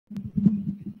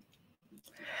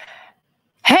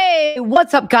Hey,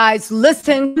 what's up, guys?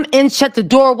 Listen, come in, shut the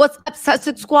door. What's up,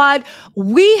 Sussex Squad?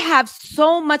 We have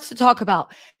so much to talk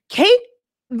about. Kate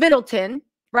Middleton,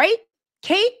 right?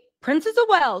 Kate, Princess of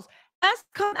Wales, has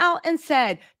come out and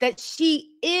said that she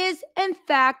is, in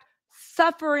fact,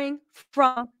 suffering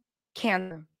from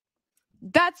cancer.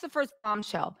 That's the first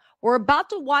bombshell. We're about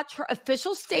to watch her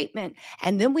official statement,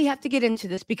 and then we have to get into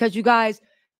this because, you guys,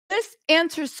 this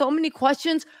answers so many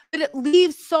questions, but it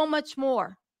leaves so much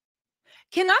more.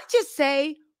 Can I just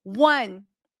say, one,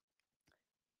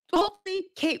 hopefully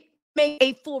Kate made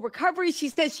a full recovery. She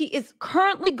says she is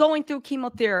currently going through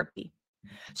chemotherapy.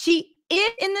 She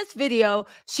is in this video.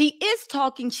 She is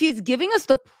talking. She is giving us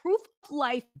the proof of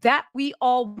life that we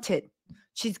all wanted.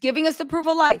 She's giving us the proof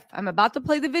of life. I'm about to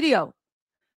play the video.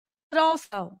 But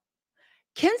also,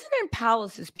 Kensington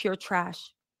Palace is pure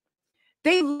trash.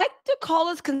 They like to call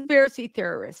us conspiracy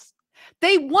theorists.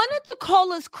 They wanted to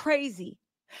call us crazy.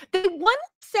 They want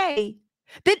to say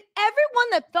that everyone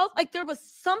that felt like there was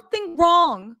something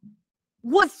wrong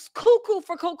was cuckoo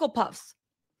for Cocoa Puffs.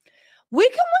 We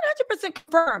can 100%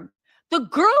 confirm the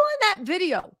girl in that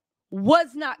video was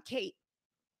not Kate.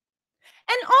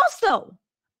 And also,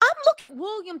 I'm looking at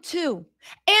William too,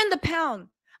 and the pound.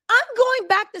 I'm going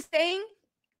back to saying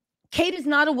Kate is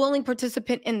not a willing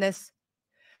participant in this.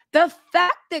 The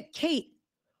fact that Kate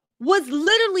was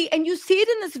literally, and you see it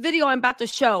in this video I'm about to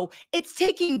show, it's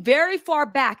taking very far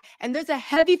back and there's a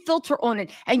heavy filter on it.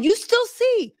 And you still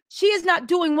see she is not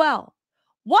doing well.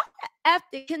 What the F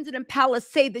did Kensington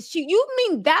Palace say that you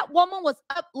mean that woman was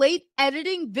up late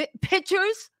editing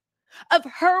pictures of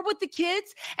her with the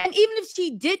kids? And even if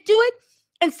she did do it,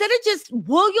 instead of just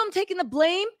William taking the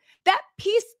blame, that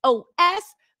piece of S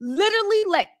literally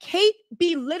let Kate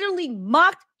be literally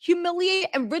mocked, humiliated,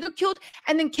 and ridiculed.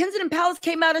 And then Kensington Palace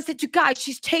came out and said, you guys,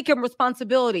 she's taking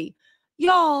responsibility.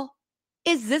 Y'all,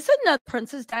 is this another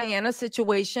Princess Diana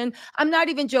situation? I'm not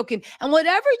even joking. And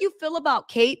whatever you feel about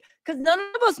Kate, because none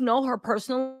of us know her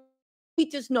personally, we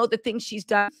just know the things she's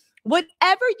done.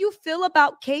 Whatever you feel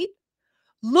about Kate,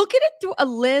 look at it through a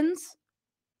lens.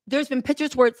 There's been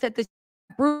pictures where it said that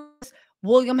Bruce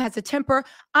William has a temper.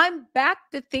 I'm back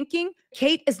to thinking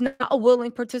Kate is not a willing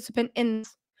participant in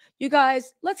this. You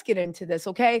guys, let's get into this,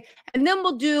 okay? And then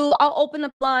I'll open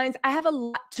up lines. I have a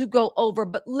lot to go over,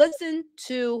 but listen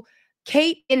to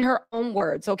Kate in her own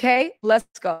words, okay? Let's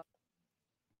go.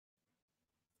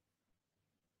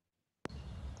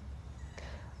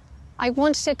 I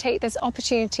wanted to take this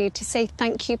opportunity to say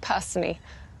thank you personally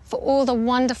for all the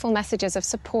wonderful messages of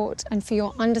support and for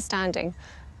your understanding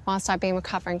whilst I've been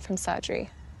recovering from surgery.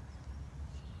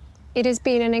 It has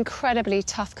been an incredibly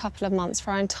tough couple of months for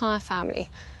our entire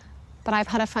family, but I've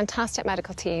had a fantastic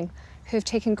medical team who have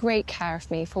taken great care of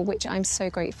me, for which I'm so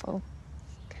grateful.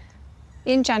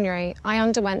 In January, I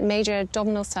underwent major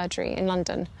abdominal surgery in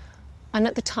London, and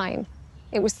at the time,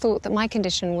 it was thought that my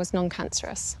condition was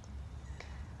non-cancerous.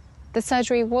 The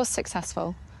surgery was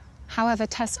successful. However,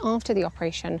 tests after the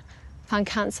operation found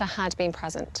cancer had been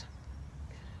present.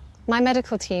 My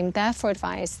medical team therefore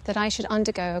advised that I should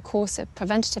undergo a course of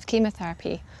preventative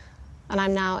chemotherapy, and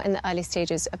I'm now in the early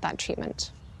stages of that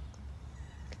treatment.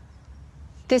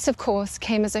 This, of course,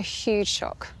 came as a huge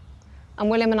shock, and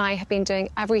William and I have been doing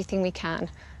everything we can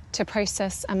to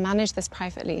process and manage this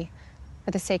privately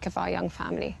for the sake of our young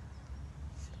family.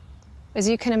 As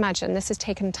you can imagine, this has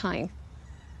taken time.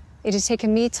 It has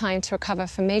taken me time to recover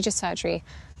from major surgery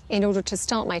in order to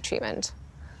start my treatment,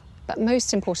 but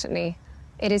most importantly,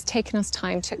 it has taken us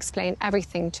time to explain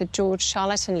everything to George,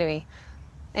 Charlotte, and Louis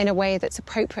in a way that's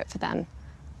appropriate for them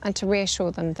and to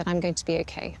reassure them that I'm going to be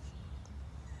okay.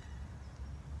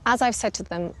 As I've said to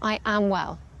them, I am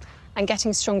well and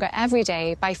getting stronger every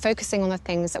day by focusing on the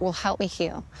things that will help me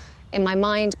heal in my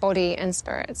mind, body, and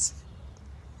spirits.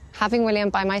 Having William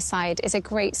by my side is a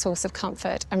great source of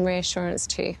comfort and reassurance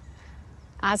too,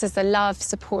 as is the love,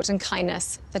 support, and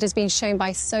kindness that has been shown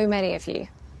by so many of you.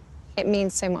 It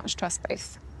means so much to us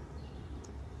both.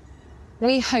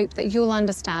 We hope that you'll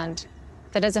understand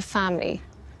that as a family,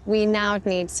 we now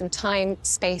need some time,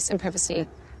 space, and privacy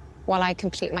while I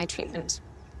complete my treatment.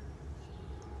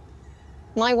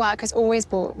 My work has always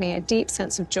brought me a deep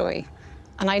sense of joy,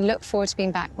 and I look forward to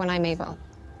being back when I'm able.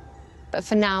 But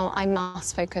for now, I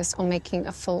must focus on making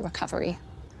a full recovery.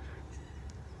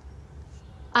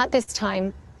 At this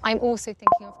time, I'm also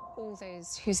thinking of all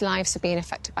those whose lives have been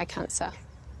affected by cancer.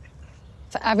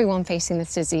 For everyone facing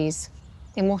this disease,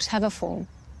 in whatever form,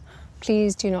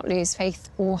 please do not lose faith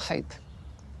or hope.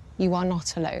 You are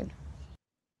not alone.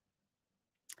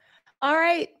 All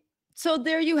right, so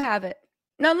there you have it.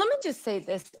 Now, let me just say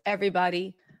this,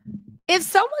 everybody. If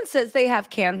someone says they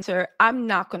have cancer, I'm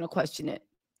not going to question it.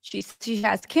 She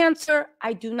has cancer.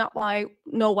 I do not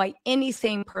know why any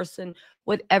sane person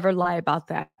would ever lie about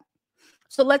that.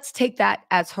 So let's take that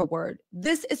as her word.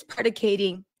 This is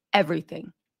predicating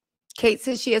everything. Kate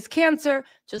says she has cancer,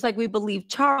 just like we believe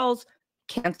Charles,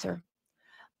 cancer.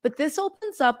 But this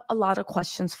opens up a lot of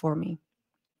questions for me.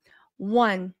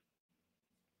 One,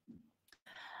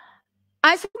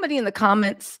 I saw somebody in the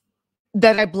comments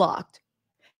that I blocked.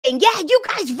 And yeah, you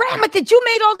guys ran with it. You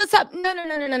made all this up.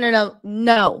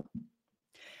 No.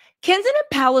 Kensington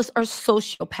Palace are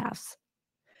sociopaths.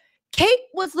 Kate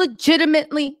was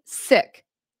legitimately sick.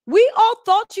 We all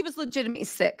thought she was legitimately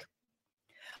sick.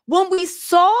 When we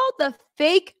saw the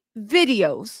fake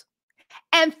videos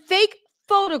and fake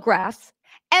photographs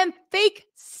and fake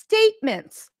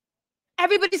statements,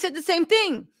 everybody said the same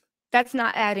thing. That's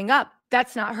not adding up.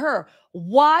 That's not her.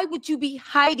 Why would you be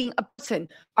hiding a person?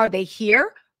 Are they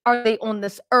here? Are they on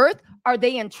this earth? Are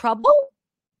they in trouble?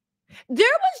 There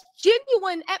was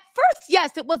genuine, at first,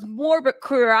 yes, it was morbid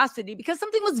curiosity because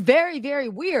something was very, very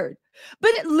weird.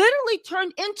 But it literally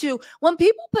turned into, when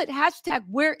people put hashtag,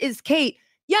 where is Kate?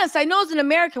 Yes, I know as an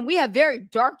American, we have very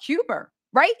dark humor,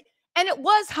 right? And it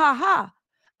was haha.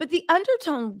 But the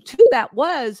undertone to that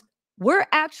was, where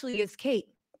actually is Kate?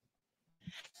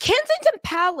 Kensington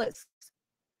Palace,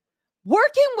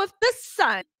 working with the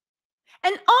Sun,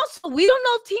 and also, we don't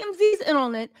know if TMZ's in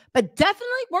on it, but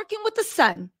definitely working with the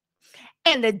Sun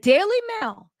and the Daily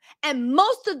Mail and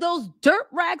most of those dirt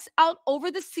rags out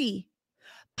over the sea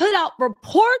put out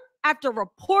report after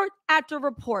report after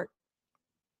report.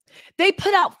 They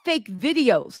put out fake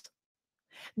videos.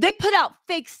 They put out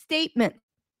fake statements.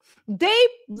 They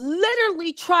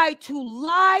literally try to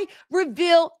lie,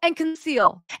 reveal, and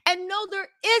conceal. And no, there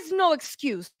is no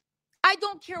excuse. I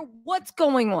don't care what's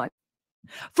going on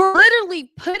for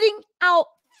literally putting out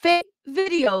fake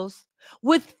videos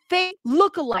with fake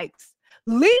lookalikes,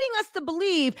 leading us to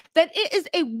believe that it is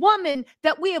a woman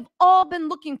that we have all been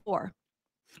looking for.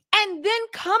 And then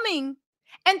coming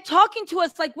and talking to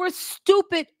us like we're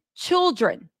stupid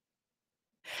children.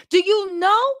 Do you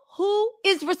know who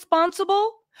is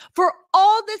responsible for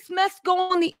all this mess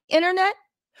going on the internet?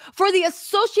 For the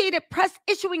Associated Press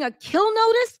issuing a kill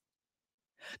notice?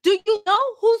 Do you know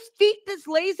whose feet this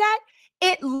lays at?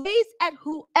 It lays at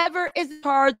whoever is in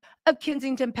charge of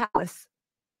Kensington Palace.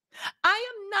 I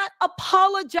am not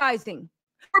apologizing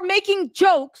for making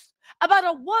jokes about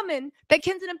a woman that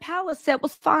Kensington Palace said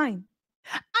was fine.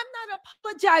 I'm not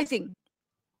apologizing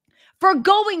for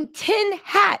going tin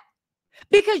hat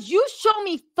because you show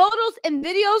me photos and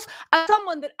videos of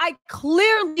someone that I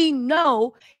clearly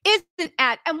know isn't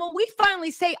at. And when we finally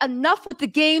say enough with the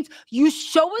games, you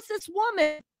show us this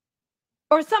woman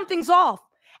or something's off.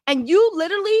 And you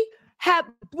literally have,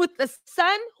 with the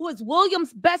Sun, who is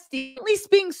William's bestie, at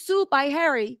least being sued by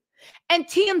Harry, and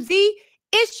TMZ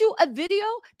issue a video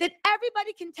that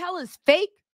everybody can tell is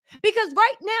fake. Because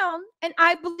right now, and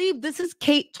I believe this is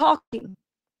Kate talking,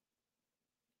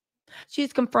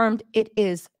 she's confirmed it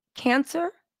is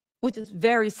cancer, which is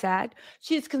very sad.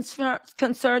 She's concerned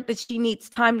that she needs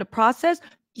time to process.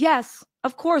 Yes,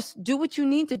 of course, do what you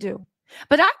need to do.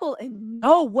 But I will in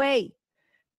no way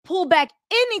pull back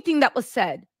anything that was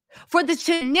said for the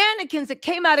shenanigans that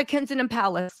came out of Kensington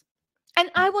Palace. And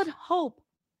I would hope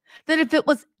that if it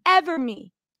was ever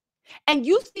me, and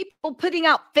you see people putting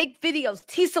out fake videos,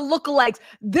 Tisa lookalikes,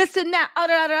 this and that,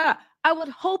 I would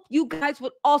hope you guys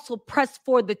would also press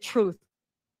for the truth.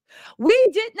 We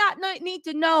did not need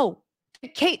to know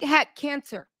that Kate had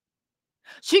cancer.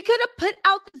 She could have put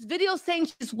out this video saying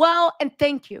she's well and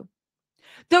thank you.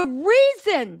 The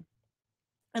reason,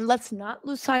 and let's not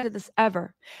lose sight of this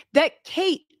ever, that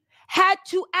Kate had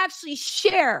to actually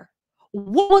share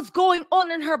what was going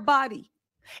on in her body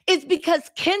is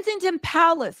because Kensington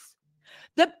Palace,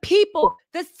 the people,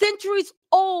 the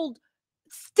centuries-old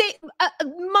state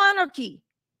monarchy,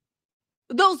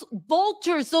 those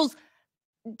vultures, those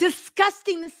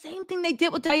disgusting, the same thing they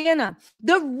did with Diana.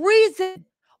 The reason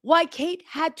why Kate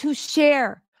had to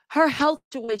share her health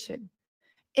situation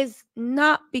is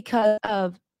not because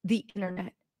of the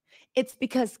internet. It's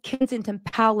because Kensington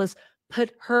Palace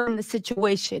put her in the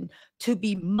situation to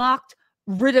be mocked,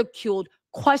 ridiculed,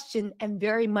 questioned, and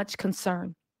very much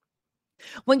concerned.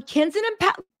 When Kensington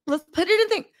Palace, let's put it in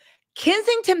thing,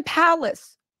 Kensington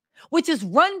Palace, which is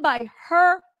run by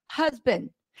her husband,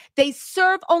 they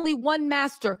serve only one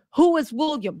master, who is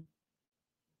William.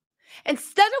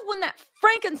 Instead of when that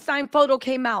Frankenstein photo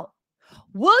came out,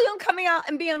 William coming out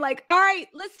and being like, all right,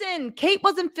 listen, Kate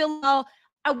wasn't feeling well.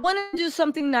 I wanted to do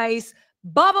something nice.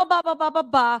 Blah, blah, blah, blah, blah, blah,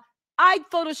 blah. I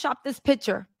photoshopped this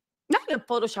picture. Not even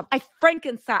Photoshop. I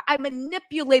Frankenstein. I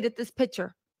manipulated this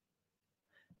picture.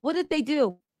 what did they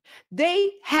do?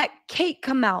 They had Kate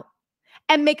come out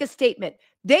and make a statement.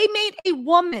 They made a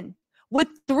woman with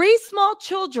 3 small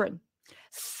children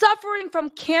suffering from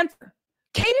cancer.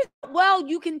 Kate is well,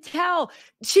 you can tell.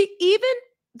 She even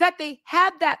that they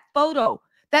have that photo,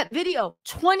 that video,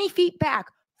 20 feet back,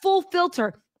 full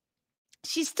filter.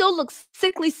 She still looks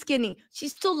sickly skinny. She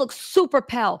still looks super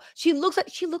pale. She looks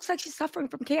like she's suffering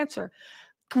from cancer.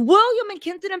 William and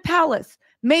Kensington Palace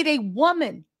made a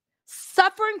woman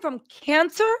suffering from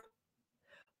cancer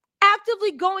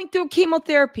actively going through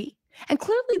chemotherapy. And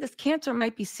clearly this cancer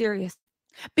might be serious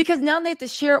because now they have to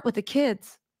share it with the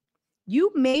kids.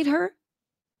 You made her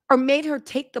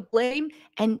take the blame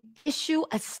and issue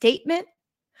a statement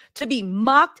to be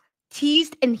mocked,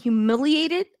 teased, and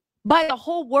humiliated by the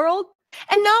whole world.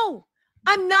 And no,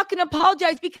 I'm not going to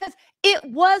apologize because it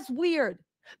was weird.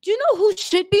 Do you know who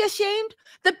should be ashamed?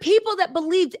 The people that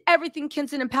believed everything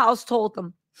Kensington Palace told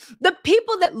them. The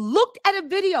people that looked at a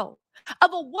video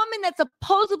of a woman that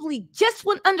supposedly just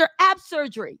went under ab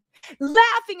surgery,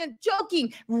 laughing and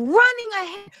joking, running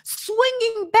ahead,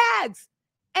 swinging bags,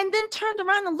 and then turned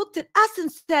around and looked at us and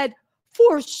said,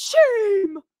 for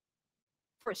shame.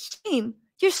 For shame.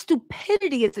 Your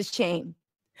stupidity is a shame.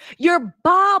 Your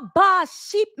ba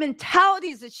sheep mentality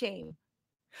is a shame.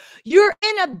 Your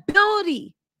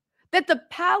inability that the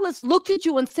palace looked at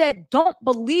you and said, don't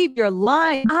believe your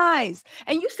lying eyes.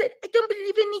 And you said, I don't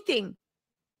believe anything.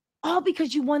 All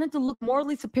because you wanted to look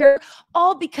morally superior.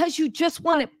 All because you just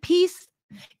wanted peace.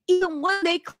 Even when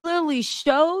they clearly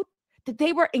showed that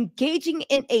they were engaging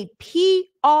in a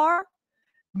PR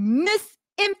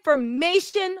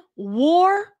misinformation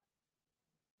war.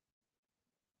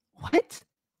 What?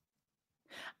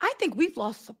 I think we've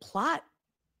lost the plot.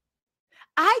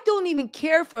 I don't even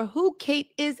care for who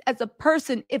Kate is as a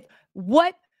person, if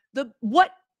what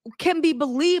can be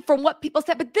believed from what people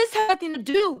said, but this has nothing to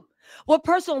do with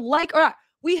personal like or not.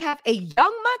 We have a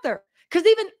young mother, because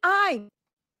even I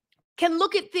can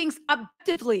look at things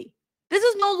objectively. This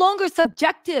is no longer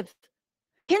subjective.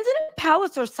 Kensington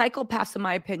Palace are psychopaths, in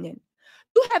my opinion.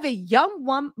 You have a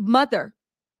young mother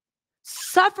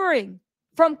suffering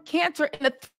from cancer in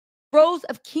the throes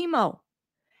of chemo,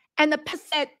 and the palace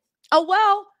said, oh,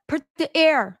 well, protect the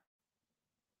air.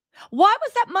 Why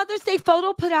was that Mother's Day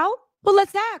photo put out? Well,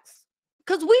 let's ask.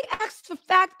 Because we asked the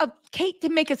fact of Kate to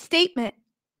make a statement.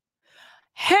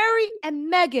 Harry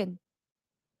and Meghan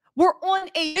were on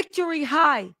a victory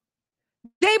high.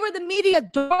 They were the media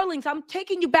darlings. I'm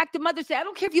taking you back to Mother's Day. I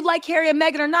don't care if you like Harry and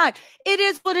Meghan or not. It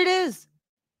is what it is,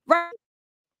 right?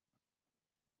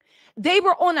 They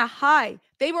were on a high.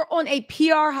 They were on a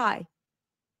PR high.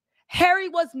 Harry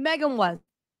was, Meghan was.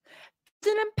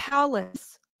 Kensington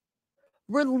Palace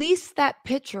released that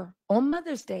picture on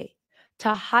Mother's Day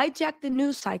to hijack the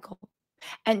news cycle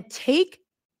and take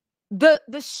the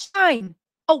shine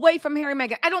away from Harry and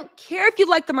Meghan. I don't care if you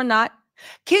like them or not.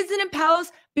 Kensington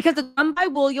Palace, because it's done by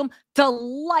William,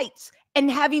 delights in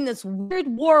having this weird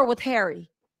war with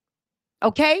Harry.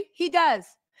 Okay? He does.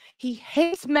 He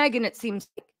hates Meghan, it seems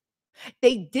like.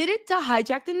 They did it to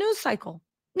hijack the news cycle.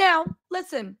 Now,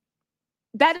 listen,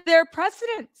 that is their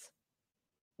precedence.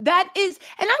 That is,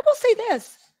 and I will say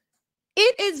this,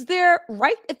 it is their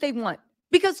right if they want,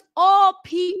 because all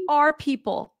PR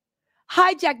people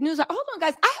hijack news. Hold on,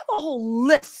 guys. I have a whole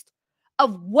list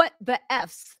of what the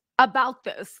F's about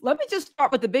this. Let me just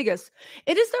start with the biggest.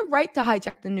 It is their right to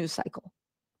hijack the news cycle.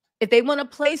 If they want to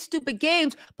play stupid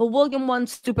games, but William won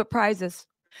stupid prizes.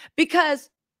 Because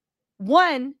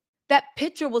one, that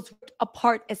picture was ripped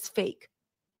apart as fake.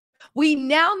 We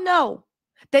now know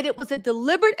that it was a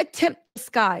deliberate attempt to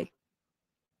disguise.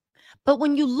 But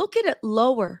when you look at it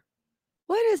lower,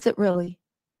 what is it really?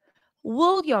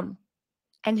 William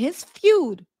and his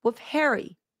feud with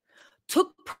Harry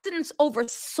took precedence over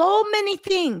so many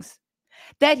things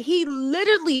that he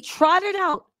literally trotted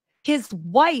out his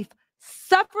wife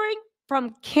suffering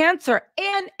from cancer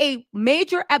and a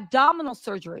major abdominal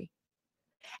surgery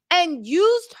and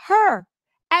used her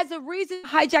as a reason to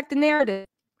hijack the narrative.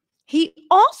 He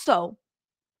also,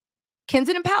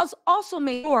 Kensington Palace also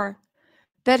made sure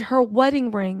that her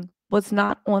wedding ring was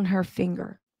not on her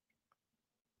finger.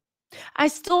 I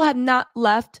still have not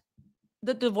left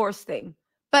the divorce thing.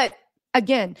 But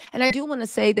again, and I do want to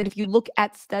say that if you look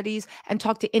at studies and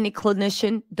talk to any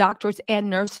clinician, doctors and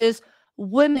nurses,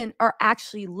 women are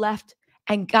actually left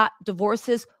and got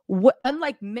divorces,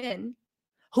 unlike men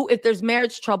who, if there's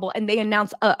marriage trouble and they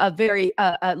announce a very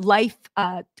life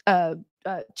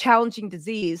challenging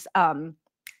disease,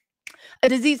 a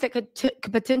disease that could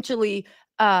potentially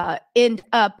end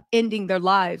up ending their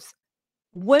lives,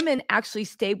 women actually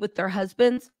stay with their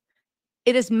husbands.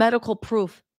 It is medical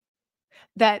proof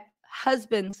that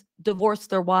husbands divorce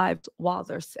their wives while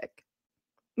they're sick.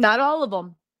 Not all of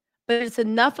them, but it's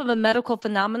enough of a medical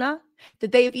phenomena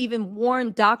that they have even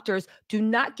warned doctors, do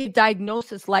not give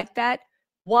diagnosis like that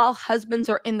while husbands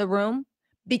are in the room,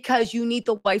 because you need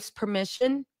the wife's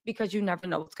permission, because you never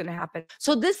know what's going to happen.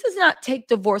 So this does not take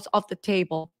divorce off the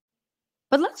table.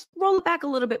 But let's roll it back a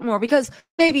little bit more, because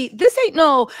maybe this ain't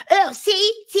no, oh,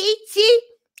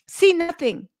 see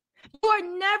nothing. You are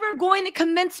never going to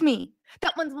convince me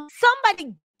that when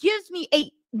somebody gives me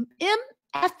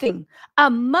a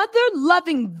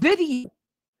mother-loving video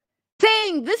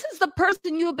saying this is the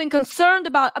person you have been concerned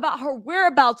about her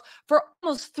whereabouts for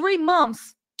almost 3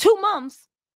 months, 2 months,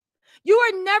 you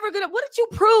are never going to, what did you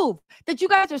prove? That you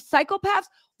guys are psychopaths?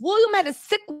 William had a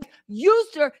sick wife,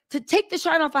 used her to take the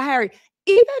shine off of Harry.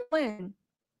 Even when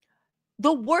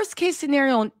the worst case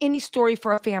scenario in any story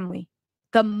for a family,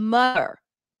 the mother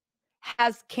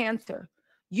has cancer,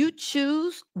 you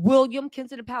choose William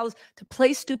Kensington Palace to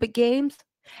play stupid games.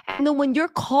 And then when you're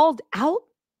called out,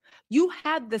 you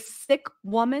had the sick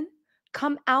woman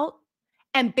come out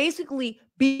and basically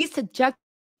be subject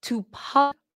to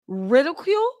public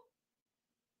ridicule.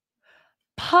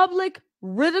 Public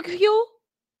ridicule.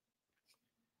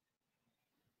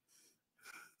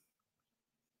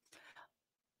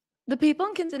 The people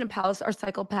in Kensington Palace are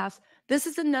psychopaths. This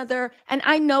is another, and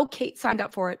I know Kate signed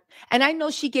up for it. And I know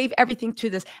she gave everything to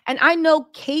this. And I know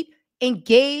Kate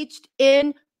engaged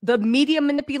in the media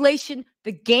manipulation,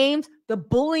 the games, the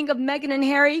bullying of Meghan and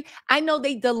Harry. I know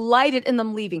they delighted in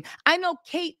them leaving. I know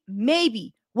Kate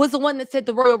maybe was the one that said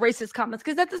the royal racist comments,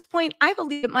 because at this point, I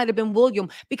believe it might have been William,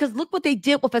 because look what they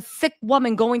did with a sick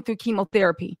woman going through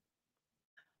chemotherapy.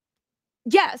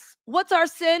 Yes, what's our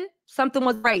sin? Something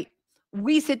was right.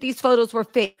 We said these photos were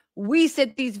fake. We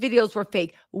said these videos were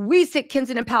fake. We said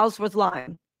Kensington Palace was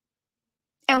lying.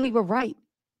 And we were right.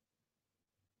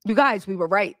 You guys, we were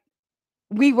right.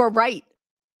 We were right.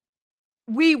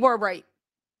 We were right.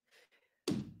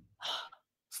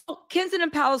 So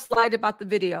Kensington Palace lied about the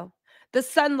video. The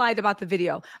Sun lied about the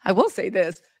video. I will say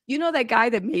this. You know that guy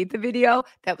that made the video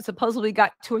that supposedly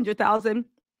got 200,000?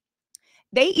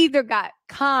 They either got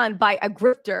conned by a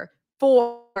grifter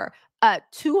for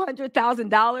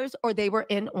 $200,000 or they were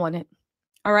in on it.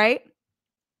 All right?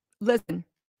 Listen,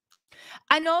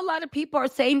 I know a lot of people are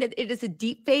saying that it is a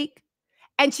deep fake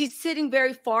and she's sitting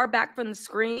very far back from the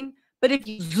screen. But if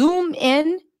you zoom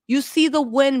in, you see the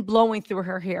wind blowing through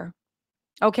her hair.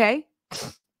 Okay?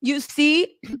 You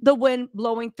see the wind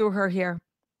blowing through her hair.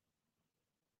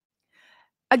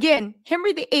 Again,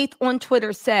 Henry VIII on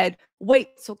Twitter said, wait,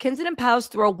 so Kensington Palace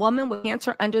threw a woman with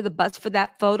cancer under the bus for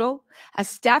that photo? A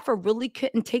staffer really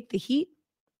couldn't take the heat?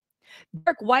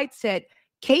 Derek White said,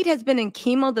 Kate has been in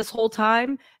chemo this whole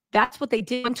time. That's what they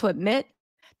didn't want to admit.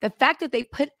 The fact that they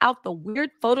put out the weird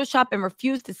Photoshop and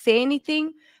refused to say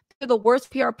anything, they're the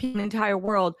worst PRP in the entire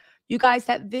world. You guys,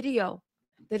 that video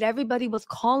that everybody was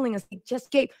calling us,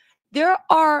 just gave. There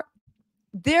are,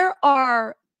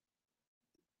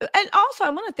 and also I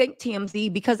want to thank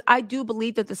TMZ, because I do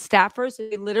believe that the staffers,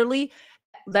 they literally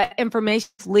let information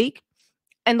leak.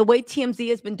 And the way TMZ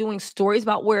has been doing stories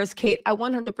about where is Kate, I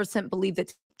 100% believe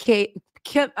that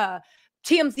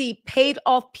TMZ paid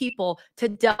off people to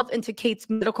delve into Kate's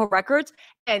medical records,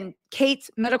 and Kate's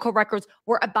medical records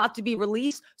were about to be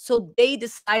released. So they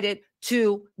decided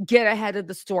to get ahead of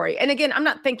the story. And again, I'm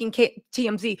not thanking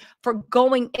TMZ for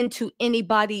going into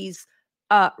anybody's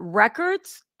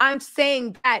records. I'm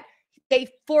saying that they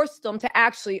forced them to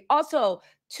actually. Also,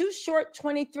 Too Short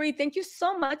 23, thank you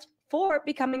so much for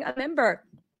becoming a member.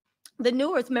 The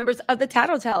newest members of the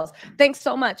Tattle Tells. Thanks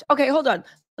so much. Okay, hold on.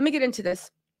 Let me get into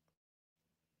this.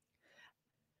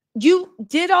 You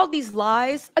did all these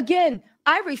lies. Again,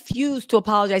 I refuse to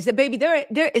apologize. Baby,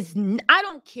 there is, I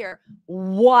don't care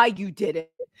why you did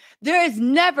it. There is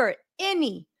never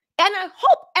any. And I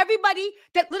hope everybody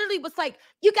that literally was like,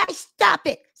 you guys stop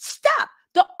it. Stop.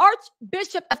 The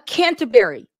Archbishop of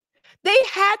Canterbury. They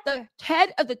had the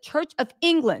head of the Church of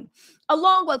England,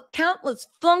 along with countless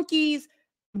flunkies,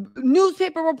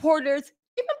 newspaper reporters,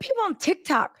 even people on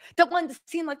TikTok that wanted to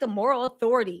seem like the moral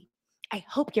authority. I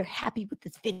hope you're happy with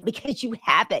this video because you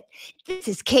have it. This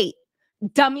is Kate.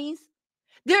 Dummies.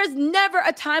 There's never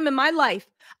a time in my life,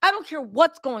 I don't care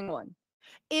what's going on,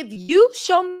 if you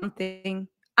show me something,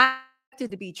 I have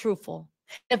to be truthful.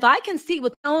 If I can see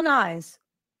with my own eyes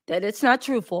that it's not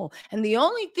truthful, and the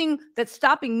only thing that's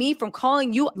stopping me from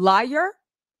calling you a liar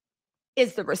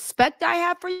is the respect I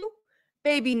have for you,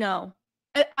 baby, no.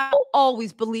 I'll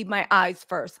always believe my eyes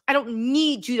first. I don't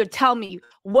need you to tell me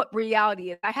what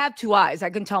reality is. I have 2 eyes. I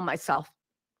can tell myself.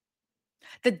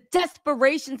 the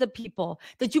desperations of people,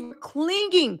 that you were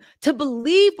clinging to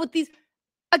believe with these.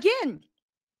 Again,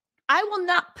 I will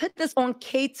not put this on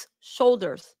Kate's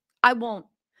shoulders. I won't.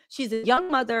 She's a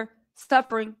young mother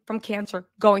suffering from cancer,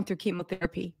 going through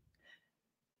chemotherapy.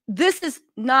 This is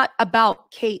not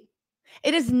about Kate.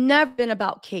 It has never been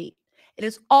about Kate. It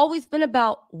has always been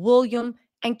about William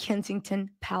and Kensington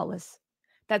Palace.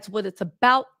 That's what it's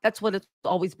about. That's what it's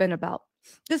always been about.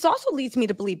 This also leads me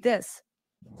to believe this.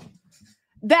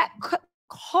 That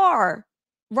car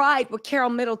ride with Carol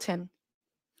Middleton,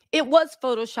 it was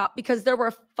Photoshopped because there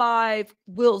were 5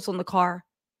 wheels on the car.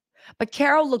 But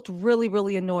Carol looked really,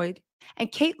 really annoyed.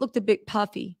 And Kate looked a bit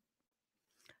puffy.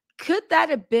 Could that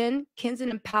have been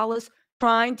Kensington Palace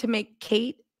trying to make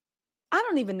Kate? I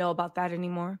don't even know about that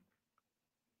anymore.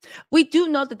 We do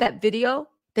know that video,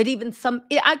 that even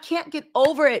I can't get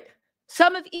over it.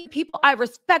 Some of the people I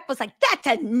respect was like,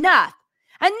 that's enough.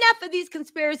 Enough of these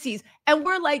conspiracies. And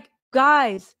we're like,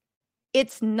 guys,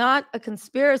 it's not a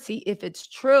conspiracy if it's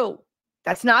true.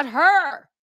 That's not her.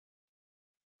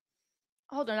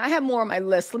 Hold on, I have more on my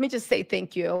list. Let me just say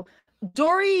thank you.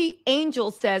 Dory Angel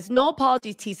says, no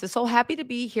apologies, Tisa. So happy to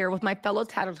be here with my fellow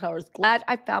Tattle Tellers. Glad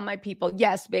I found my people.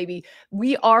 Yes, baby.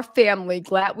 We are family.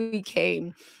 Glad we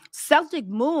came. Celtic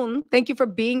Moon, thank you for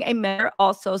being a member,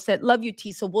 also said, love you,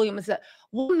 Tisa.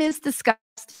 William is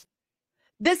discussed.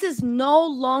 This is no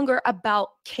longer about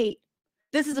Kate.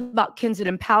 This is about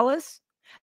Kensington Palace.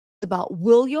 It's about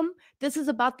William. This is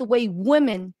about the way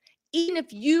women, even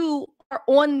if you are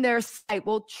on their side,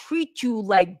 will treat you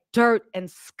like dirt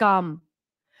and scum.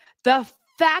 The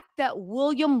fact that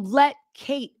William let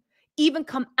Kate even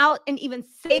come out and even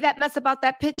say that mess about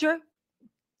that picture,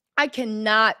 I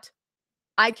cannot.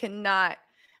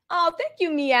 Oh, thank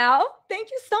you, Meow. Thank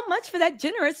you so much for that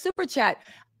generous super chat.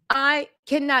 I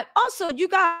cannot. Also, you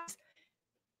guys,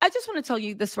 I just want to tell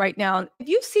you this right now. If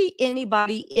you see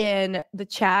anybody in the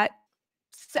chat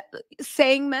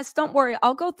saying mess, don't worry.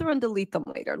 I'll go through and delete them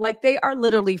later. Like, they are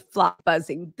literally flop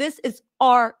buzzing. This is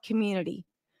our community.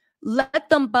 Let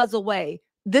them buzz away.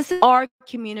 This is our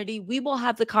community. We will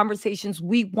have the conversations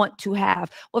we want to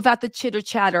have without the chitter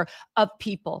chatter of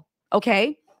people.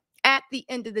 Okay? At the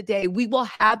end of the day, we will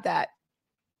have that.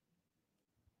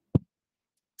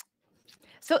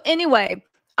 So anyway,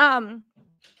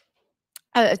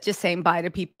 just saying bye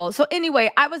to people. So anyway,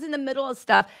 I was in the middle of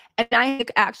stuff and I had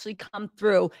to actually come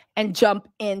through and jump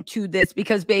into this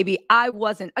because, baby, I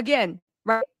wasn't, again,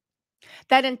 right?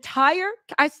 That entire,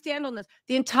 I stand on this,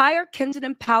 the entire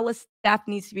Kensington Palace staff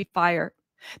needs to be fired.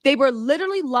 They were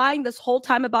literally lying this whole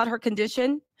time about her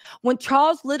condition when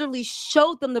Charles literally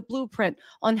showed them the blueprint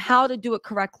on how to do it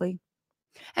correctly.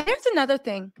 And here's another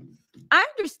thing. I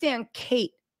understand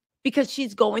Kate because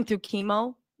she's going through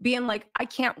chemo, being like, I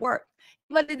can't work.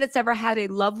 Anybody that's ever had a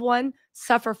loved one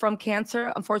suffer from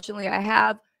cancer, unfortunately I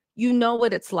have, you know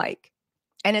what it's like.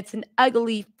 And it's an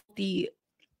ugly,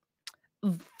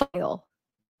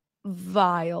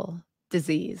 vile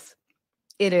disease.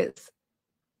 It is.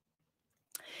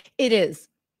 It is.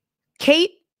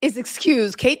 Kate is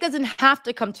excused. Kate doesn't have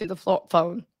to come to the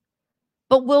phone.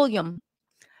 But William,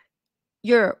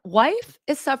 your wife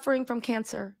is suffering from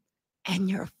cancer and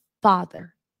your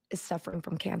father is suffering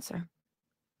from cancer.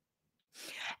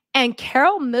 And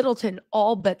Carol Middleton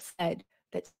all but said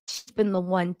that she's been the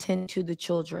one tending to the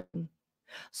children.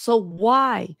 So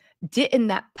why didn't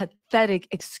that pathetic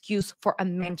excuse for a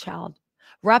man-child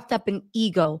wrapped up in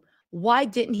ego, why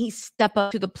didn't he step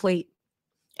up to the plate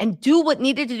and do what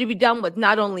needed to be done with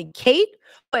not only Kate,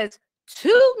 but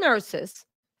 2 nurses,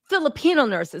 Filipino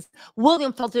nurses?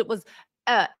 William felt it was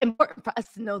important for us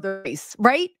to know the race,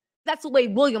 right? That's the way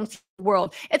William sees the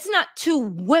world. It's not 2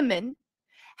 women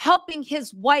helping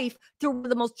his wife through one of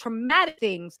the most traumatic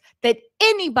things that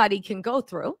anybody can go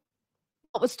through.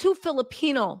 It was 2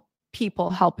 Filipino people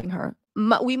helping her.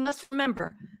 We must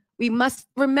remember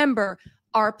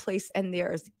our place and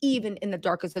theirs, even in the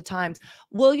darkest of times.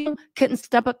 William couldn't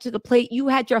step up to the plate. You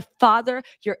had your father,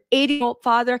 your 80-year-old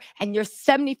father, and your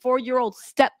 74-year-old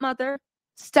stepmother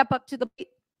step up to the plate.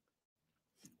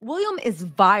 William is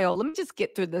vile. Let me just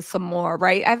get through this some more,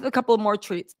 right? I have a couple of more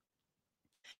treats.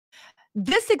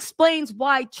 This explains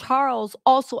why Charles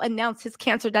also announced his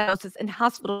cancer diagnosis in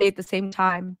hospital at the same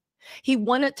time. He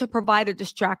wanted to provide a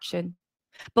distraction.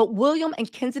 But William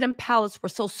and Kensington Palace were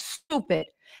so stupid,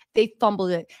 they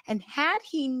fumbled it. And had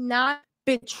he not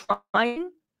been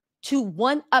trying to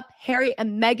one-up Harry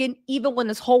and Meghan, even when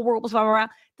this whole world was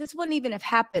around, this wouldn't even have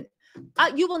happened.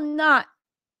 You will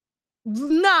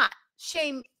not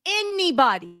shame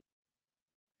anybody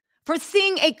for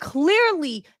seeing a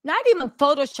clearly, not even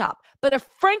Photoshop, but a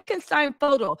Frankenstein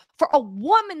photo for a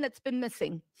woman that's been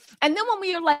missing. And then when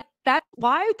we are like, that,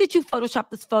 why did you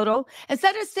Photoshop this photo?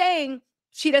 Instead of saying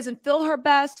she doesn't feel her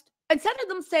best, instead of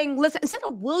them saying, listen, instead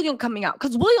of William coming out,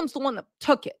 because William's the one that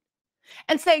took it,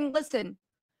 and saying, listen,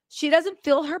 she doesn't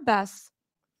feel her best.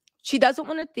 She doesn't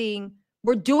want a thing.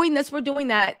 We're doing this, we're doing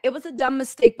that. It was a dumb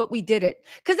mistake, but we did it.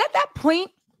 Because at that point,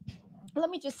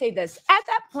 let me just say this. At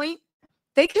that point,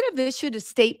 they could have issued a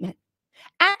statement.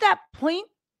 At that point,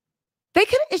 they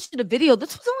could have issued a video.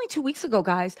 This was only 2 weeks ago,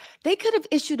 guys. They could have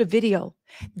issued a video.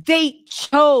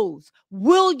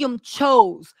 William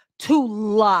chose to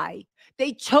lie.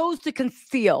 They chose to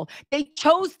conceal. They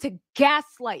chose to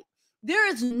gaslight. There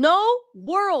is no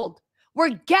world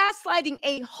where gaslighting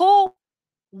a whole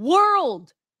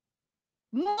world,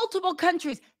 multiple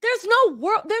countries, there's no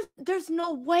world, there's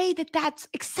no way that that's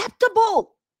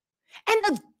acceptable. And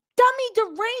the dummy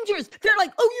derangers, they're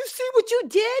like, oh, you see what you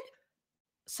did?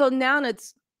 So now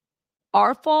it's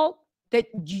our fault that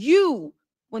you,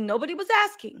 when nobody was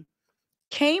asking,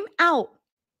 came out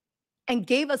and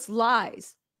gave us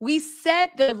lies. We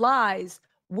said their lies.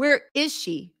 Where is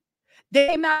she? They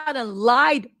came out and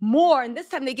lied more. And this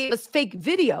time they gave us fake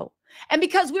video. And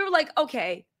because we were like,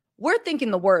 okay, we're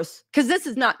thinking the worst because this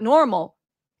is not normal.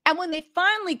 And when they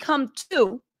finally come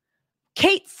to,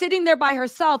 Kate sitting there by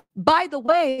herself, by the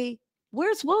way,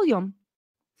 where's William?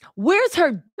 Where's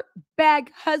her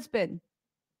bag husband?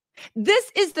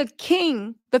 This is the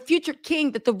king, the future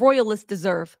king that the royalists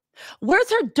deserve. Where's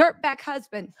her dirtbag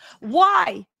husband?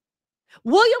 Why?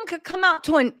 William could come out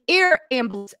to an air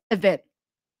ambulance event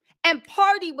and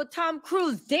party with Tom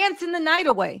Cruise, dancing the night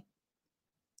away.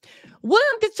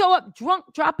 William could show up drunk,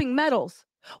 dropping medals.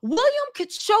 William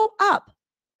could show up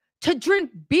to drink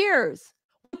beers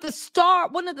with the star,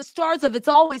 one of the stars of It's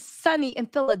Always Sunny in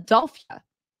Philadelphia.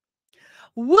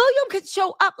 William could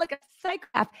show up like a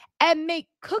psychopath and make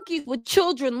cookies with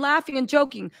children laughing and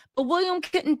joking. But William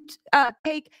couldn't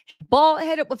take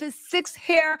bald-headed with his 6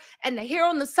 hair and the hair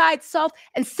on the side soft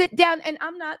and sit down. And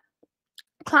I'm not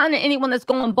clowning anyone that's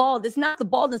going bald. It's not the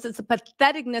baldness. It's the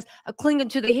patheticness of clinging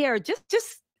to the hair.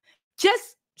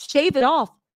 Just shave it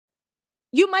off.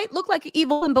 You might look like an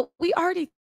evil one, but we already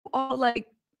all like,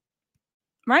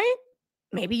 right?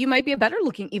 Maybe you might be a better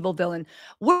looking evil villain.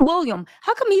 Where's William?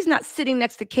 How come he's not sitting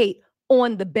next to Kate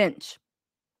on the bench?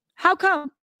 How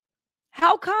come?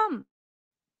 How come?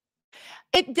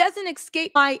 It doesn't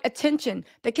escape my attention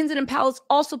that Kensington Palace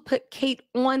also put Kate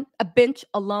on a bench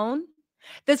alone.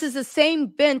 This is the same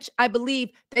bench, I believe,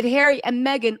 that Harry and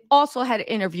Meghan also had an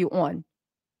interview on.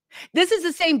 This is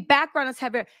the same background as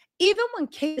Harry. Even when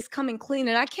Kate is coming clean,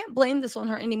 and I can't blame this on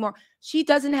her anymore, she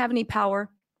doesn't have any power.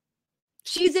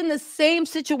 She's in the same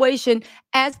situation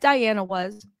as Diana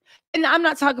was. And I'm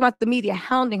not talking about the media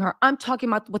hounding her. I'm talking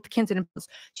about what the Kensington Post.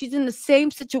 She's in the same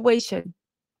situation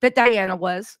that Diana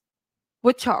was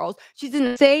with Charles. She's in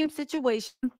the same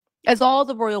situation as all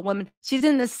the royal women. She's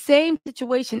in the same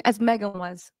situation as Meghan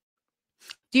was.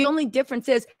 The only difference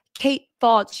is Kate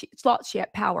thought she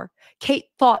had power. Kate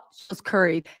thought she was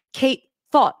curried. Kate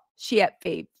thought she had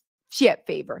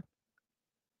favor.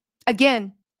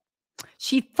 Again,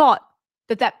 she thought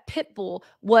that pit bull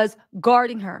was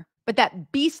guarding her, but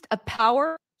that beast of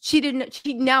power, she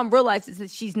now realizes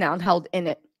that she's now held in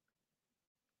it.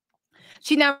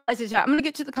 She now realizes, I'm going to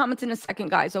get to the comments in a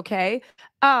second, guys, okay?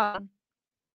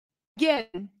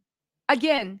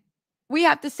 Again, we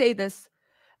have to say this.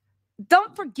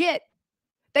 Don't forget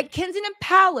that Kensington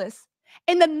Palace,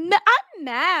 I'm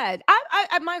mad.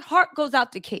 My heart goes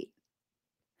out to Kate.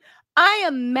 I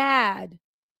am mad.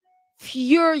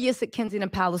 Furious at Kensington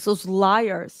Palace, those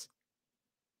liars.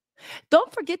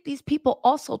 Don't forget these people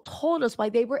also told us why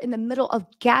they were in the middle of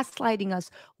gaslighting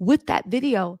us with that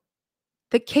video.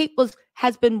 That Kate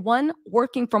has been, 1,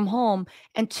 working from home,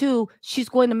 and 2, she's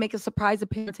going to make a surprise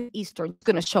appearance at Easter and she's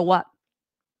going to show up.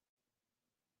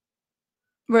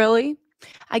 Really?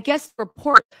 I guess the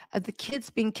report of the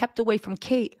kids being kept away from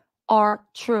Kate are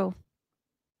true.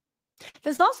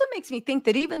 This also makes me think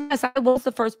that even as I was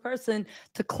the first person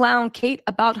to clown Kate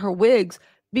about her wigs,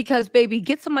 because baby,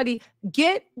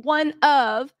 get one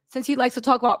of, since he likes to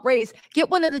talk about race,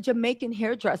 get one of the Jamaican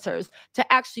hairdressers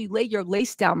to actually lay your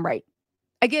lace down right.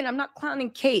 Again, I'm not clowning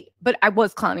Kate, but I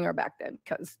was clowning her back then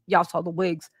because y'all saw the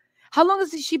wigs. How long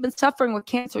has she been suffering with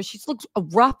cancer? She's looked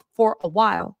rough for a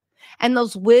while. And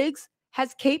those wigs,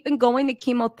 has Kate been going to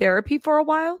chemotherapy for a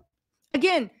while?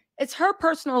 Again, it's her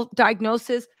personal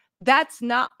diagnosis. That's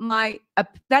not my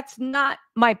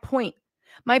point.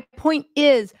 My point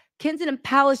is Kensington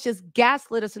Palace just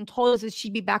gaslit us and told us that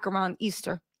she'd be back around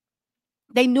Easter.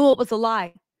 They knew it was a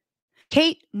lie.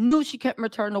 Kate knew she couldn't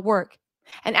return to work.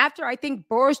 And after I think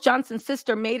Boris Johnson's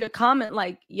sister made a comment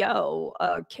like, yo,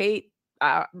 Kate,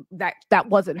 that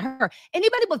wasn't her.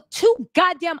 Anybody with two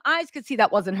goddamn eyes could see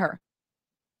that wasn't her.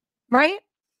 Right?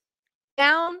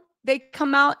 Now they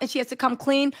come out and she has to come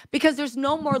clean because there's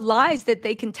no more lies that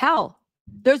they can tell.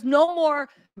 There's no more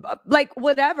like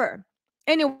whatever.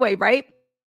 Anyway, right?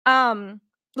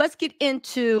 Let's get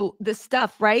into the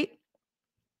stuff, right?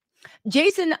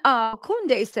 Jason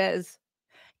Kunde says,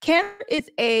 cancer is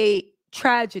a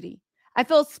tragedy. I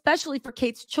feel especially for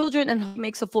Kate's children and who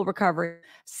makes a full recovery.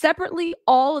 Separately,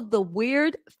 all of the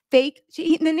weird, fake,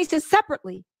 and then he says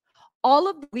separately, all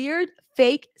of the weird,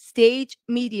 fake stage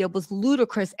media was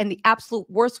ludicrous and the absolute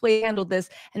worst way to handle this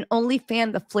and only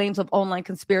fan the flames of online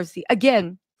conspiracy.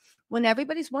 Again, when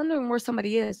everybody's wondering where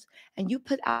somebody is and you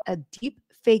put out a deep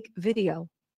fake video,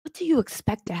 what do you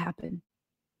expect to happen?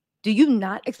 Do you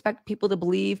not expect people to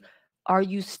believe, are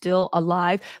you still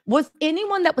alive? Was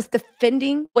anyone that was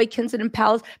defending Boy Kensington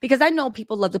Palace? Because I know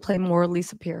people love to play morally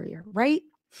superior, right?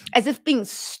 As if being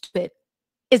stupid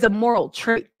is a moral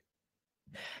trait.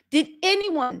 Did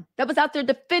anyone that was out there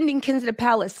defending Kensington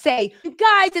Palace say, you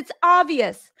guys, it's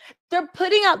obvious. They're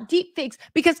putting out deep fakes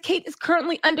because Kate is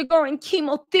currently undergoing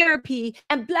chemotherapy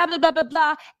and blah, blah, blah, blah,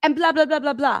 blah, and blah, blah, blah,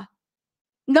 blah, blah.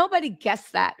 Nobody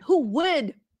guessed that. Who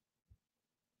would?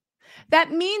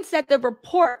 That means that the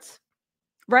reports,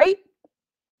 right,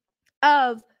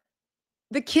 of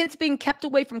the kids being kept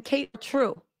away from Kate are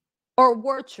true or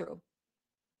were true.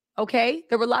 Okay?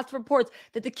 There were lots of reports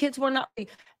that the kids were not.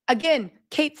 Again,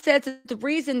 Kate says that the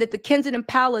reason that the Kensington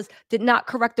Palace did not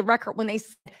correct the record when they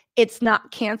said it's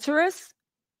not cancerous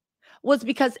was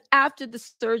because after the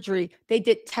surgery, they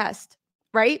did tests,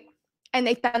 right? And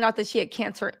they found out that she had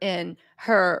cancer in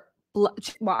her blood.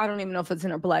 Well, I don't even know if it's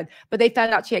in her blood, but they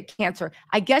found out she had cancer.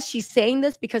 I guess she's saying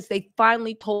this because they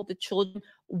finally told the children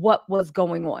what was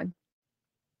going on,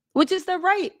 which is their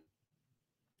right.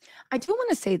 I do want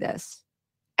to say this,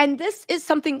 and this is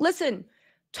something, listen,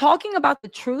 talking about the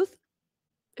truth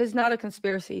is not a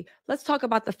conspiracy. Let's talk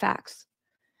about the facts.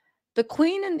 The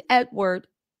Queen and Edward,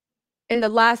 in the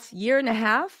last year and a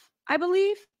half, I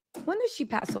believe, when did she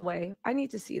pass away? I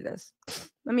need to see this.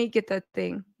 Let me get that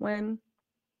thing. When?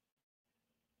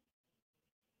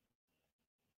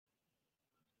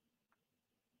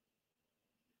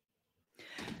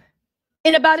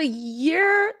 In about a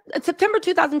year, September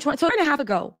 2020, so a year and a half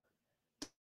ago,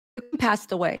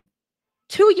 passed away.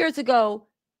 2 years ago,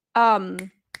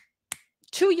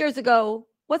 2 years ago,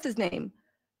 what's his name?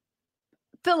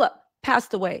 Philip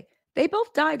passed away. They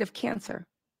both died of cancer.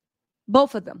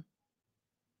 Both of them.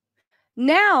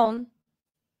 Now,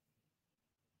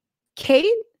 Kate,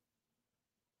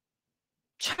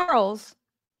 Charles,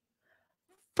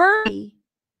 Fergie,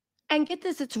 and get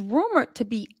this, it's rumored to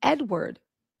be Edward,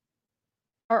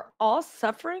 are all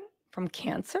suffering from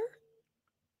cancer.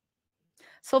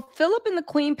 So Philip and the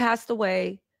Queen passed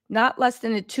away not less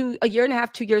than a year and a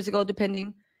half, 2 years ago,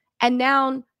 depending. And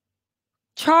now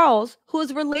Charles, who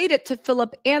is related to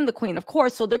Philip and the Queen, of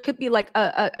course, so there could be like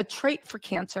a trait for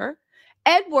cancer.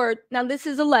 Edward, now this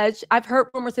is alleged. I've heard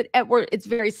rumors that Edward is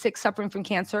very sick, suffering from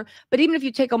cancer. But even if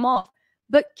you take them off,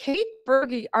 but Kate and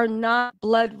Fergie are not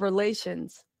blood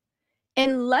relations.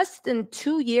 In less than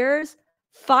 2 years,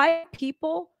 5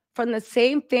 people from the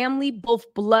same family,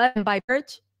 both blood and by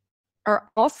marriage,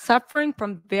 are all suffering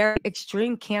from very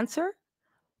extreme cancer.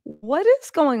 What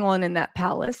is going on in that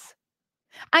palace?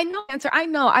 I know cancer. I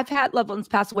know I've had loved ones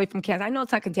pass away from cancer. I know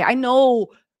it's not contagious. I know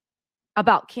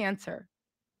about cancer.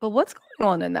 But what's going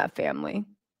on in that family?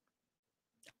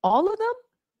 All of them?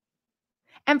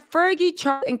 And Fergie,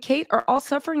 Charles, and Kate are all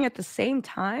suffering at the same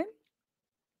time?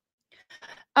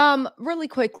 Really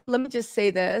quick, let me just say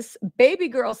this. Baby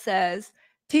Girl says,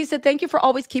 Tisa, thank you for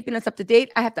always keeping us up to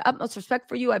date. I have the utmost respect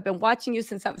for you. I've been watching you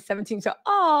since I was 17. So,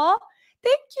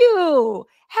 thank you.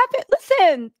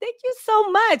 Listen, thank you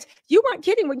so much. You weren't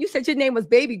kidding when you said your name was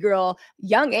Baby Girl,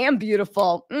 young and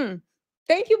beautiful.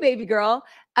 Thank you, Baby Girl.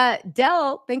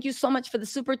 Dell, thank you so much for the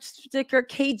super sticker.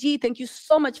 KG, thank you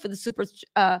so much for the super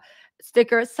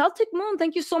sticker. Celtic Moon,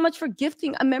 thank you so much for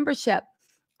gifting a membership.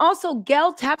 Also,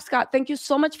 Gail Tapscott, thank you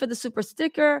so much for the super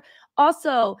sticker.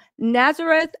 Also,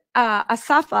 Nazareth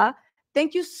Asafa,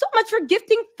 thank you so much for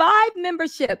gifting 5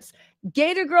 memberships.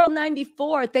 Gator Girl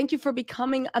 94, thank you for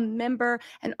becoming a member.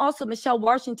 And also, Michelle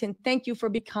Washington, thank you for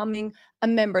becoming a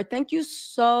member. Thank you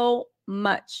so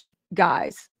much,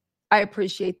 guys. I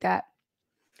appreciate that.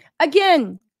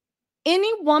 Again,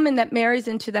 any woman that marries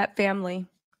into that family,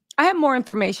 I have more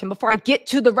information before I get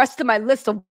to the rest of my list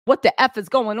of what the F is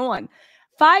going on.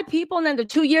 5 people in under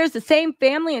 2 years, the same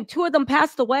family, and 2 of them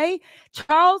passed away.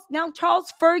 Charles,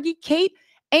 Fergie, Kate,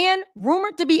 and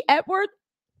rumored to be Edward.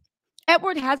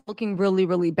 Edward has looking really,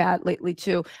 really bad lately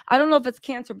too. I don't know if it's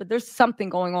cancer, but there's something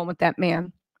going on with that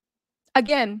man.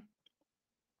 Again,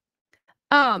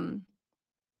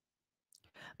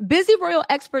 Busy Royal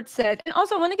Expert said, and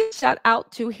also I want to give a shout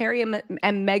out to Harry and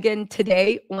Meghan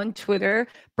today on Twitter,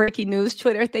 breaking news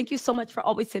Twitter. Thank you so much for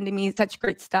always sending me such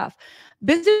great stuff.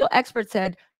 Busy Royal Expert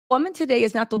said, woman today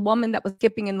is not the woman that was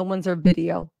skipping in the Windsor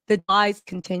video. The lies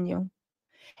continue.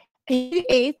 Henry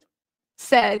VIII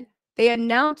said they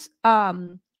announced,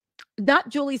 not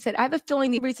Julie said, I have a feeling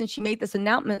the reason she made this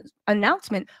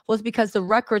announcement was because the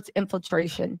records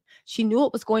infiltration. She knew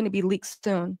it was going to be leaked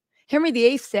soon. Henry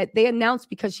VIII said they announced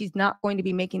because she's not going to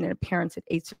be making an appearance at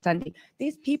Easter Sunday.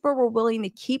 These people were willing to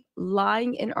keep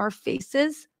lying in our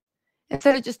faces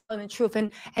instead of just telling the truth.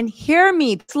 And hear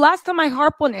me, it's the last time I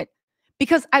harp on it,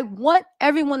 because I want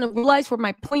everyone to realize where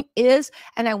my point is,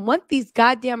 and I want these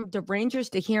goddamn derangers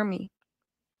to hear me.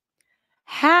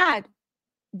 Had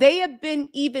they have been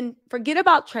even, forget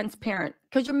about transparent,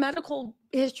 because your medical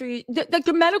history, like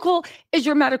your medical is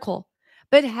your medical.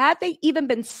 But had they even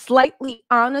been slightly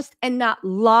honest and not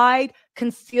lied,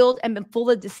 concealed, and been full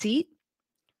of deceit,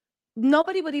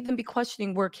 nobody would even be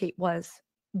questioning where Kate was.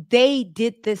 They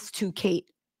did this to Kate,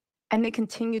 and they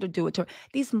continue to do it to her.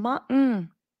 These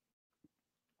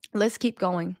let's keep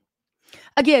going.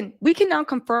 Again, we can now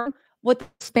confirm what the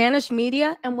Spanish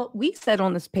media and what we said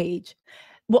on this page.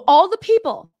 Well, all the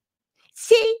people,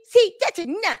 see, that's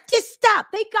enough. Just stop.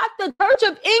 They got the Church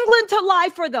of England to lie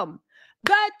for them.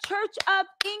 The Church of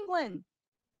England.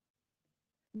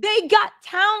 They got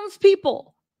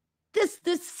townspeople. This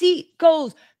deceit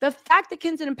goes. The fact that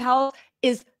Kensington Palace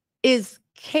is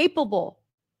capable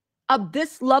of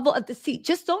this level of deceit.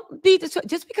 Just don't be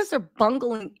just because they're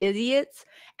bungling idiots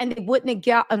and they wouldn't have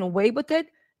gotten away with it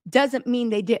doesn't mean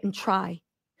they didn't try.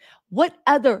 What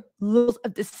other levels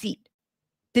of deceit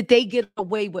did they get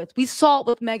away with? We saw it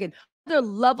with Meghan. What other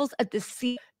levels of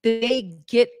deceit did they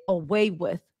get away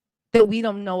with that we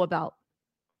don't know about?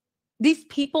 These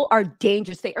people are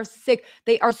dangerous. They are sick.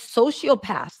 They are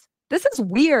sociopaths. This is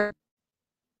weird.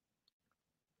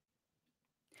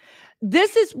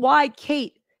 This is why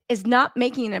Kate is not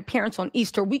making an appearance on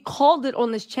Easter. We called it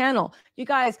on this channel. You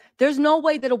guys, there's no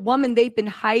way that a woman they've been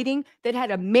hiding that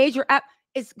had a major app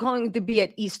is going to be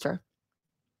at Easter,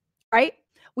 right?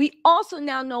 We also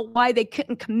now know why they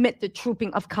couldn't commit the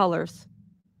trooping of colors.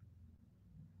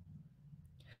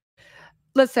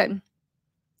 Listen,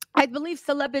 I believe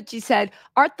Celebrity said,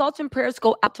 our thoughts and prayers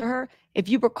go out to her. If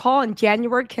you recall, in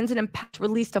January, Kensington Palace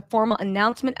released a formal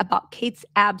announcement about Kate's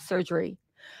ab surgery.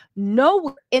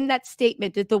 Nowhere in that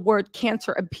statement did the word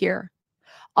cancer appear.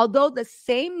 Although within the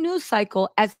same news cycle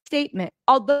as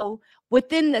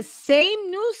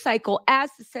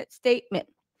the statement,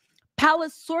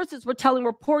 Palace sources were telling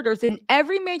reporters in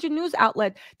every major news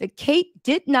outlet that Kate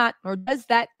did not,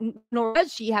 nor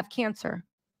does she have cancer.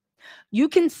 You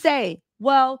can say,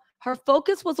 well, her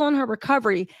focus was on her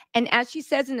recovery, and as she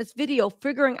says in this video,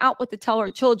 figuring out what to tell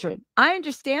her children. I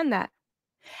understand that,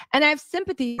 and I have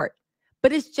sympathy for it,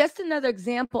 but it's just another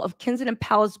example of Kensington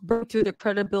Palace burning through their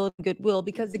credibility and goodwill,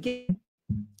 because again,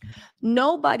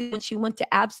 nobody, when she went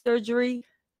to ab surgery,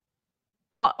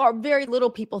 or very little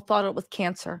people thought it was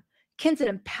cancer.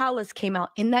 Kensington Palace came out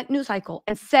in that news cycle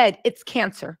and said it's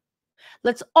cancer.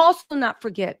 Let's also not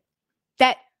forget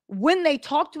that when they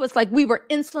talked to us like we were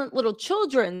insolent little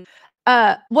children,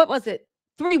 what was it,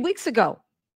 3 weeks ago?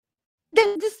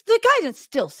 The guidance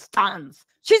still stands.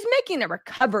 She's making a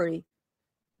recovery.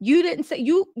 You didn't say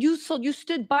you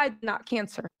stood by not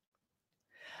cancer.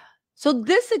 So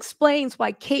this explains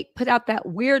why Kate put out that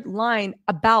weird line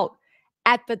about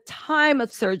at the time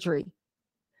of surgery,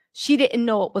 she didn't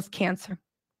know it was cancer,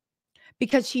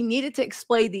 because she needed to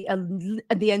explain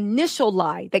the initial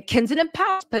lie that Kensington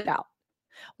Palace put out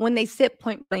when they said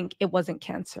point blank it wasn't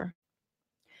cancer.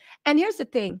 And here's the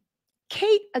thing.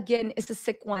 Kate, again, is a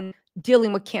sick one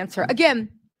dealing with cancer. Again,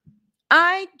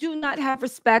 I do not have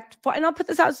respect for, and I'll put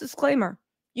this out as a disclaimer.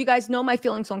 You guys know my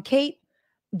feelings on Kate,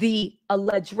 the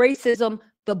alleged racism,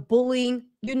 the bullying.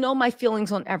 You know my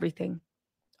feelings on everything,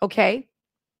 okay?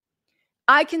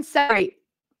 I can separate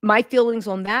my feelings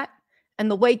on that and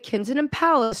the way Kensington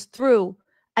Palace threw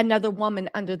another woman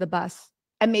under the bus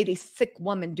and made a sick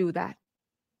woman do that.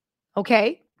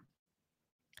 Okay?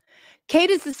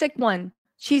 Kate is the sick one.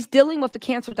 She's dealing with the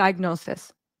cancer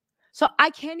diagnosis. So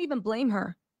I can't even blame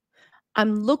her.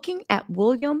 I'm looking at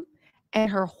William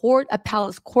and her horde of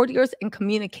Palace courtiers and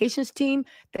communications team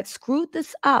that screwed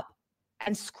this up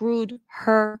and screwed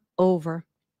her over.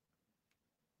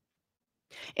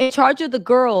 In charge of the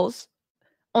girls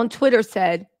on Twitter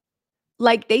said,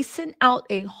 Like they sent out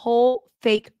a whole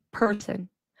fake person,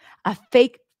 a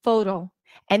fake photo,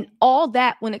 and all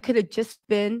that when it could have just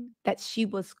been that she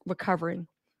was recovering.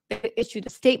 They issued a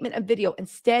statement, a video.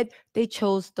 Instead, they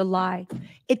chose to lie.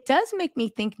 It does make me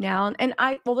think now, and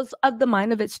I was of the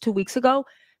mind of it 2 weeks ago,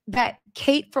 that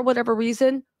Kate, for whatever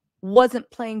reason, wasn't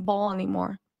playing ball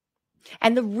anymore.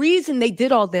 And the reason they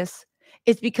did all this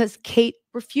is because Kate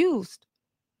refused.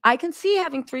 I can see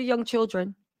having 3 young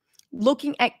children,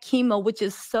 looking at chemo, which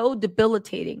is so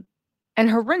debilitating and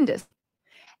horrendous,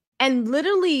 and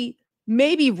literally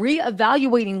maybe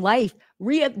reevaluating life,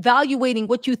 reevaluating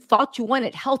what you thought you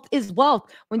wanted. Health is wealth.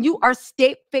 When you are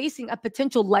facing a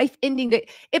potential life ending, that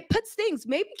it puts things.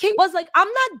 Maybe Kate was like, I'm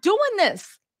not doing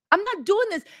this. I'm not doing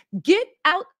this. Get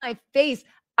out my face.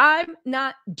 I'm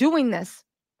not doing this.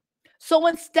 So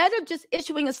instead of just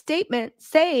issuing a statement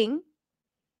saying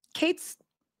Kate's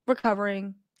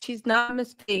recovering, she's not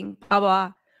missing, blah,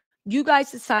 blah, you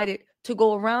guys decided to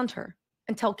go around her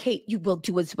and tell Kate, you will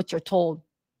do as what you're told.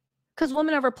 Because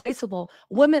women are replaceable.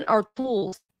 Women are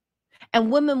tools.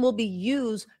 And women will be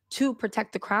used to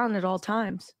protect the crown at all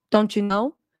times. Don't you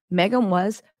know? Meghan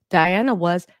was, Diana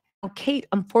was, and Kate,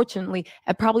 unfortunately,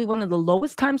 at probably one of the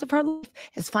lowest times of her life,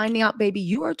 is finding out, baby,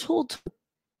 you are a tool too.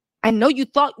 I know you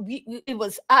thought it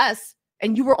was us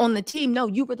and you were on the team. No,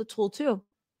 you were the tool too.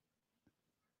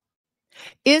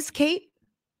 Is Kate?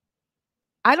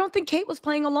 I don't think Kate was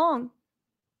playing along.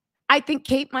 I think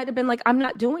Kate might have been like, I'm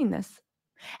not doing this.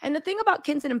 And the thing about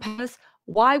Kensington Palace,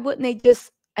 why wouldn't they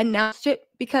just announce it?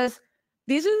 Because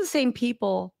these are the same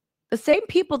people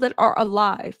that are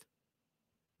alive,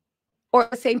 or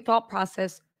the same thought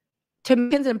process. To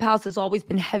me, Kensington Palace has always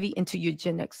been heavy into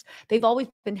eugenics. They've always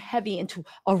been heavy into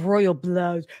a royal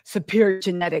blood, superior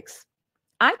genetics.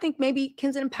 I think maybe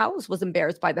Kensington Palace was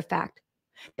embarrassed by the fact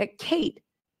that Kate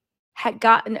had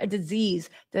gotten a disease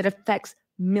that affects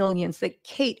millions, that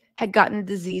Kate had gotten a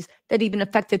disease that even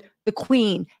affected the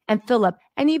Queen and Philip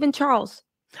and even Charles.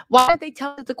 Why did they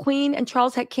tell us the Queen and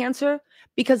Charles had cancer?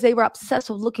 Because they were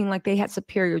obsessed with looking like they had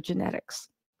superior genetics.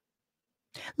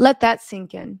 Let that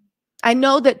sink in. I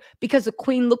know that because the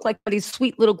Queen looked like his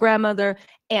sweet little grandmother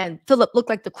and Philip looked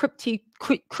like the crypt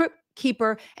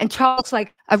keeper and Charles looks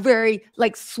like a very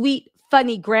sweet,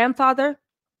 funny grandfather.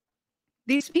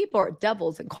 These people are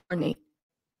devils incarnate.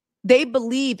 They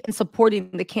believe in supporting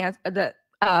the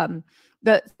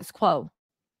status quo.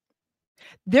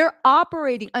 They're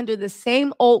operating under the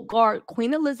same old guard,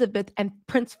 Queen Elizabeth and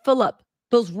Prince Philip,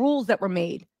 those rules that were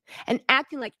made, and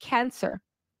acting like cancer.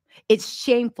 It's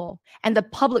shameful. And the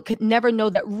public could never know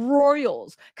that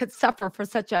royals could suffer for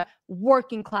such a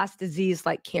working class disease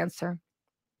like cancer.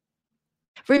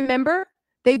 Remember,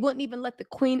 they wouldn't even let the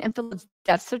Queen and Philip's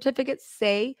death certificates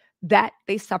say that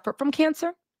they suffered from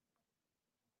cancer.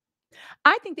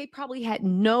 I think they probably had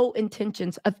no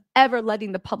intentions of ever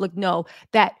letting the public know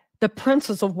that the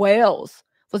Princess of Wales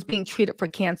was being treated for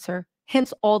cancer,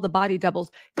 hence all the body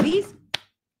doubles. These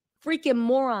freaking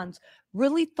morons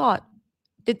really thought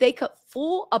that they could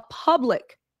fool a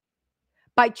public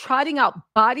by trotting out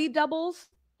body doubles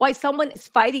while someone is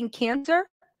fighting cancer.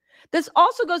 This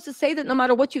also goes to say that no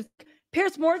matter what you think,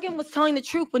 Piers Morgan was telling the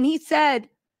truth when he said,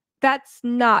 that's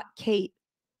not Kate.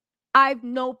 I've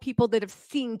known people that have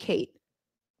seen Kate.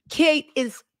 Kate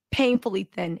is painfully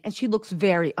thin and she looks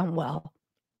very unwell.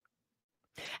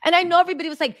 And I know everybody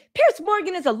was like, Piers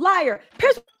Morgan is a liar.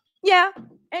 Yeah,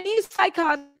 and he's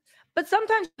psychotic. But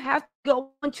sometimes you have to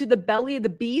go into the belly of the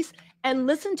beast and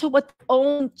listen to what their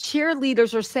own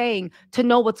cheerleaders are saying to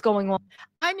know what's going on.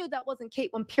 I knew that wasn't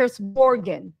Kate when Piers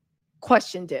Morgan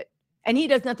questioned it. And he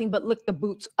does nothing but lick the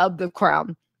boots of the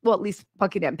crown. Well, at least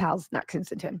Buckingham Palace, not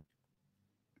Kensington.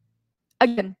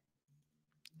 Again,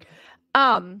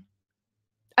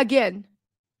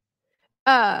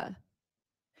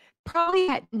 probably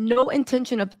had no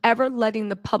intention of ever letting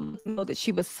the public know that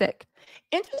she was sick.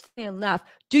 Interestingly enough,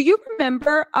 do you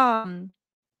remember I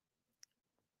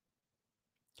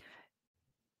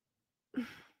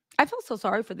feel so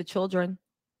sorry for the children.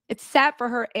 It's sad for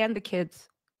her and the kids.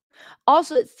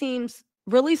 Also, it seems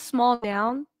really small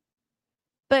down,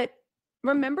 but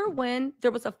remember when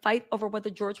there was a fight over whether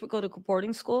George would go to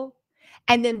boarding school?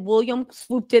 And then William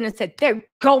swooped in and said, they're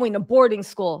going to boarding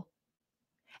school.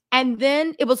 And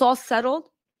then it was all settled.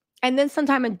 And then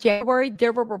sometime in January,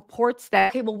 there were reports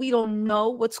that, okay, well, we don't know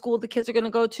what school the kids are going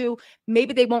to go to.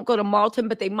 Maybe they won't go to Marlton,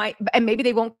 but they might, and maybe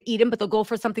they won't Eden, but they'll go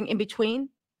for something in between.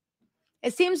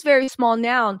 It seems very small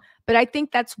now, but I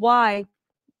think that's why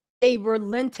they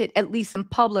relented, at least in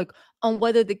public, on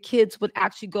whether the kids would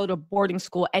actually go to boarding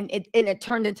school. And it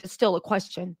turned into still a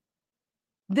question.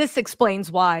 This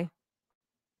explains why.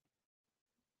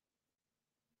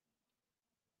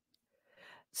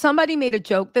 Somebody made a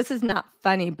joke. This is not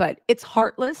funny, but it's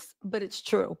heartless, but it's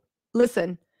true.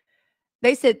 Listen,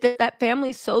 they said that that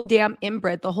family's so damn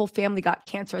inbred, the whole family got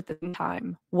cancer at the same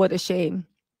time. What a shame.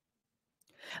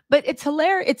 But it's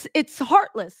hilarious. It's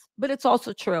heartless, but it's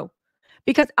also true.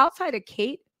 Because outside of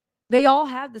Kate, they all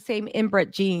have the same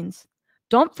inbred genes.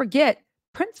 Don't forget,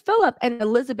 Prince Philip and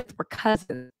Elizabeth were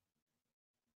cousins.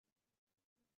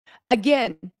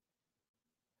 Again,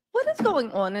 what is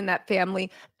going on in that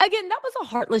family? Again, that was a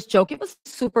heartless joke. It was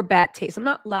super bad taste. I'm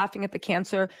not laughing at the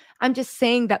cancer. I'm just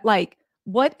saying that, like,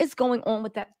 what is going on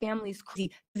with that family's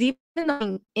crazy. Even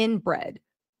though inbred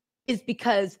is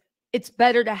because it's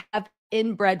better to have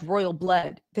inbred royal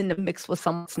blood than to mix with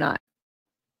someone that's not.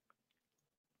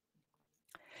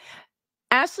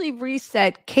 Ashley Reese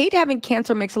said, Kate having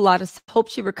cancer makes a lot of sense. Hope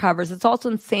she recovers. It's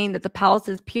also insane that the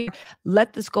palace's peer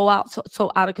let this go out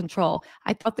so out of control.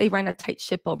 I thought they ran a tight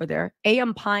ship over there.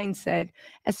 A.M. Pine said,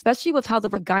 especially with how the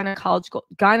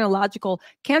gynecological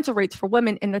cancer rates for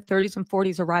women in their 30s and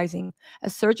 40s are rising. A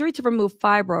surgery to remove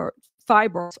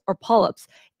fibroids or polyps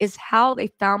is how they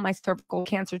found my cervical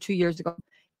cancer 2 years ago.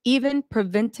 Even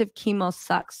preventive chemo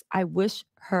sucks. I wish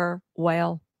her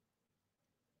well.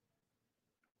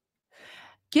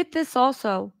 Get this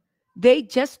also, they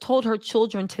just told her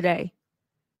children today,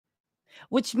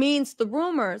 which means the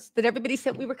rumors that everybody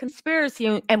said we were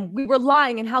conspiracy and we were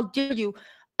lying and how dare you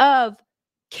of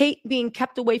Kate being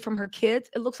kept away from her kids.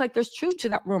 It looks like there's truth to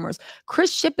that rumors.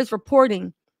 Chris Shipp is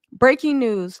reporting, breaking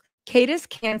news, Kate has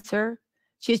cancer.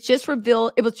 It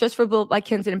was just revealed by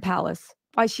Kensington Palace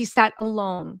why she sat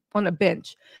alone on a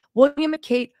bench. William and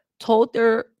Kate told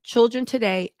their children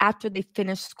today after they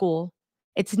finished school.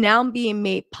 It's now being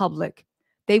made public.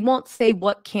 They won't say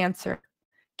what cancer.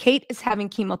 Kate is having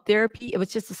chemotherapy. It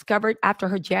was just discovered after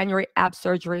her January ab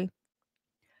surgery.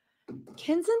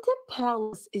 Kensington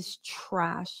Palace is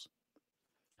trash.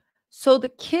 So the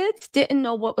kids didn't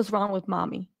know what was wrong with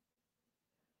mommy.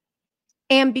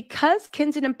 And because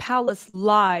Kensington Palace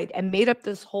lied and made up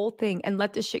this whole thing and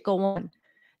let this shit go on,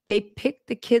 they picked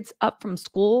the kids up from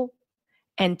school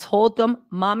and told them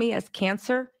mommy has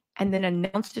cancer, and then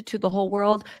announced it to the whole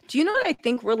world. Do you know what I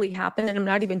think really happened? And I'm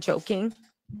not even joking.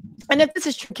 And if this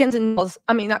is true, Kensington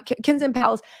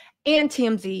Palace and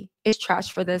TMZ is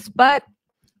trash for this, but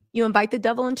you invite the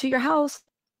devil into your house.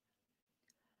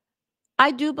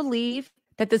 I do believe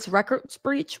that this records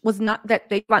breach was not that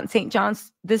they got St.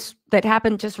 John's, this that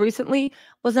happened just recently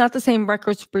was not the same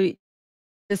records breach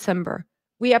December.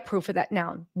 We have proof of that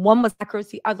now. One was hackers,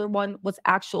 the other one was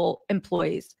actual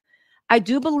employees. I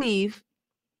do believe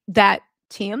that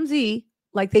TMZ,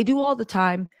 like they do all the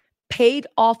time, paid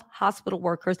off hospital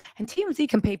workers, and TMZ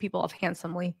can pay people off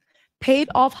handsomely, paid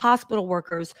off hospital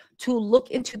workers to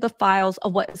look into the files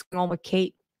of what is going on with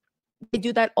Kate. They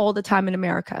do that all the time in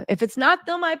America. If it's not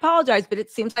them, I apologize, but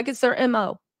it seems like it's their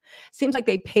MO. Seems like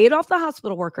they paid off the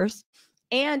hospital workers,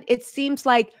 and it seems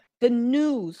like the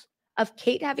news of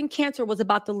Kate having cancer was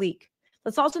about to leak.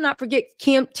 Let's also not forget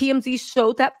TMZ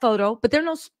showed that photo, but they're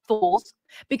no fools,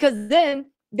 because then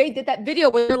they did that video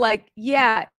where they're like,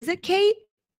 yeah, is it Kate?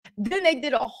 Then they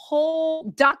did a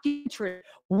whole documentary.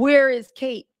 Where is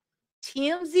Kate?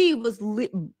 TMZ was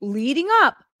leading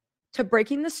up to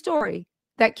breaking the story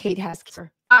that Kate has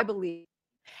cancer, I believe.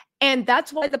 And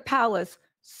that's why the palace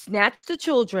snatched the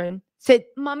children, said,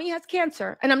 mommy has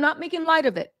cancer. And I'm not making light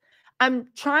of it. I'm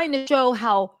trying to show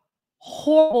how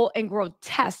horrible and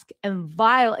grotesque and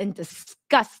vile and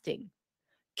disgusting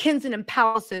Kensington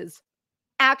Palace's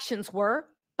actions were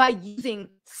by using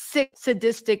sick,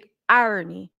 sadistic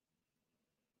irony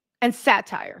and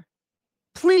satire.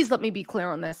 Please let me be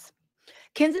clear on this.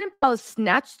 Kensington Palace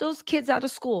snatched those kids out of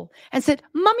school and said,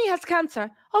 mommy has cancer.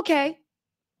 Okay.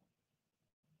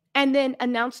 And then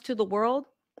announced to the world,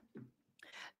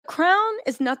 Crown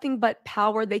is nothing but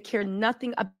power. They care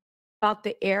nothing about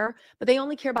the air, but they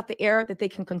only care about the air that they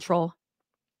can control.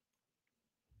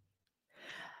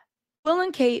 Will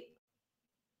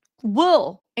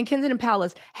and Kensington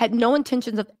Palace had no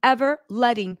intentions of ever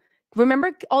letting,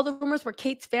 remember all the rumors where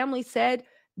Kate's family said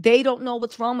they don't know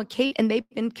what's wrong with Kate and they've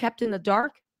been kept in the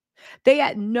dark? They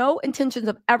had no intentions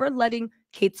of ever letting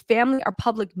Kate's family or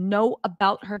public know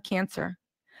about her cancer.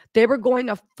 They were going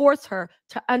to force her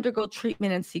to undergo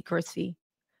treatment in secrecy.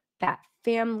 That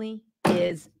family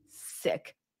is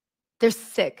sick. They're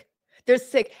sick. They're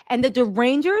sick. And the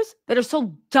derangers that are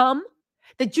so dumb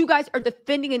that you guys are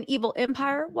defending an evil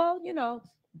empire, well, you know,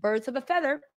 birds of a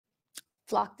feather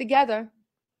flock together.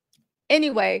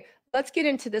 Anyway, let's get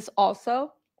into this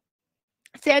also.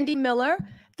 Sandy Miller,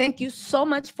 thank you so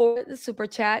much for the super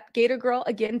chat. Gator Girl,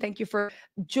 again, thank you for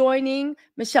joining.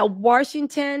 Michelle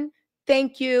Washington,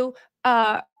 thank you.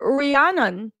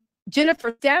 Rhiannon,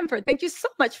 Jennifer Stanford, thank you so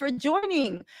much for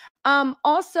joining.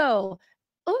 Also,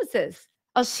 who is this?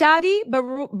 Ashadi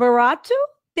Baratu,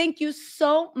 thank you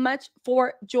so much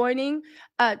for joining.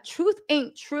 Truth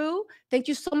Ain't True, thank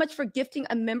you so much for gifting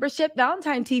a membership.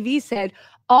 Valentine TV said,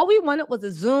 all we wanted was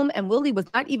a Zoom and Willie was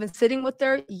not even sitting with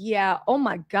her. Yeah, oh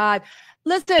my God.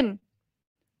 Listen,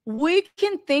 we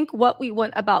can think what we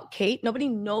want about Kate. Nobody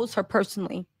knows her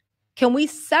personally. Can we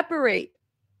separate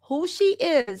who she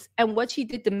is and what she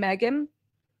did to Meghan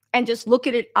and just look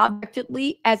at it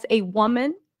objectively as a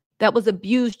woman that was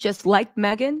abused just like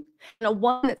Meghan, and a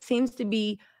woman that seems to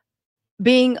be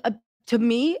being, to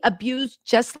me, abused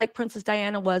just like Princess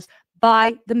Diana was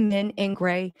by the men in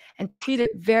gray and treated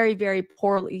very, very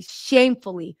poorly,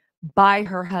 shamefully by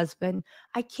her husband.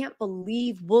 I can't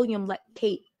believe William let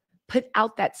Kate put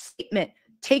out that statement,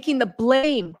 taking the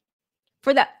blame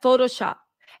for that Photoshop.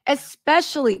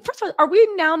 Especially, first of all, are we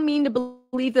now mean to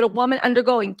believe that a woman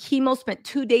undergoing chemo spent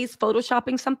 2 days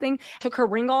photoshopping something, took her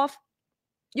ring off?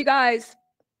 You guys,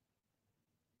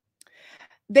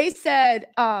 they said,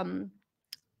 Karina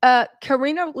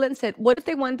Lynn said, what if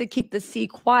they wanted to keep the sea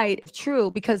quiet? If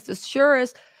true, because the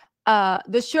surest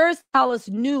palace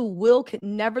knew Will could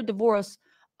never divorce.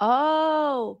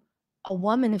 Oh, a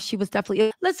woman, if she was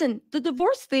definitely. Listen, the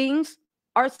divorce things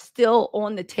are still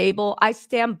on the table. I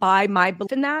stand by my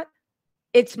belief in that.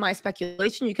 It's my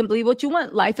speculation. You can believe what you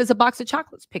want. Life is a box of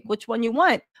chocolates. Pick which one you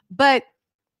want. But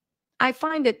I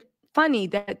find it funny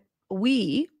that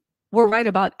we were right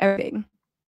about everything.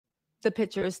 The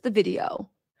pictures, the video,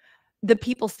 the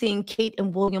people seeing Kate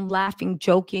and William laughing,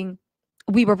 joking.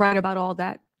 We were right about all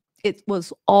that. It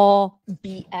was all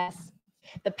BS.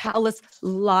 The palace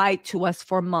lied to us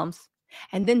for months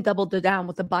and then doubled it down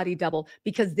with the body double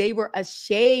because they were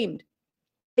ashamed.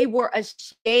 They were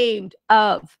ashamed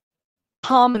of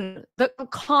the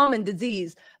common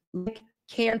disease like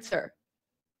cancer.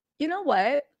 You know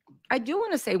what? I do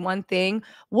want to say one thing.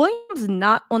 William's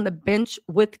not on the bench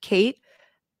with Kate.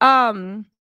 Listen,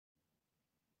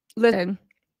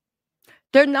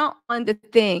 they're not on the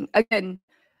thing. Again,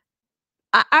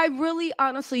 I really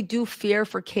honestly do fear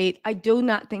for Kate. I do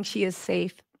not think she is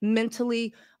safe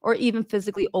mentally or even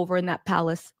physically over in that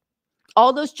palace.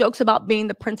 All those jokes about being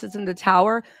the princess in the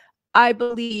tower, I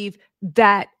believe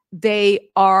that they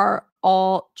are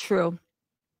all true.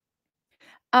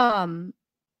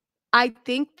 I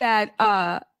think that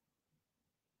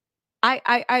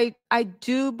I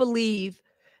do believe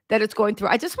that it's going through.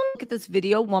 I just want to look at this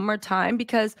video one more time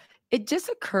because it just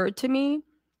occurred to me.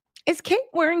 Is Kate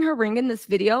wearing her ring in this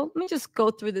video? Let me just go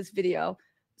through this video,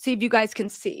 see if you guys can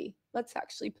see. Let's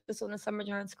actually put this on the Summer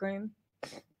John screen.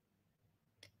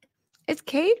 Is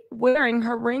Kate wearing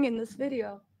her ring in this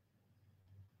video?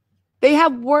 They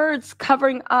have words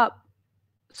covering up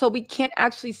so we can't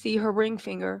actually see her ring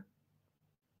finger.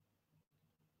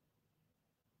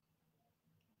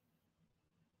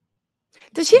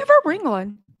 Does she have her ring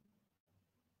on?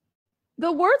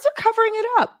 The words are covering it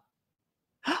up.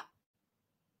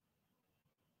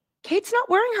 Kate's not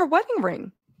wearing her wedding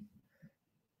ring.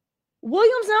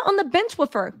 William's not on the bench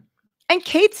with her. And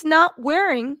Kate's not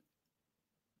wearing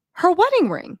her wedding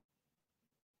ring.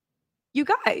 You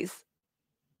guys.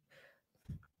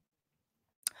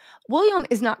 William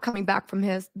is not coming back from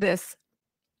this.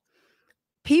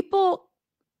 People,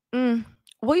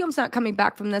 William's not coming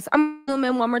back from this. I'm going to zoom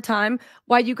in one more time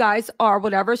while you guys are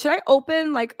whatever. Should I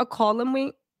open like a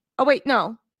column? Oh, wait,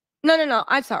 no. No.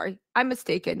 I'm sorry. I'm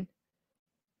mistaken.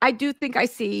 I do think I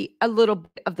see a little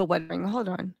bit of the wedding ring. Hold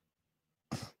on.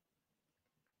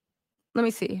 Let me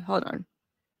see. Hold on.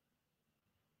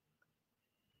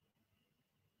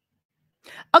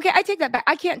 Okay, I take that back.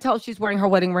 I can't tell if she's wearing her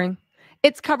wedding ring.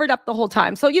 It's covered up the whole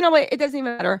time. So you know what? It doesn't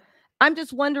even matter. I'm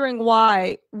just wondering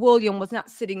why William was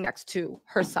not sitting next to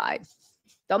her side.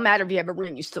 Don't matter if you have a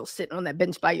ring. You're still sitting on that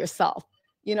bench by yourself.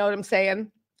 You know what I'm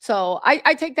saying? So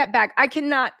I take that back. I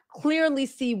cannot clearly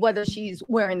see whether she's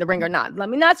wearing the ring or not. Let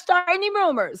me not start any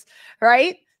rumors,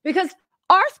 right? Because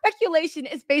our speculation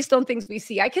is based on things we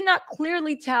see. I cannot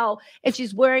clearly tell if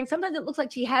she's wearing, sometimes it looks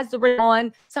like she has the ring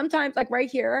on. Sometimes like right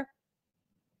here,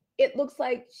 it looks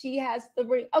like she has the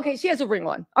ring. Okay, she has a ring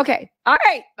on. Okay, all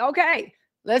right, okay.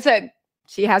 Listen,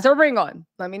 she has her ring on.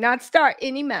 Let me not start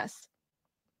any mess.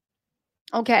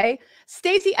 Okay,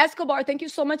 Stacy Escobar, thank you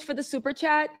so much for the super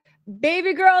chat.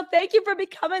 Baby girl, thank you for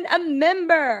becoming a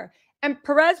member. And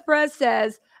Perez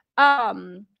says,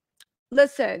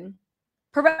 listen,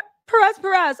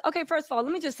 Perez. Okay, first of all,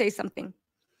 let me just say something.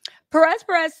 Perez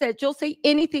said, you'll say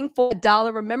anything for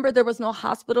 $1. Remember, there was no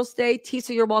hospital stay.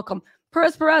 Tisa, you're welcome.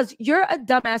 Perez, you're a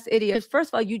dumbass idiot. First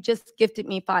of all, you just gifted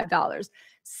me $5.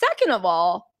 Second of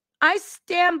all, I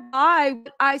stand by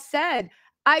what I said.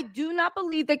 I do not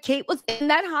believe that Kate was in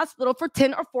that hospital for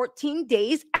 10 or 14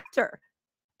 days after.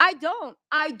 I don't.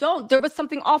 There was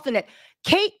something off in it.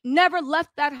 Kate never left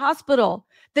that hospital.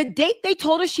 The date they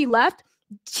told her she left,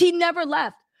 she never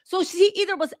left. So she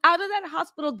either was out of that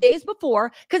hospital days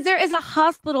before, because there is a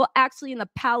hospital actually in the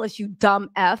palace, you dumb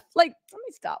F. Like, let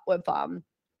me stop with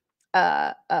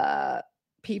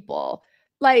people.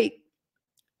 Like,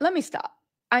 let me stop.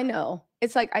 I know.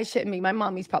 It's like I shouldn't be. My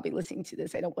mommy's probably listening to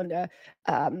this. I don't want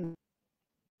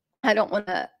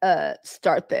to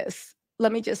start this.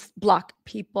 Let me just block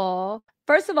people.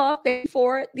 First of all, thank you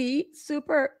for the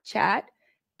super chat.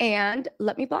 And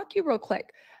let me block you real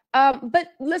quick. But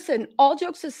listen, all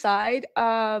jokes aside,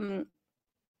 okay.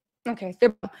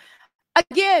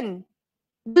 Again,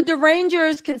 the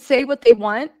derangers can say what they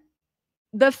want.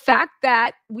 The fact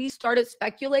that we started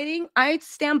speculating, I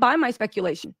stand by my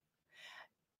speculation.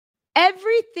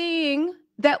 Everything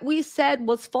that we said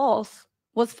was false.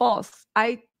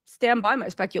 I stand by my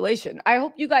speculation. I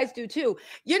hope you guys do too.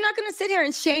 You're not going to sit here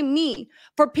and shame me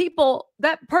for people.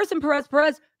 That person,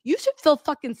 Perez, you should feel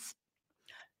fucking,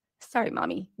 sorry,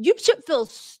 mommy. You should feel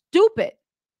stupid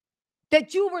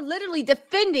that you were literally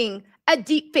defending a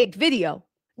deep fake video.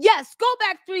 Yes, go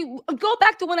back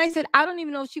to when I said, I don't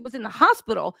even know if she was in the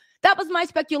hospital. That was my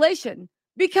speculation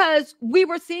because we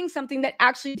were seeing something that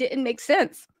actually didn't make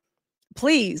sense.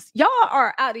 Please, y'all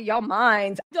are out of your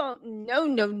minds. No.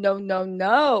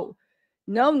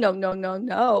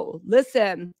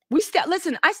 Listen,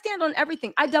 listen, I stand on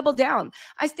everything. I double down.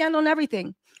 I stand on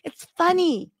everything. It's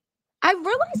funny. I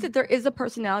realize that there is a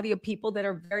personality of people that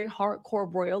are very hardcore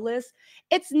royalists.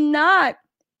 It's not.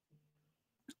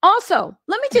 Also,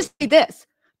 let me just say this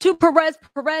to Perez,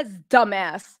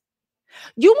 dumbass.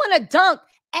 You want to dunk.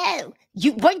 Oh,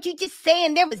 weren't you just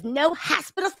saying there was no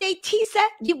hospital stay, Tisa?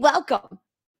 You're welcome.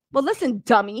 Well, listen,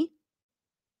 dummy.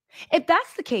 If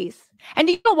that's the case, and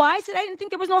you know why I said I didn't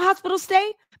think there was no hospital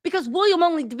stay? Because William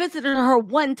only visited her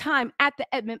one time at the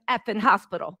Edmund effing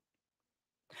hospital.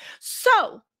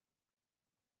 So,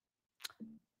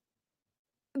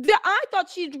 I thought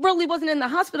she really wasn't in the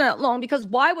hospital that long, because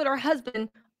why would her husband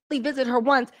only visit her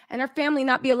once and her family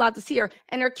not be allowed to see her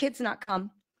and her kids not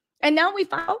come? And now we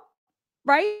found out,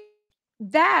 right,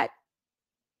 that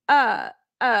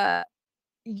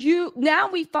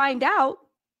we find out,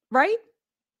 right,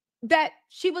 that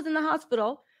she was in the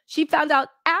hospital. She found out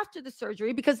after the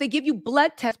surgery, because they give you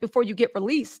blood tests before you get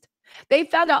released. They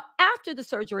found out after the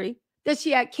surgery that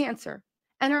she had cancer.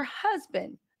 And her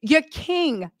husband, your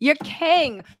king,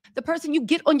 the person you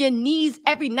get on your knees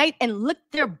every night and lick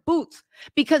their boots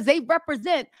because they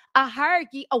represent a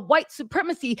hierarchy of white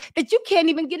supremacy that you can't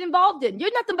even get involved in.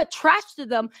 You're nothing but trash to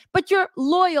them, but you're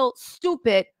loyal,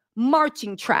 stupid,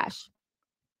 marching trash.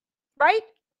 Right?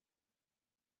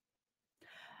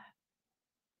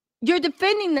 You're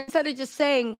defending them instead of just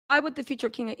saying, why would the future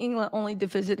king of England only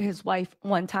visit his wife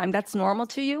one time? That's normal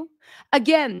to you?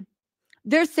 Again,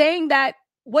 they're saying that,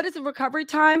 what is the recovery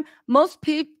time? Most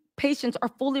patients are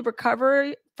fully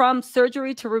recovered from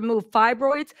surgery to remove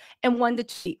fibroids in 1 to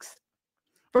 2 weeks.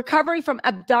 Recovery from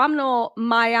abdominal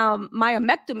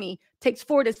myomectomy takes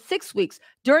 4 to 6 weeks.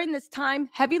 During this time,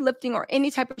 heavy lifting or any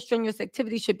type of strenuous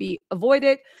activity should be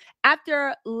avoided.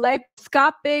 After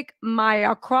laparoscopic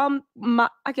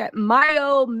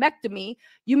myomectomy,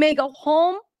 you may go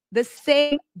home the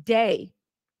same day.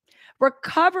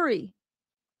 Recovery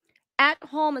at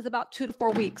home is about 2 to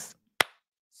 4 weeks.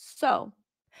 So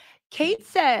Kate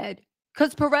said,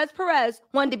 because Perez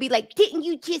wanted to be like, didn't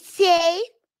you just say?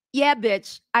 Yeah,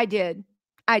 bitch, I did.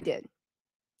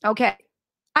 Okay.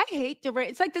 I hate the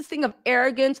it's like this thing of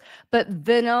arrogance, but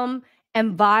venom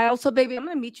and vile. So, baby, I'm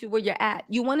going to meet you where you're at.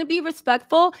 You want to be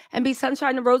respectful and be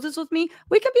sunshine and roses with me?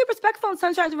 We can be respectful and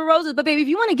sunshine and roses. But, baby, if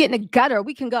you want to get in the gutter,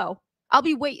 we can go. I'll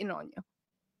be waiting on you.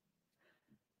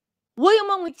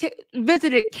 William only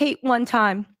visited Kate one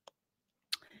time.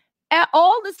 At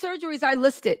all the surgeries I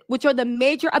listed, which are the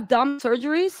major abdominal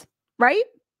surgeries, right?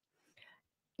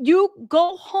 You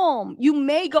go home. You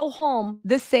may go home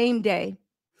the same day.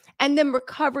 And then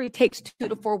recovery takes 2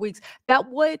 to 4 weeks.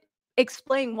 That would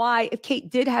explain why, if Kate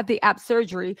did have the ab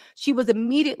surgery, she was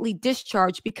immediately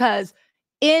discharged, because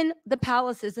in the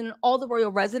palaces and all the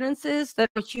royal residences that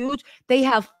are huge, they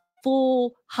have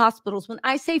full hospitals. When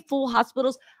I say full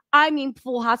hospitals, I mean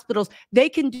full hospitals. They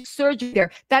can do surgery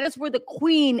there. That is where the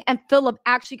Queen and Philip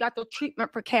actually got their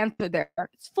treatment for cancer there.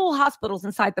 It's full hospitals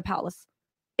inside the palace.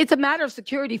 It's a matter of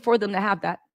security for them to have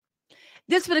that.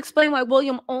 This would explain why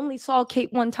William only saw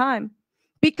Kate one time,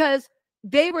 because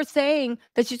they were saying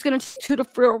that she's going to take 2 to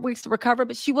 4 weeks to recover,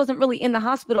 but she wasn't really in the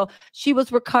hospital. She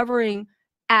was recovering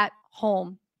at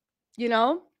home. You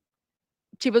know,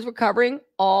 she was recovering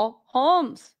all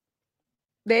homes.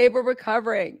 They were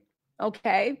recovering.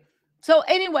 Okay. So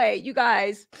anyway, you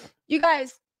guys,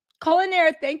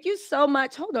 Culinaire, thank you so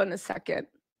much. Hold on a second.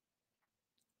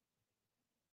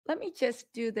 Let me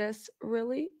just do this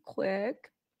really quick.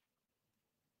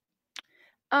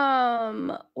 Where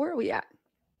are we at?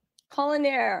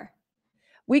 Culinaire.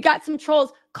 We got some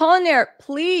trolls. Culinaire,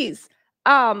 please.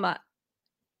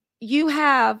 You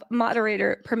have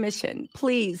moderator permission.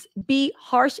 Please be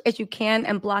harsh as you can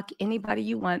and block anybody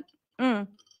you want.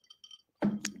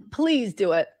 Please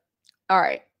do it. All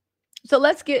right. So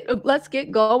let's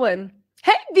get going.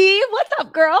 Hey B, what's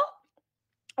up, girl?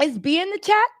 Is B in the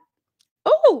chat?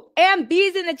 Oh, and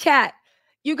B's in the chat.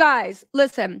 You guys,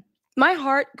 listen. My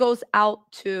heart goes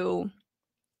out to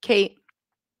Kate.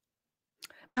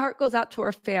 My heart goes out to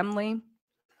her family.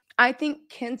 I think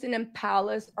Kenton and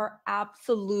Palace are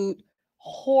absolute,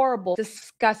 horrible,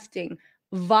 disgusting,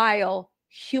 vile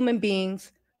human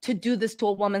beings to do this to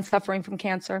a woman suffering from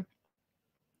cancer.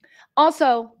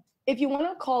 Also, if you want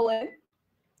to call in,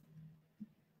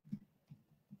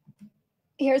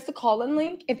 here's the call-in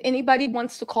link. If anybody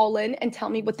wants to call in and tell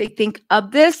me what they think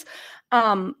of this,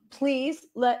 please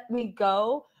let me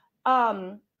go.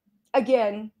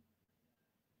 Again,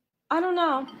 I don't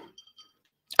know.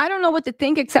 I don't know what to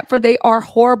think except for they are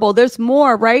horrible. There's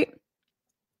more, right?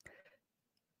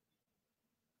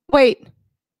 Wait.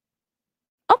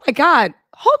 Oh my God.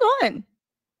 Hold on.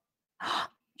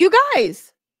 You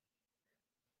guys.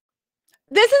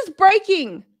 This is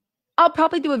breaking. I'll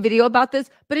probably do a video about this,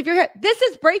 but if you're here, this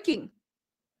is breaking.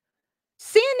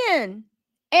 CNN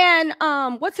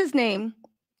and what's his name?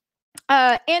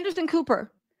 Anderson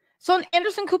Cooper. So on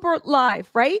Anderson Cooper Live,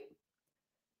 right?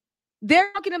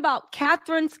 They're talking about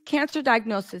Catherine's cancer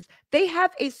diagnosis. They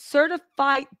have a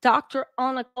certified doctor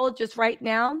oncologist right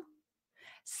now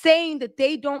saying that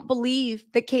they don't believe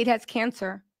that Kate has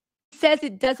cancer. He says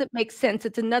it doesn't make sense.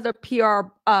 It's another PR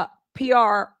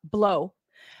blow.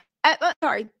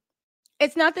 Sorry.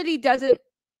 It's not that he doesn't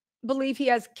believe he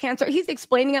has cancer. He's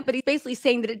explaining it, but he's basically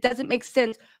saying that it doesn't make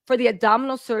sense for the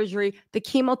abdominal surgery, the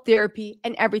chemotherapy,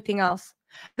 and everything else.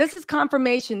 This is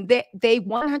confirmation that they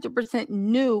 100%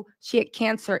 knew she had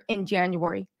cancer in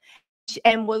January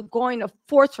and was going to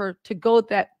force her to go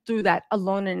through that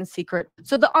alone and in secret.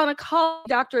 So the oncology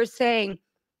doctor is saying,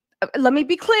 let me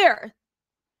be clear,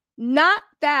 not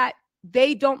that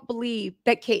they don't believe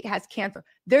that Kate has cancer.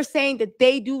 They're saying that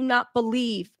they do not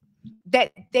believe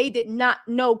that they did not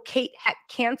know Kate had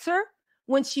cancer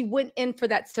when she went in for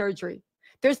that surgery.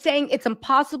 They're saying it's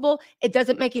impossible. It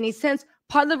doesn't make any sense.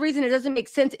 Part of the reason it doesn't make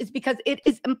sense is because it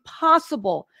is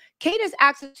impossible. Kate has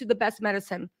access to the best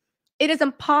medicine. It is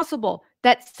impossible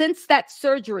that since that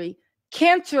surgery,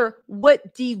 cancer would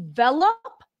develop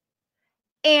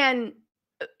and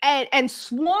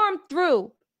swarm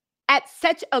through at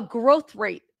such a growth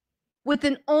rate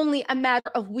within only a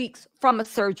matter of weeks from a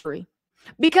surgery.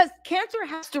 Because cancer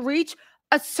has to reach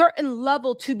a certain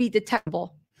level to be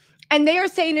detectable. And they are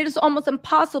saying it is almost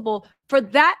impossible for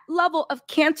that level of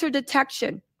cancer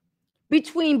detection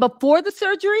between before the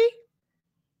surgery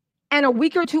and a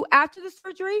week or two after the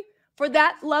surgery, for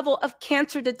that level of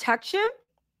cancer detection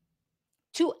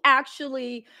to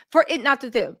actually, for it not to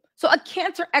do. So a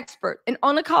cancer expert, an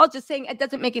oncologist saying it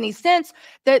doesn't make any sense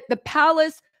that the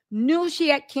Palace knew she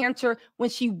had cancer when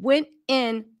she went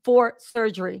in for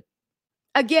surgery.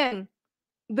 Again,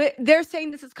 they're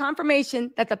saying this is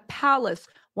confirmation that the Palace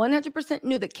 100%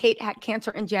 knew that Kate had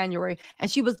cancer in January,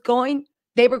 and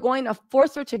they were going to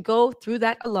force her to go through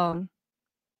that alone.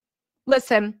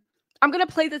 Listen, I'm going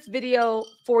to play this video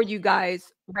for you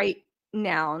guys right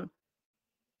now.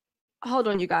 Hold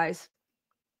on, you guys.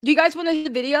 Do you guys want to hear the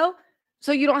video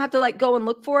so you don't have to like go and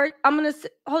look for it? I'm going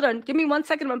to, hold on, give me 1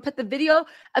 second. I'm going to put the video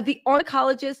of the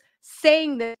oncologist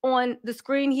saying that on the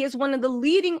screen. He is one of the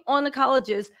leading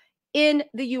oncologists in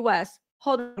the US.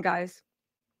 Hold on, guys.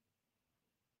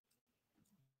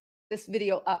 This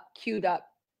video up, queued up.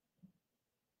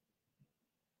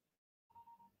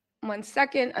 1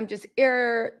 second. I'm just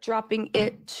airdropping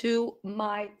it to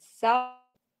myself.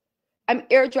 I'm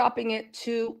airdropping it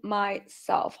to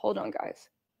myself. Hold on, guys.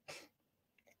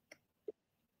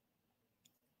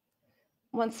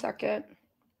 1 second.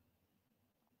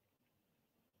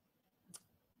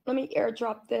 Let me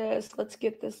airdrop this. Let's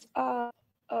get this up.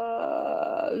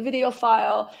 Video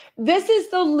file. This is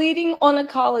the leading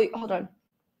oncology. Hold on.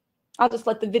 I'll just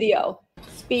let the video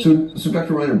speak. So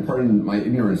Dr. Reiner, pardon my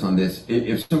ignorance on this.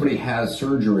 If somebody has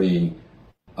surgery,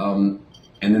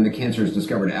 and then the cancer is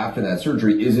discovered after that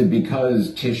surgery, is it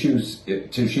because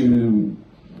tissue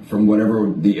from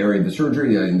whatever the area of the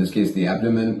surgery, in this case the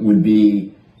abdomen, would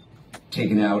be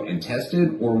taken out and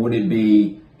tested, or would it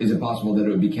be, is it possible that it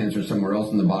would be cancer somewhere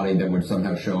else in the body that would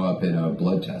somehow show up in a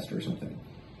blood test or something?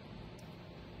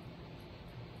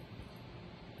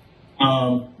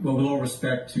 Well, with all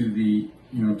respect to the,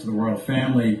 to the royal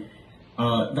family,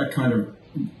 that kind of,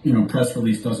 press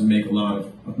release doesn't make a lot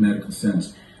of medical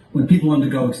sense. When people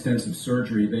undergo extensive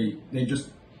surgery, they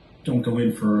just don't go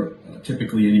in for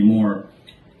typically anymore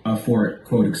for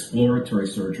quote exploratory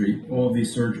surgery. All of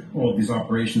these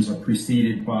operations are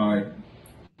preceded by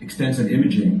extensive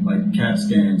imaging like CAT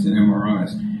scans and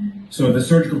MRIs. So the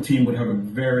surgical team would have a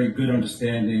very good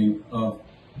understanding of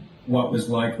what was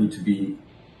likely to be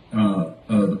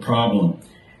the problem,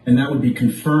 and that would be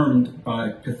confirmed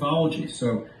by pathology.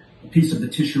 So a piece of the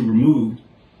tissue removed,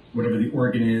 whatever the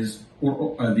organ is,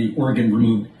 or the organ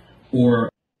removed, or...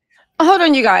 Hold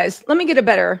on, you guys. Let me get it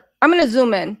better. I'm going to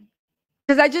zoom in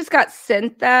because I just got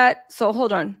sent that. So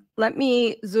hold on. Let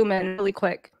me zoom in really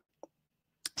quick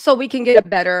so we can get a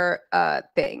better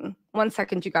thing. 1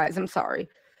 second, you guys. I'm sorry.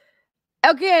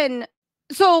 Again,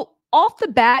 so off the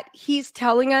bat, he's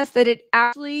telling us that it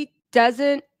actually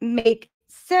doesn't make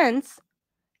sense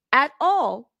at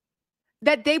all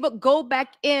that they would go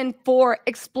back in for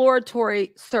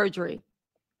exploratory surgery.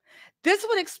 This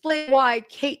would explain why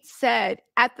Kate said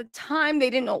at the time they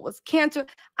didn't know it was cancer.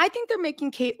 I think they're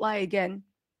making Kate lie again.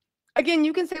 Again,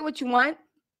 you can say what you want,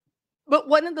 but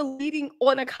one of the leading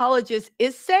oncologists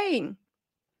is saying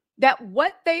that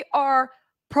what they are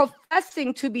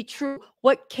professing to be true,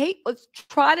 what Kate was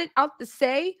trotted out to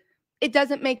say, it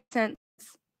doesn't make sense.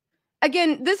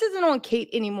 Again, this isn't on Kate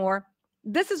anymore.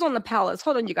 This is on the palace.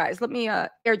 Hold on, you guys. Let me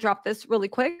airdrop this really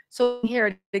quick so you can hear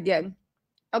it again.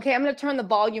 Okay, I'm going to turn the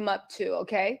volume up too,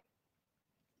 okay?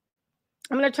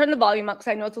 I'm going to turn the volume up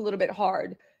because I know it's a little bit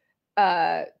hard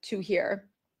to hear.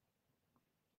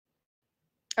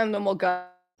 And then we'll go.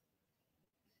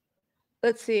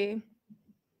 Let's see.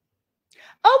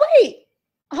 Oh, wait.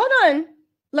 Hold on.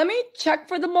 Let me check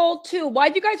for the mold too.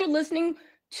 While you guys are listening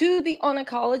to the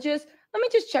oncologist, let me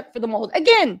just check for the mold.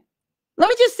 Again, let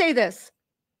me just say this.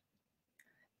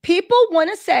 People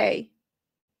want to say,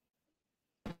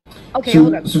 okay,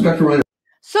 hold on. So Dr. Ryan.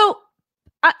 So,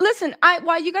 listen,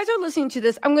 while you guys are listening to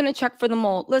this, I'm going to check for the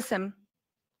mold. Listen,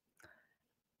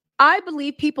 I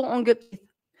believe people on good faith.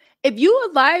 If you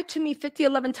have lied to me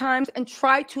 11 times and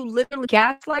try to literally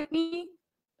gaslight me,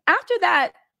 after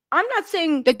that, I'm not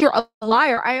saying that you're a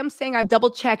liar. I am saying I double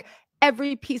check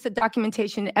every piece of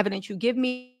documentation and evidence you give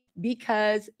me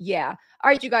because, yeah.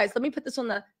 All right, you guys, let me put this on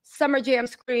the Summer Jam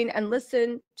screen and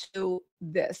listen to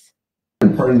this.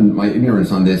 Pardon my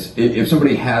ignorance on this. If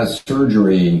somebody has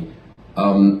surgery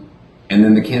and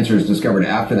then the cancer is discovered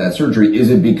after that surgery,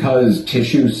 is it because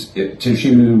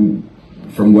tissue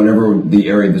from whatever the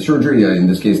area of the surgery, in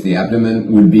this case the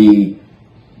abdomen, would be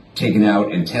taken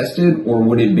out and tested, or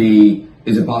would it be,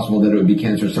 is it possible that it would be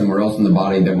cancer somewhere else in the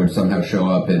body that would somehow show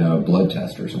up in a blood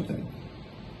test or something?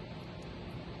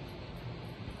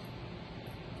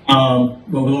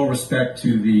 Well, with all respect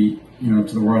to the,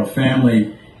 to the royal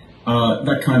family,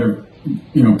 that kind of,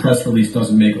 press release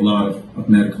doesn't make a lot of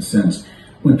medical sense.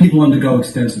 When people undergo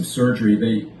extensive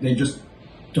surgery, they just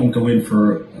don't go in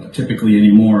for typically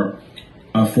anymore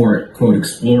for quote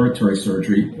exploratory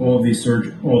surgery. All of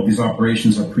these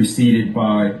operations are preceded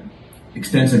by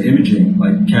extensive imaging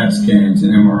like CAT scans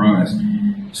and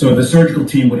MRIs. So the surgical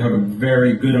team would have a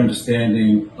very good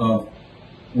understanding of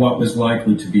what was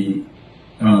likely to be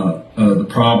the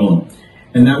problem,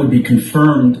 and that would be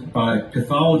confirmed by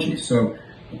pathology. So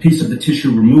a piece of the tissue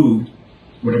removed,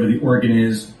 whatever the organ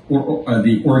is, or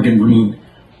the organ removed,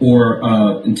 or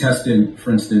intestine,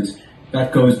 for instance,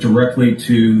 that goes directly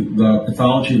to the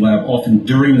pathology lab, often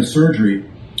during the surgery,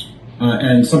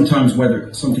 and sometimes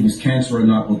whether something is cancer or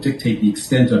not will dictate the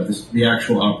extent of the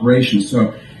actual operation.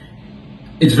 So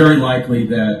it's very likely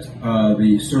that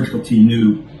the surgical team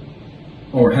knew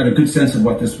or had a good sense of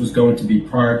what this was going to be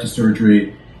prior to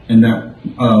surgery, and that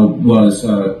was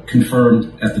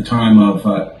confirmed at the time of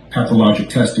pathologic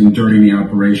testing during the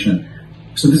operation.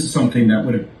 So this is something that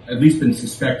would have at least been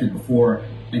suspected before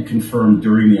and confirmed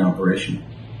during the operation.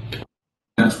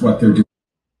 That's what they're doing.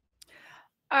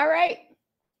 All right.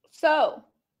 So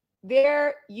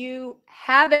there you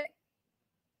have it.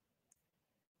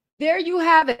 There you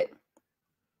have it.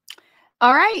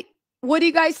 All right. What do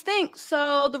you guys think?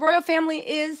 So the royal family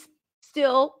is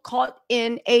still caught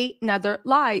in another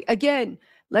lie. Again,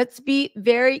 let's be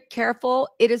very careful.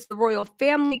 It is the royal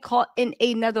family caught in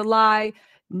another lie,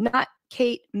 not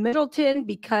Kate Middleton,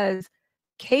 because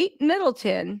Kate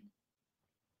Middleton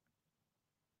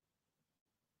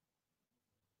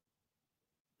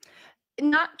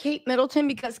not Kate Middleton,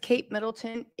 because Kate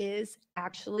Middleton is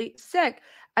actually sick.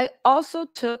 I also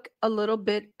took a little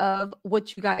bit of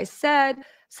what you guys said.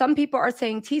 Some people are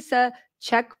saying, Tisa,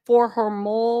 check for her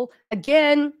mole.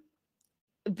 Again,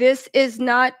 this is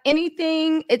not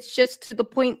anything. It's just to the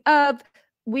point of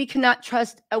we cannot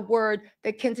trust a word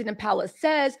that Kensington Palace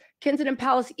says. Kensington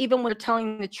Palace, even when they're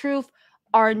telling the truth,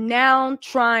 are now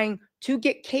trying to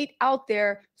get Kate out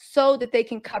there so that they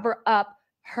can cover up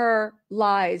her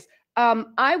lies.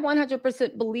 I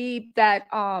 100% believe that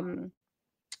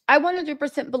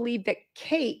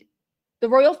Kate, the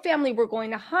royal family, were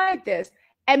going to hide this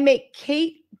and make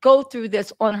Kate go through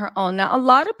this on her own. Now, a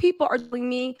lot of people are telling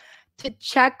me to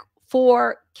check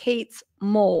for Kate's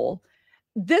mole.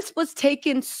 This was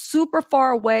taken super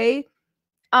far away.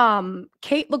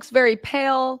 Kate looks very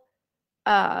pale.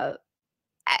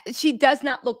 She does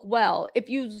not look well. If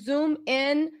you zoom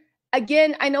in,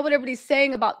 again, I know what everybody's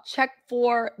saying about check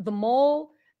for the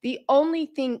mole. The only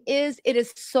thing is, it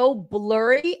is so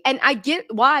blurry. And I get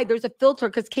why there's a filter,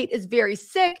 because Kate is very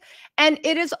sick. And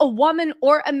it is a woman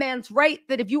or a man's right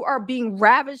that if you are being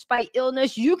ravaged by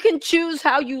illness, you can choose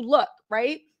how you look,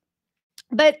 right?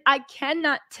 But I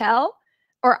cannot tell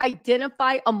or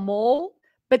identify a mole,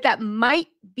 but that might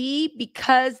be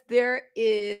because there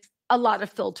is a lot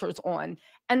of filters on.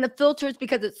 And the filters,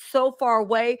 because it's so far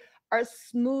away, are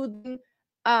smoothing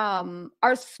out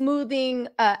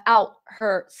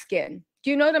her skin. Do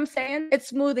you know what I'm saying? It's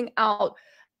smoothing out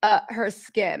her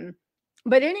skin.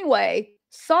 But anyway,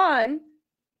 Son,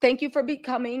 thank you for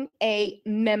becoming a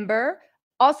member.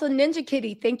 Also, Ninja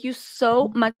Kitty, thank you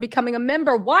so much for becoming a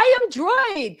member. Why am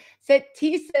Droid said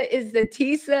Tisa is the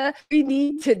Tisa we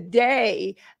need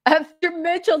today. After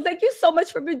Mitchell, thank you so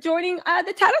much for joining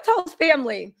the Tattle Tells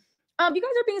family. You guys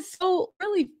are being so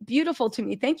really beautiful to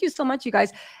me. Thank you so much, you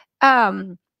guys. Ashara,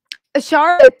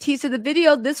 Tisa, the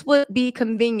video, this would be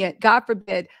convenient. God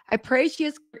forbid. I pray she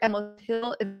is and will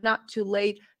heal if not too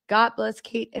late. God bless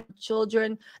Kate and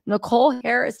children. Nicole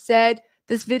Harris said,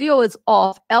 this video is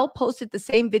off. Elle posted the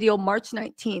same video March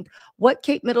 19th. What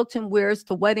Kate Middleton wears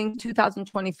to wedding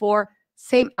 2024.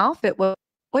 Same outfit with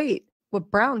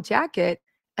brown jacket.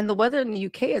 And the weather in the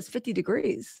UK is 50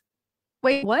 degrees.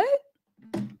 Wait, what?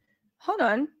 Hold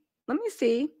on. Let me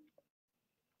see.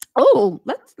 Oh,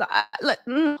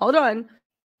 hold on.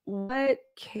 What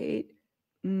Kate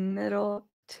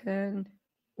Middleton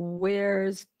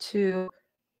wears to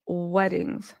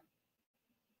weddings.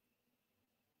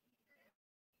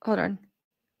 Hold on.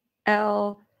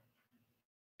 L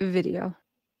video.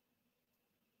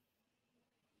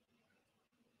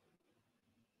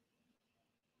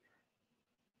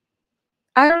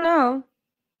 I don't know.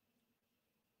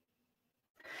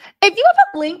 If you have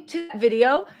a link to that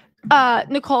video,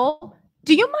 Nicole,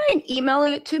 do you mind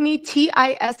emailing it to me?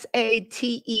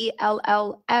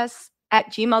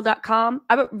 TISATELLS@gmail.com.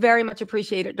 I would very much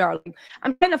appreciate it, darling.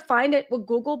 I'm trying to find it with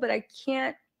Google, but I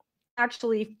can't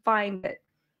actually find it.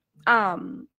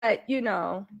 But you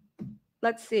know,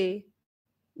 let's see.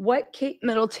 What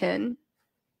Middleton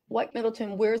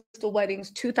wears to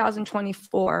weddings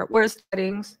 2024. Where's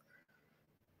weddings?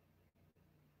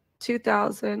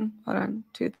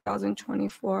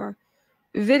 2024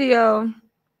 video.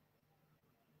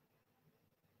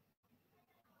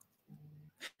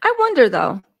 I wonder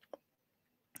though.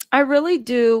 I really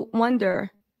do wonder.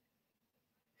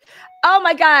 Oh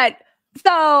my God.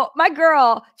 So my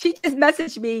girl, she just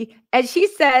messaged me and she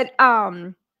said,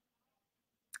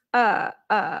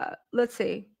 let's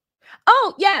see.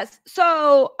 Oh, yes.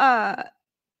 So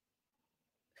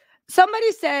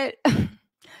somebody said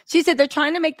she said they're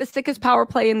trying to make the sickest power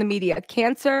play in the media.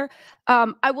 Cancer.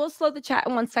 I will slow the chat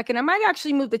in 1 second. I might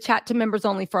actually move the chat to members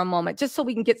only for a moment, just so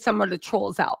we can get some of the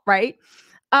trolls out, right?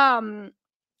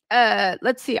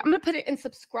 Let's see. I'm gonna put it in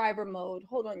subscriber mode.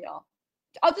 Hold on, y'all.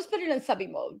 I'll just put it in subby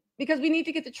mode because we need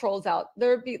to get the trolls out.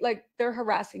 They're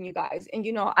harassing you guys, and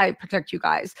you know I protect you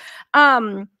guys.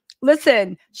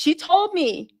 Listen, she told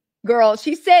me, girl,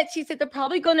 she said they're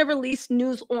probably gonna release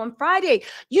news on Friday.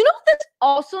 You know what this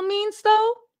also means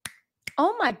though?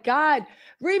 Oh my God.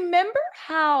 Remember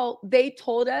how they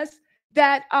told us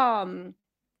that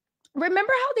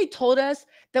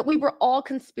we were all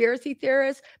conspiracy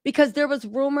theorists because there was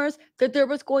rumors that there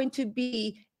was going to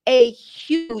be a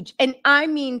huge, and I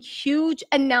mean huge,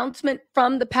 announcement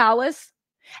from the palace,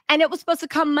 and it was supposed to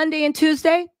come Monday and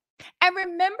Tuesday. And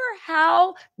remember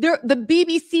how the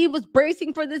BBC was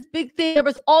bracing for this big thing. There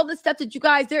was all this stuff that you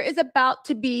guys, there is about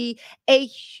to be a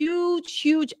huge,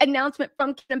 huge announcement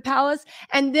from Kingdom Palace.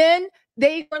 And then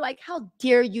They were like, how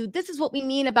dare you? This is what we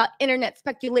mean about internet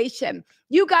speculation.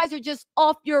 You guys are just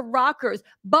off your rockers.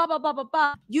 Blah, blah, blah, blah,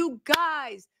 blah. You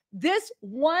guys, this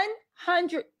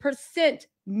 100%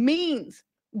 means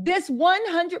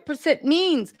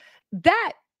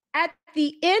that at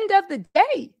the end of the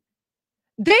day,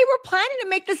 they were planning to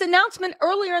make this announcement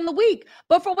earlier in the week,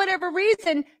 but for whatever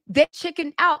reason, they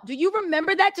chickened out. Do you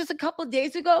remember that just a couple of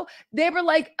days ago? They were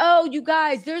like, oh, you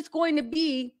guys, there's going to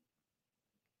be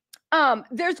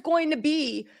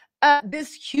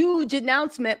this huge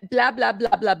announcement, blah, blah,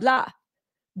 blah, blah, blah.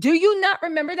 Do you not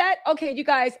remember that? Okay, you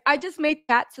guys, I just made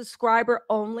that subscriber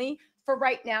only for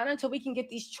right now until we can get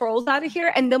these trolls out of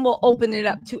here, and then we'll open it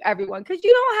up to everyone, because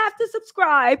you don't have to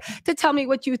subscribe to tell me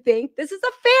what you think. This is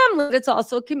a family. It's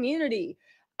also a community.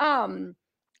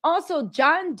 Also,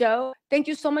 John Doe, thank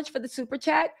you so much for the super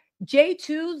chat.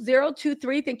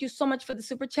 J2023, thank you so much for the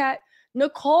super chat.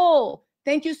 Nicole,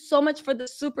 thank you so much for the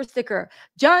super sticker.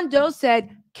 John Doe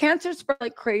said, cancer spread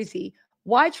like crazy.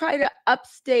 Why try to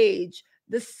upstage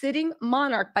the sitting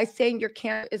monarch by saying your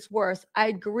cancer is worse? I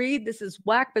agree. This is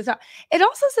whack. Bizarre. It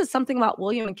also says something about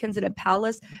William and Kensington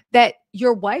Palace, that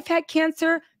your wife had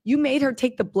cancer. You made her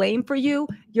take the blame for you.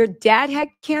 Your dad had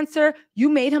cancer. You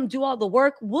made him do all the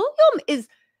work. William is,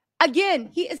 again,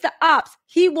 he is the ops.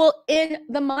 He will end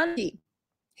the monarchy.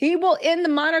 He will end the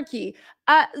monarchy.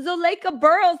 Zuleika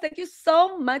Burrows, thank you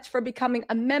so much for becoming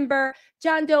a member.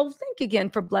 John Doe, thank you again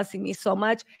for blessing me so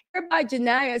much. Hereby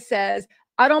Janaya says,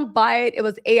 I don't buy it. It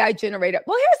was AI generated.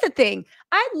 Well, here's the thing.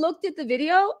 I looked at the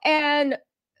video and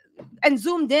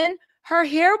zoomed in. Her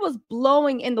hair was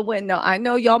blowing in the wind. Now, I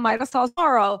know y'all might have saw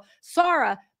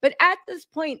Sarah, but at this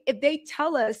point, if they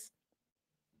tell us,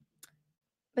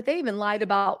 but they even lied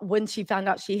about when she found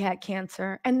out she had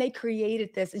cancer, and they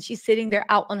created this, and she's sitting there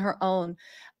out on her own.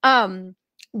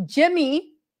 Jim,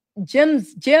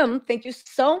 thank you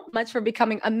so much for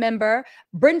becoming a member.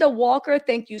 Brenda Walker,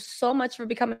 thank you so much for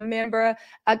becoming a member.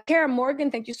 Karen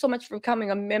Morgan, thank you so much for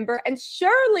becoming a member. And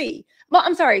Shirley, well,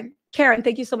 I'm sorry, Karen,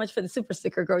 thank you so much for the super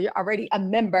sticker, girl. You're already a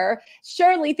member.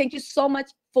 Shirley, thank you so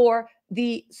much for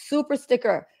the super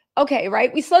sticker. Okay,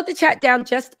 right? We slowed the chat down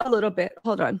just a little bit.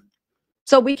 Hold on.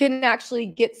 So we can actually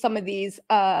get some of these,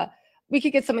 we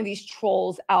could get some of these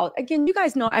trolls out. Again, you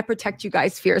guys know I protect you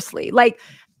guys fiercely. Like,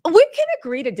 we can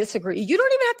agree to disagree. You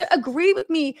don't even have to agree with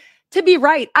me to be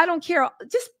right. I don't care.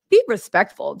 Just be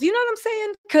respectful. Do you know what I'm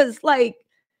saying? Because, like,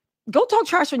 go talk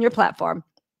trash on your platform.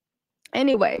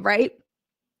 Anyway, right?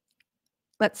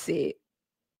 Let's see.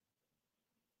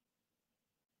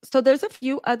 So there's a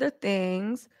few other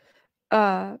things.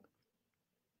 So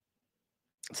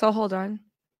hold on.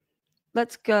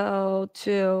 Let's go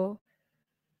to...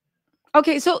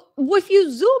 Okay, so if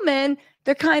you zoom in,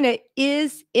 there kind of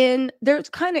is a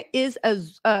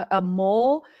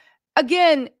mole.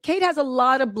 Again, Kate has a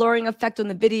lot of blurring effect on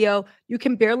the video. You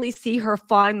can barely see her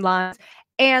fine lines.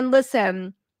 And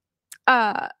listen,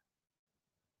 I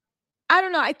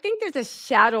don't know. I think there's a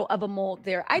shadow of a mole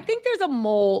there. I think there's a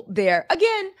mole there.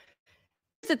 Again,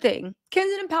 here's the thing.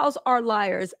 Kensington Palace are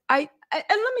liars. And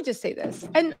let me just say this,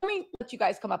 and let me let you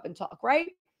guys come up and talk, right?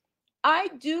 I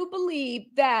do believe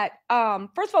that,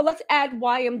 first of all, let's add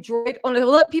YM Droid on to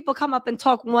let people come up and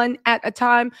talk one at a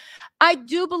time. I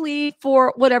do believe,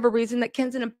 for whatever reason, that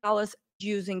Kensington Palace is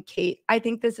using Kate. I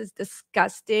think this is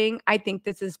disgusting. I think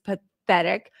this is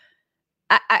pathetic.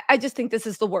 I just think this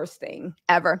is the worst thing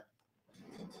ever.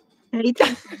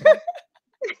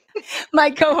 My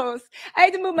co-host. I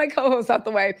had to move my co-host out the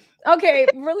way. Okay,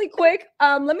 really quick.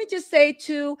 Let me just say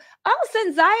to,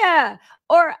 Sanzaya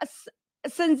or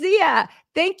Sanzia,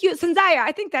 thank you. Sanzaya,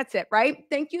 I think that's it, right?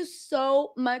 Thank you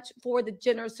so much for the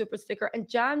generous super sticker. And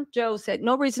John Doe said,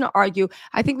 no reason to argue.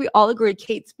 I think we all agree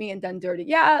Kate's being done dirty.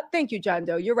 Yeah, thank you, John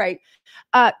Doe. You're right.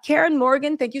 Karen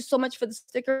Morgan, thank you so much for the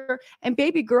sticker. And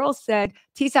Baby Girl said,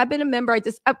 Tisa, I've been a member. I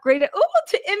just upgraded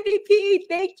to MVP.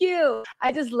 Thank you.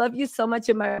 I just love you so much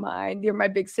in my mind. You're my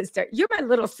big sister. You're my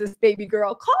little sis, Baby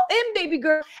Girl. Call in, Baby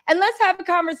Girl, and let's have a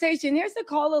conversation. Here's the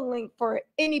call-in link for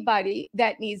anybody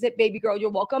that needs it. Baby Girl, you're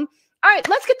welcome. All right,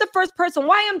 let's get the first person.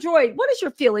 YM Droid, what is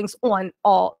your feelings on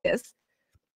all this?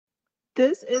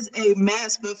 This is a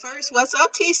mess. But first, what's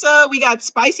up, Tisa? We got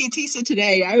spicy Tisa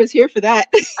today. I was here for that.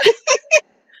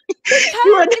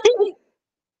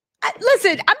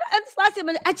 Listen, I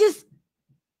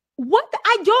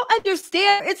don't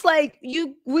understand. It's like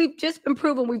we've just been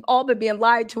proven we've all been being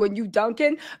lied to, and you,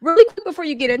 Duncan. Really quick before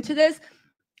you get into this,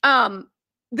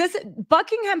 this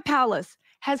Buckingham Palace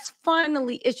has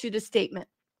finally issued a statement.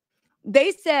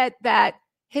 They said that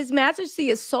His Majesty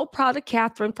is so proud of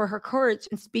Catherine for her courage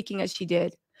in speaking as she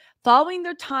did. Following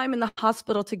their time in the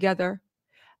hospital together,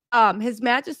 His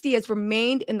Majesty has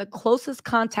remained in the closest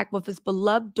contact with his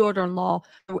beloved daughter-in-law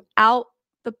throughout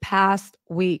the past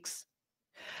weeks.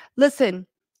 Listen,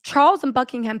 Charles in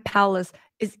Buckingham Palace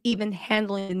is even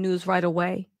handling the news right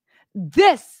away.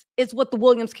 This is what the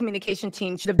Williams communication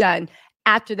team should have done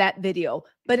after that video.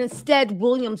 But instead,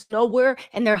 Williams nowhere,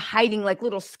 and they're hiding like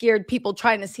little scared people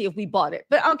trying to see if we bought it.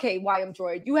 But okay, YM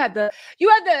Droid, you had the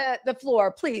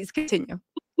floor. Please continue.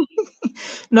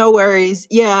 No worries.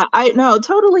 Yeah, I no,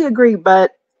 totally agree.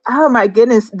 But oh my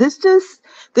goodness, this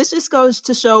just goes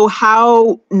to show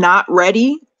how not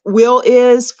ready Will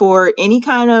is for any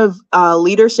kind of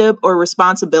leadership or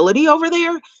responsibility over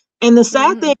there. And the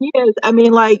sad thing is, I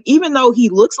mean, like, even though he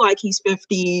looks like he's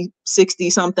 50, 60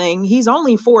 something, he's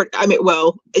only 40. I mean,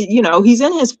 well, you know, he's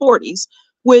in his 40s,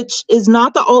 which is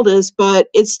not the oldest, but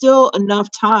it's still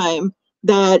enough time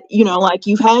that, you know, like,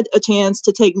 you've had a chance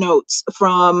to take notes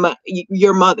from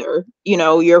your mother, you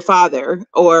know, your father,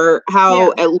 or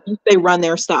how at least they run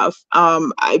their stuff.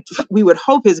 We would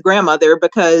hope his grandmother,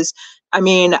 because I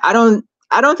mean, I don't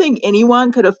think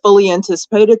anyone could have fully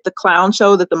anticipated the clown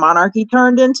show that the monarchy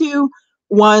turned into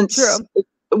once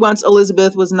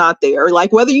Elizabeth was not there.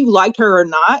 Like, whether you liked her or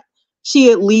not,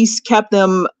 she at least kept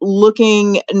them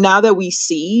looking, now that we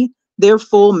see their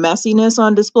full messiness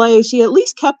on display, she at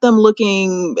least kept them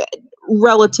looking,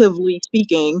 relatively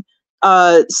speaking,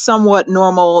 somewhat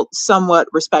normal, somewhat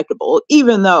respectable,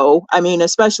 even though, I mean,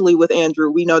 especially with Andrew,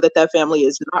 we know that that family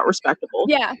is not respectable.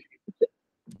 Yeah,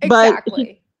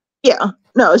 exactly. She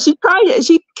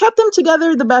kept them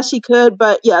together the best she could,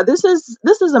 but yeah, this is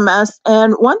a mess.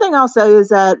 And one thing I'll say is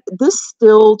that this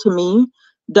still, to me,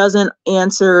 doesn't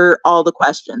answer all the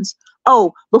questions.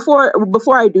 Oh, before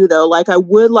I do though, like, I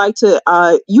would like to,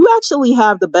 you actually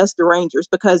have the best arrangers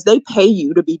because they pay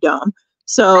you to be dumb.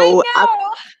 So I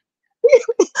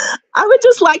would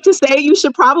just like to say you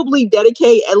should probably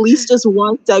dedicate at least just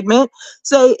one segment.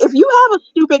 Say, if you have a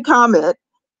stupid comment,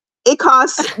 it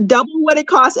costs double what it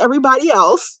costs everybody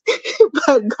else,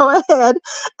 but go ahead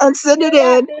and send it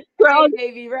in. Girl,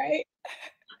 baby, right?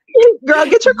 Girl,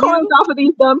 get your coins off of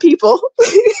these dumb people.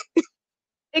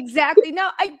 Exactly.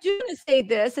 Now, I do want to say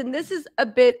this, and this is a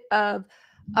bit of,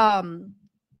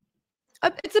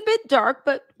 it's a bit dark,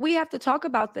 but we have to talk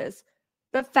about this.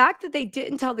 The fact that they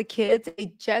didn't tell the kids,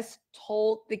 they just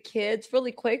told the kids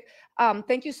really quick.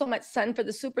 Thank you so much, Son, for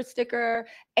the super sticker.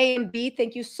 A and B,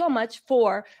 thank you so much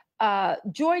for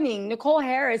joining. Nicole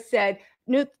Harris said,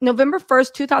 November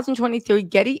 1st, 2023,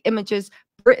 Getty Images,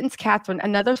 Britain's Catherine,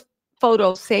 another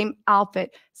photo, same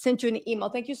outfit, sent you an email.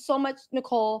 Thank you so much,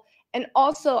 Nicole. And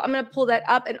also, I'm going to pull that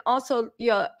up. And also,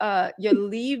 Yalabi,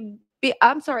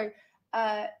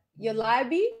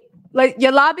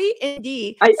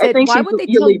 indeed, said, why would they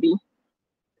tell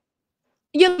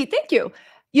Yalabi, thank you.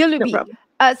 Yalabi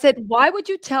said, why would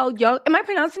you tell young, am I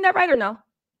pronouncing that right or no?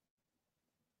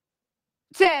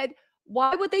 Said,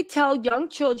 why would they tell young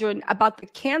children about the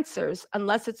cancers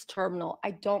unless it's terminal?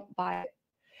 I don't buy it.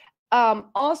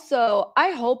 Also, I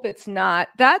hope it's not.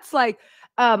 That's like,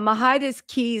 Mahidus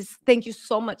Keys, thank you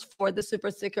so much for the super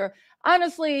sticker.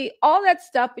 Honestly, all that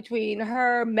stuff between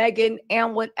her, Meghan,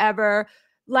 and whatever,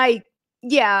 like,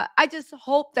 yeah, I just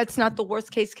hope that's not the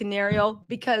worst case scenario,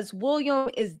 because William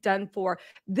is done for.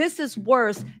 This is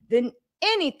worse than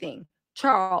anything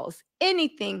Charles,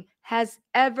 anything has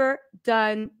ever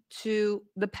done to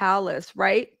the palace,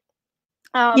 right?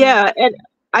 Yeah, and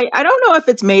I don't know if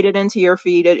it's made it into your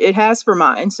feed. It has for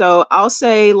mine. So I'll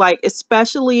say, like,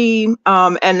 especially,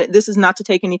 and this is not to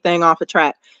take anything off a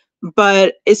track,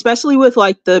 but especially with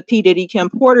like the P. Diddy, Kim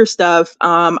Porter stuff,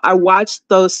 I watched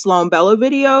those Sloan Bella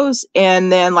videos,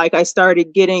 and then like I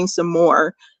started getting some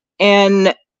more.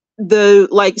 And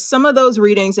some of those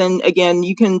readings, and again,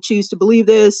 you can choose to believe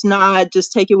this, not,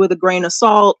 just take it with a grain of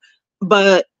salt,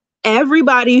 but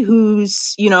everybody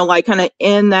who's, you know, like kind of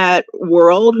in that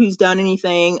world, who's done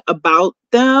anything about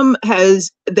them,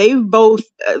 they've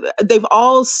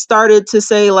all started to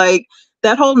say, like,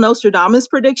 that whole Nostradamus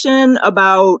prediction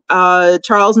about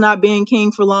Charles not being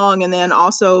king for long, and then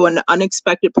also an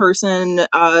unexpected person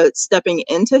stepping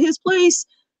into his place,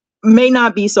 may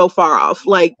not be so far off.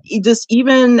 Like, just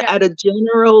even at a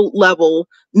general level,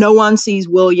 no one sees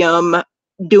William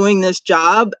doing this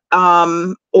job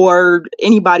or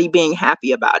anybody being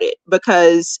happy about it,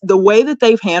 because the way that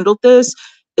they've handled this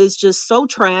is just so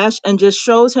trash, and just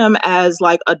shows him as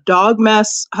like a dog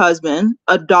mess husband,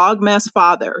 a dog mess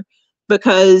father.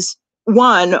 Because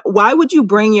one, why would you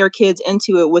bring your kids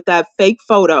into it with that fake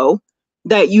photo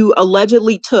that you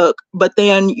allegedly took, but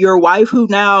then your wife, who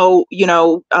now, you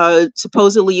know,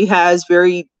 supposedly has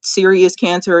very serious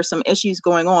cancer or some issues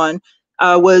going on,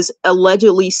 was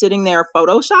allegedly sitting there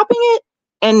photoshopping it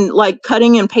and like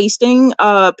cutting and pasting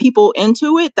people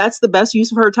into it. That's the best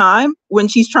use of her time when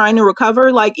she's trying to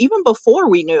recover. Like even before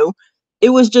we knew, it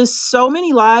was just so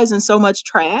many lies and so much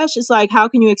trash. It's like, how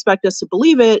can you expect us to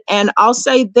believe it? And I'll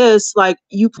say this, like,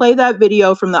 you play that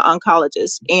video from the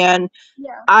oncologist, and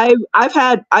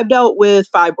I've dealt with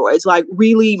fibroids, like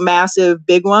really massive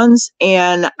big ones.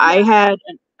 And I had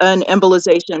an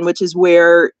embolization, which is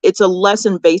where it's a less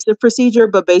invasive procedure,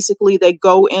 but basically they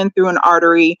go in through an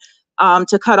artery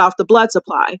to cut off the blood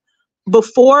supply.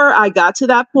 Before I got to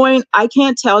that point, I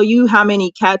can't tell you how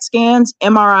many CAT scans,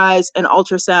 MRIs, and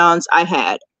ultrasounds I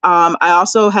had. I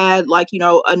also had, like, you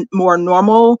know, a more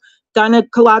normal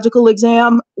gynecological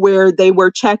exam where they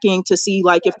were checking to see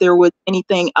like if there was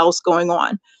anything else going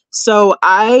on. So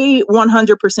I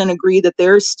 100% agree that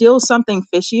there's still something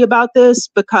fishy about this,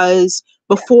 because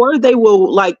before they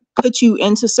will like put you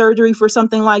into surgery for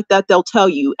something like that, they'll tell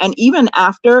you. And even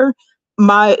after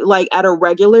my, like at a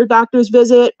regular doctor's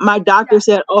visit, my doctor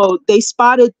said, oh, they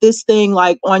spotted this thing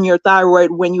like on your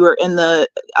thyroid when you were in the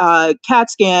CAT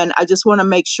scan. I just want to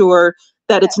make sure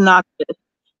that it's not this.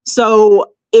 So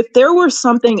if there were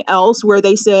something else where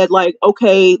they said like,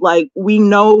 okay, like we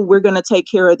know we're going to take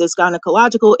care of this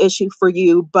gynecological issue for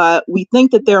you, but we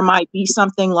think that there might be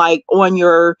something like on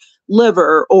your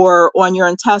liver or on your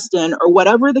intestine or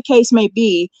whatever the case may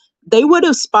be, they would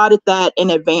have spotted that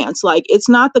in advance. Like, it's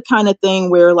not the kind of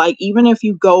thing where like, even if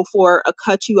you go for a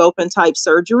cut you open type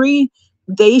surgery,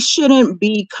 they shouldn't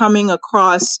be coming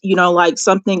across, you know, like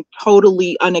something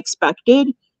totally unexpected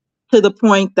to the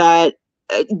point that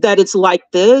it's like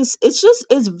this.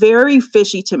 It's very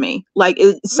fishy to me. Like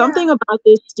something about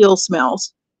this still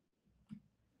smells.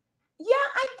 Yeah,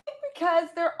 I think because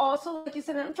they're also, like you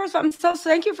said, and first of all,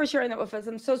 thank you for sharing that with us.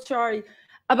 I'm so sorry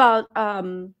about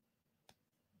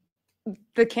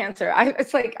the cancer.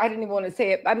 It's like, I didn't even want to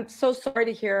say it. I'm so sorry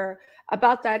to hear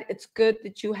about that. It's good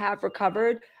that you have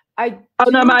recovered.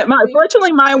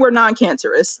 Fortunately mine were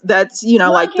non-cancerous. That's, you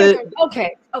know, like the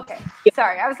okay. Yeah.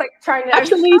 Sorry, I was like trying to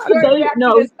actually today.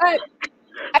 No,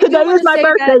 today is my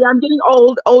birthday. I'm getting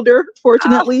older,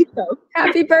 fortunately. So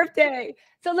happy birthday.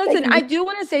 So listen, I do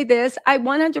want to say this. I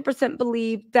 100%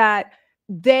 believe that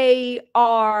they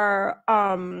are.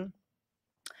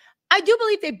 I do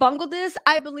believe they bungled this.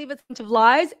 I believe it's a bunch of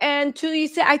lies. And to you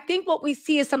say, I think what we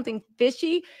see is something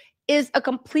fishy, is a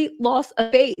complete loss of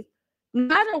faith. No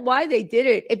matter why they did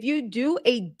it, if you do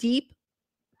a deep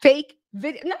fake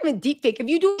video, not even deep fake, if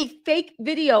you do a fake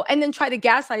video and then try to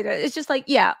gaslight it, it's just like,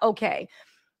 yeah, okay.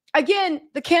 Again,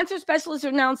 the cancer specialists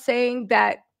are now saying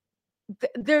that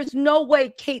there's no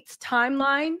way Kate's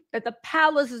timeline that the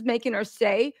palace is making her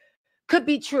say could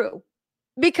be true.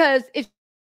 Because if she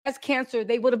has cancer,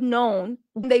 they would have known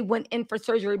when they went in for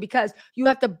surgery, because you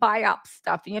have to biopsy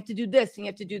stuff and you have to do this and you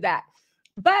have to do that.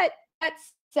 But that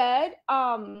said,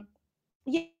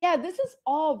 yeah, this is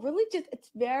all really just, it's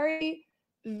very,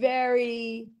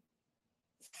 very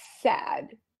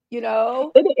sad, you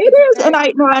know? It is. And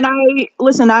I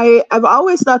listen, I've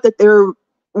always thought that there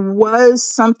was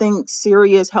something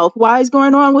serious health-wise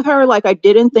going on with her. Like, I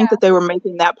didn't think that they were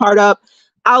making that part up.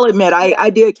 I'll admit, I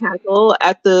did cackle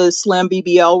at the Slim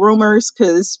BBL rumors,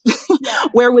 because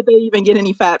where would they even get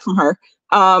any fat from her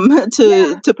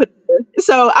to put.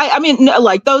 So I mean,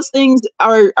 like, those things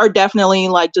are definitely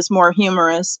like just more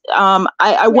humorous. I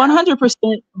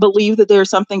 100% believe that there's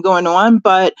something going on,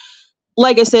 but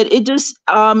like I said, it just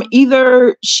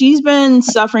either she's been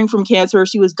suffering from cancer, or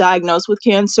she was diagnosed with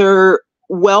cancer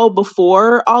well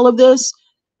before all of this.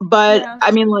 But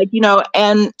I mean, like, you know,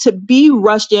 and to be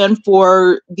rushed in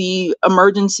for the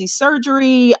emergency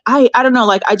surgery, I don't know,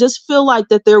 like, I just feel like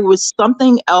that there was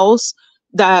something else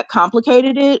that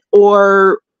complicated it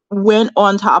or went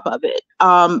on top of it.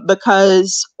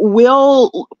 Because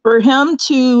for him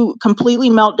to completely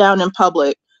melt down in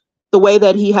public the way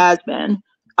that he has been,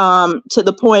 to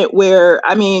the point where,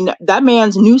 I mean, that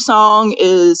man's new song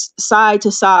is side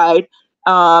to side.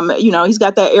 You know, he's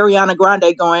got that Ariana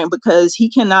Grande going because he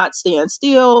cannot stand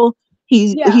still.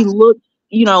 He looked,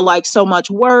 you know, like so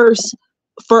much worse.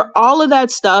 For all of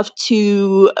that stuff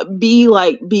to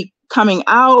be coming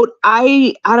out,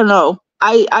 I don't know.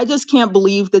 I just can't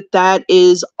believe that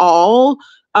is all.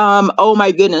 Oh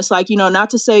my goodness. Like, you know,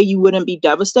 not to say you wouldn't be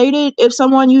devastated if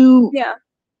someone you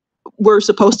were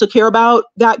supposed to care about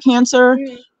got cancer.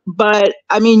 But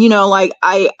I mean, you know, like,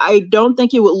 I don't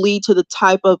think it would lead to the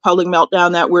type of public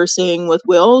meltdown that we're seeing with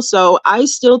Will. So I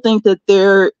still think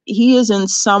that he is in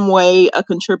some way a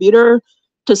contributor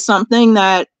to something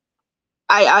that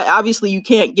I obviously you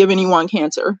can't give anyone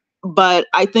cancer, but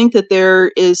I think that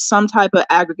there is some type of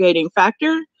aggregating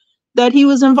factor that he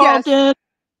was involved in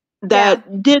that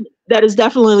is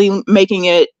definitely making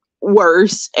it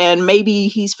worse. And maybe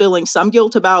he's feeling some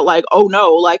guilt about like, oh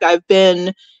no, like I've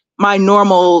been my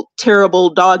normal terrible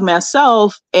dog mess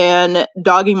self and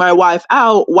dogging my wife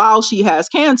out while she has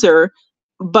cancer.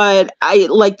 But I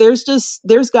like there's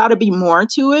got to be more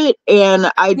to it,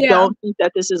 and I don't think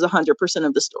that this is 100%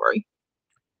 of the story.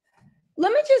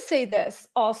 Let me just say this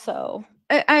also.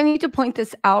 I need to point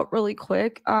this out really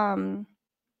quick. There's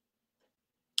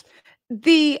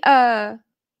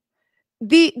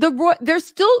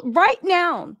still right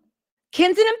now,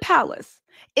 Kensington Palace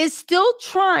is still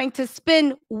trying to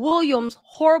spin William's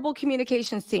horrible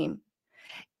communications team.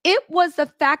 It was the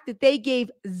fact that they gave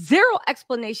zero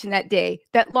explanation that day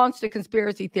that launched the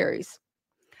conspiracy theories.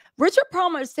 Richard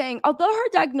Palmer is saying, although her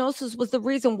diagnosis was the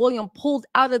reason William pulled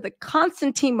out of the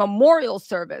Constantine memorial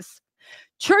service,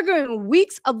 triggering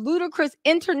weeks of ludicrous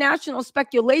international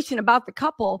speculation about the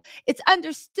couple, it's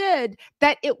understood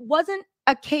that it wasn't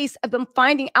a case of them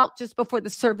finding out just before the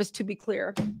service, to be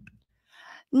clear.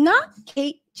 Not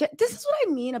Kate. This is what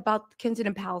I mean about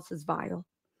Kensington Palace is vile.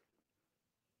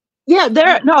 Yeah,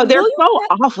 they're so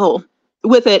awful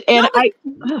with it. And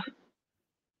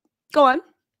go on.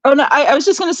 Oh no, I was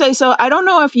just gonna say, so I don't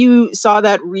know if you saw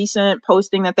that recent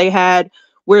posting that they had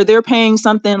where they're paying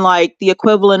something like the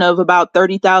equivalent of about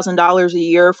 $30,000 a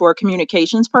year for a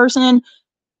communications person.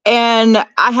 And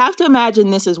I have to imagine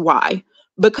this is why.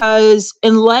 Because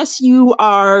unless you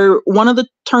are one of the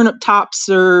turnip tops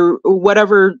or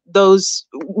whatever those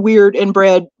weird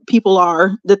inbred people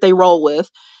are that they roll with,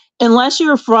 unless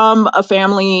you're from a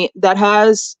family that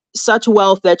has such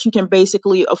wealth that you can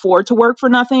basically afford to work for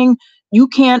nothing, you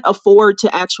can't afford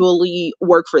to actually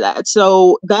work for that.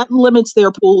 So that limits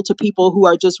their pool to people who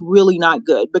are just really not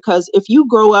good. Because if you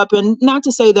grow up, and not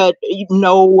to say that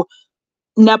no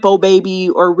Nepo baby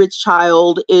or rich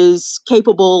child is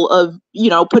capable of,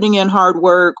 putting in hard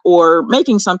work or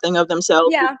making something of themselves.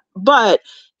 Yeah. But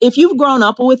if you've grown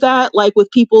up with that, like with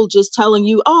people just telling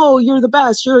you, oh, you're the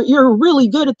best, you're really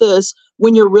good at this,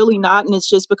 when you're really not, and it's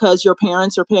just because your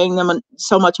parents are paying them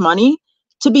so much money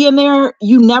to be in there,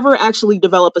 you never actually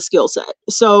develop a skill set.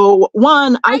 So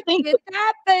I think get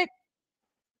that,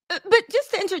 but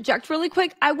just to interject really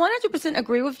quick, I 100%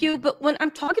 agree with you. But when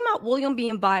I'm talking about William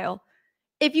being vile,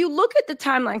 if you look at the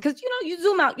timeline, because you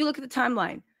zoom out, you look at the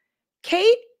timeline,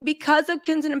 Kate, because of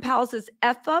Kensington Palace's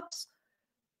F-ups,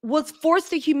 was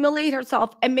forced to humiliate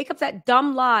herself and make up that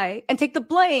dumb lie and take the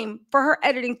blame for her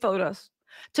editing photos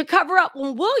to cover up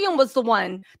when William was the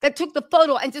one that took the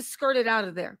photo and just skirted out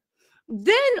of there.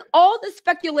 Then all the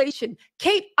speculation,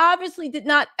 Kate obviously did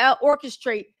not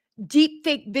orchestrate deep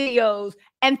fake videos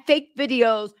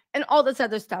and all this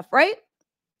other stuff, right?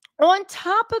 On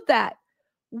top of that,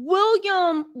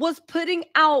 William was putting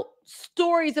out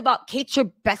stories about Kate's your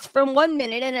best friend one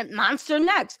minute and a monster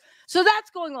next. So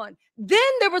that's going on. Then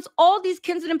there was all these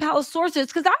Kensington Palace sources,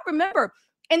 because I remember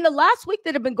in the last week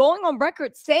that have been going on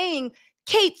record saying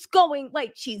Kate's going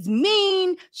like she's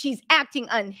mean, she's acting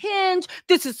unhinged.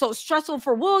 This is so stressful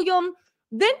for William.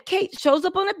 Then Kate shows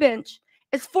up on a bench,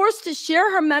 is forced to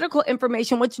share her medical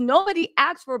information, which nobody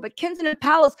asked for, but Kensington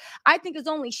Palace, I think, is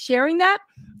only sharing that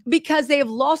because they have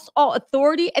lost all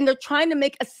authority and they're trying to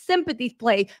make a sympathy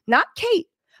play, not Kate,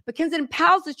 but Kensington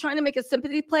Palace is trying to make a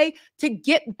sympathy play to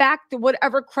get back to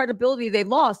whatever credibility they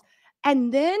lost.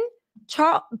 And then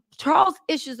Charles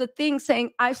issues a thing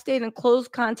saying, I've stayed in close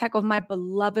contact with my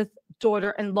beloved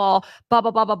daughter-in-law, blah,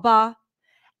 blah, blah, blah, blah.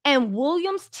 And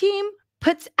William's team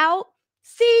puts out,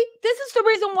 see, this is the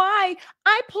reason why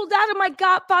I pulled out of my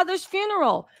godfather's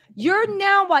funeral. You're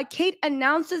now, why Kate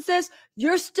announces this,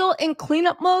 you're still in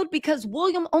cleanup mode because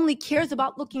William only cares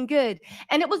about looking good.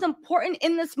 And it was important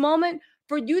in this moment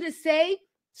for you to say,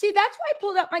 see, that's why I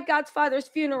pulled out my godfather's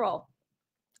funeral.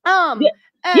 It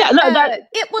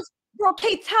was for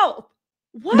Kate's health.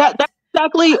 What? That's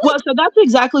exactly, well, so that's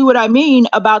exactly what I mean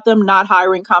about them not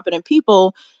hiring competent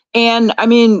people. And I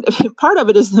mean, part of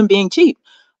it is them being cheap.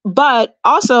 But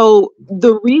also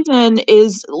the reason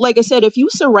is, like I said, if you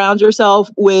surround yourself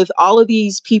with all of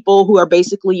these people who are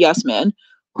basically yes men,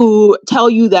 who tell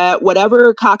you that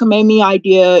whatever cockamamie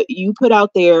idea you put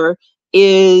out there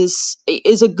is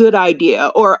a good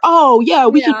idea, or, oh yeah,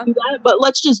 we can do that, but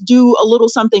let's just do a little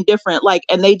something different, like,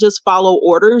 and they just follow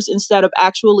orders instead of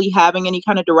actually having any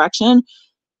kind of direction.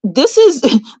 This is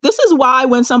why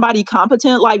when somebody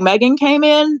competent like Meghan came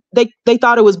in, they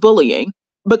thought it was bullying,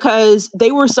 because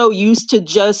they were so used to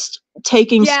just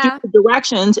taking stupid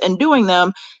directions and doing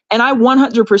them. And I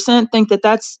 100% think that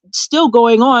that's still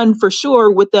going on for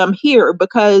sure with them here,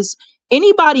 because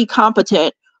anybody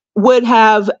competent would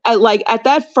have at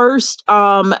that first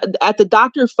at the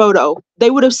doctor photo, they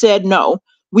would have said no.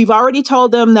 We've already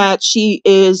told them that she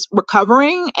is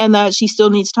recovering and that she still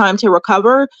needs time to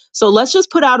recover. So let's just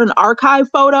put out an archive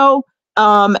photo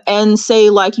and say,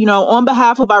 like, you know, on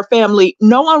behalf of our family.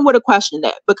 No one would have questioned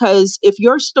it, because if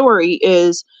your story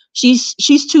is she's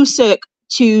too sick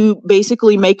to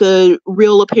basically make a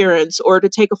real appearance or to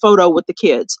take a photo with the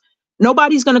kids,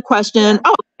 nobody's going to question,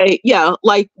 oh, okay, yeah,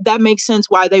 like that makes sense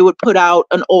why they would put out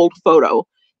an old photo.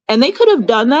 And they could have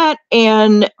done that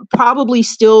and probably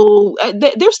still,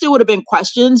 there still would have been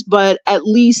questions, but at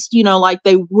least, you know, like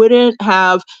they wouldn't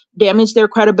have damaged their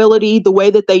credibility the way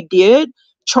that they did,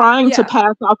 trying to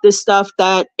pass off this stuff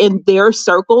that in their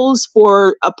circles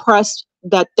for a press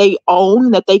that they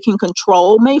own, that they can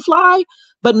control, may fly,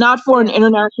 but not for an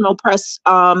international press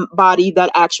body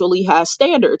that actually has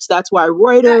standards. That's why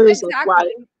Reuters, that's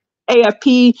why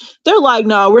AFP, they're like,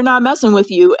 no, we're not messing with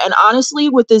you. And honestly,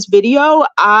 with this video,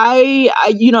 I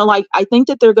you know, like, I think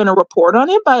that they're going to report on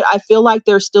it, but I feel like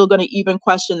they're still going to even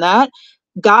question that.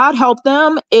 God help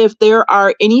them if there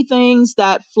are any things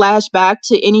that flash back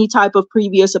to any type of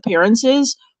previous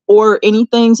appearances or any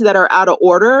things that are out of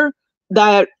order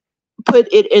that put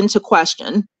it into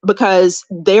question, because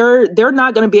they're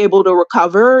not going to be able to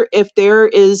recover if there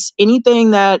is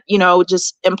anything that, you know,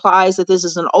 just implies that this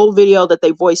is an old video that they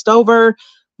voiced over.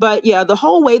 But yeah, the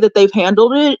whole way that they've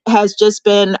handled it has just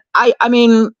been, I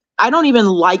mean, I don't even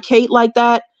like Kate like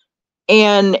that.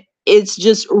 And it's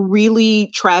just really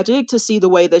tragic to see the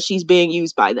way that she's being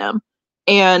used by them.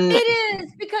 And it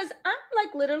is, because I'm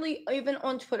like literally even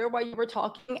on Twitter while you were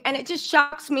talking, and it just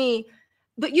shocks me.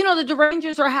 But, you know, the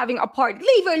Derangers are having a party.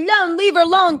 Leave her alone. Leave her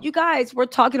alone. You guys, we're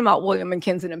talking about William and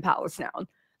Kensington Palace now.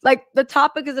 Like, the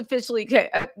topic is officially,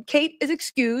 Kate is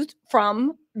excused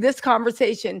from this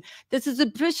conversation. This is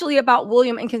officially about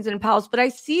William and Kensington Palace. But I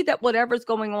see that whatever's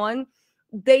going on,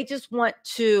 they just want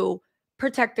to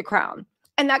protect the crown.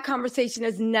 And that conversation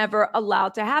is never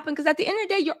allowed to happen. Because at the end of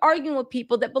the day, you're arguing with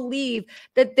people that believe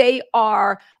that they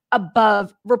are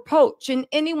above reproach, and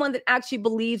anyone that actually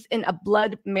believes in a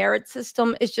blood merit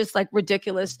system is just like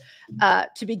ridiculous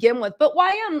to begin with. But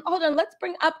hold on, let's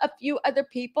bring up a few other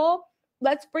people.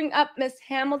 Let's bring up Miss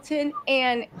Hamilton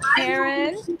and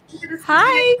Karen.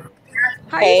 Hi.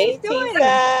 How are you doing?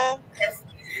 Tisa.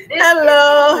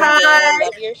 Hello. Hi. I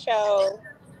love your show.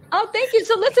 Oh, thank you.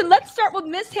 So listen, let's start with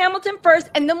Miss Hamilton first,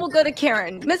 and then we'll go to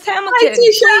Karen. Miss Hamilton. Hi,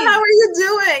 Tisha. How are you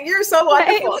doing? You're so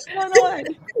wonderful. Hey, what's going on?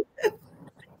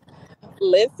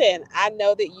 Listen, I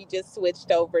know that you just switched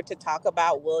over to talk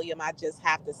about William. I just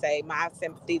have to say my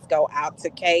sympathies go out to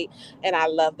Kate. And I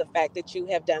love the fact that you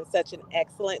have done such an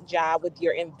excellent job with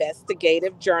your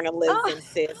investigative journalism,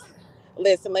 sis.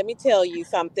 Listen, let me tell you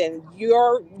something.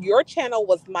 Your channel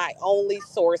was my only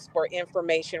source for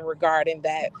information regarding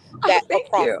that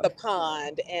across the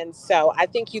pond. And so I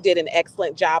think you did an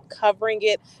excellent job covering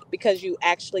it, because you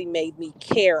actually made me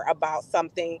care about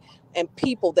something and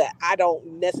people that I don't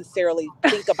necessarily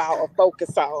think about or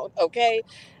focus on. Okay.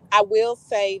 I will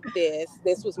say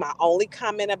this was my only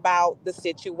comment about the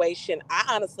situation. I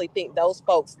honestly think those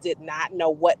folks did not know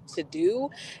what to do.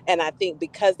 And I think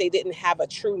because they didn't have a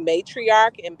true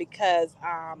matriarch, and because,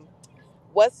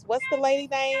 what's the lady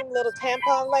name? Little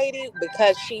tampon lady?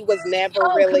 Because she was never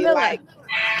really Camilla.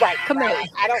 Right. Camilla.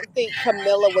 I don't think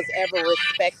Camilla was ever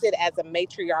respected as a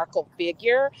matriarchal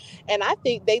figure. And I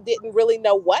think they didn't really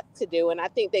know what to do. And I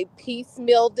think they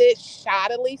piecemealed it,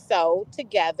 shoddily so,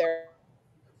 together.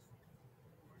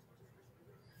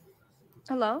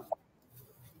 Hello?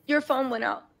 Your phone went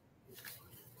out.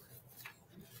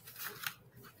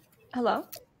 Hello?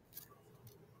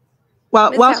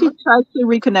 Well, while she tries to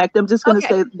reconnect, I'm just going to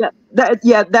say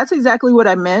that that's exactly what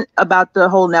I meant about the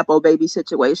whole Nepo baby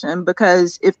situation.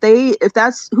 Because if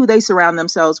that's who they surround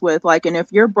themselves with, like, and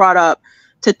if you're brought up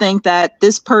to think that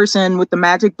this person with the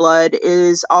magic blood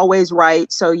is always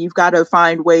right, so you've got to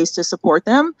find ways to support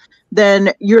them,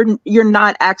 then you're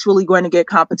not actually going to get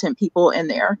competent people in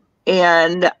there.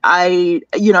 And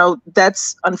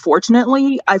that's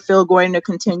unfortunately, I feel, going to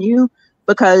continue,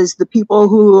 because the people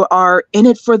who are in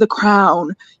it for the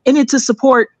crown, in it to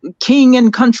support king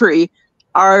and country,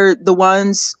 are the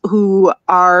ones who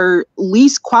are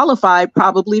least qualified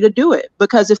probably to do it.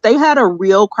 Because if they had a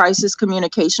real crisis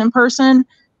communication person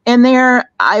in there,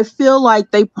 I feel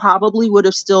like they probably would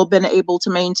have still been able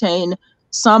to maintain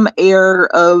some air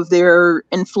of their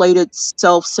inflated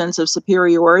sense of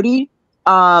superiority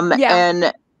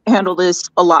and handle this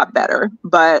a lot better.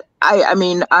 But I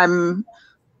mean, I'm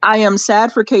I am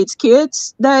sad for Kate's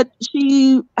kids that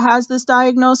she has this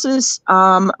diagnosis,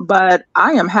 but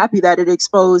I am happy that it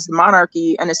exposed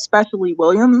monarchy and especially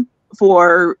William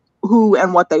for who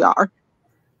and what they are.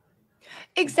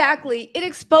 Exactly. It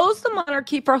exposed the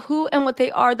monarchy for who and what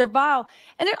they are. They're vile.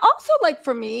 And it also, like,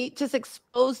 for me, just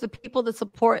exposed the people that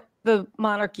support the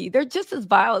monarchy. They're just as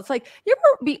vile. It's like, you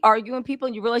ever be arguing with people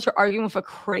and you realize you're arguing with a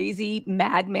crazy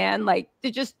madman? Like,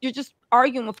 you're just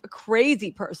arguing with a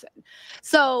crazy person.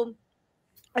 So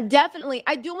definitely,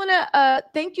 I do want to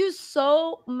thank you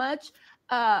so much,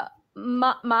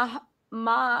 Mahad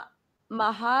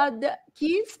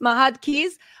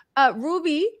Keys.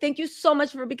 Ruby, thank you so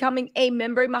much for becoming a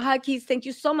member. Mahad Keys, thank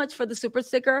you so much for the super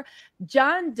sticker.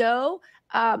 John Doe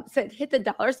said hit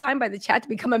the $sign by the chat to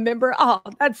become a member. Oh,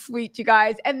 that's sweet, you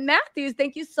guys. And Matthews,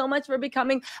 thank you so much for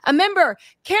becoming a member.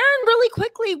 Karen, really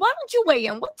quickly, why don't you weigh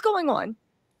in? What's going on?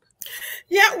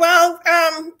 Yeah, well,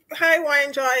 hi, Why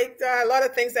Enjoy. A lot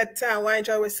of things that Why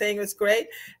Enjoy was saying was great.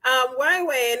 Why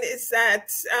weigh in is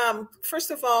that,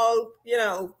 first of all,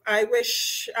 I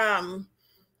wish,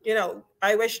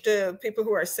 I wish the people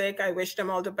who are sick, I wish them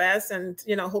all the best, and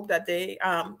hope that they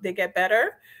get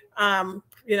better.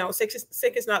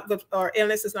 Sick is not good, or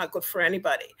illness is not good for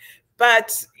anybody.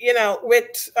 But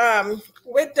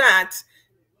with that,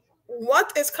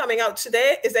 what is coming out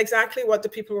today is exactly what the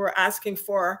people were asking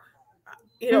for,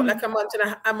 like a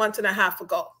month and a half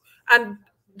ago, and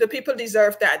the people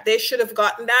deserve that. They should have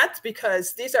gotten that,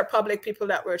 because these are public people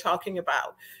that we're talking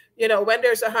about. When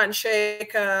there's a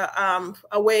handshake, a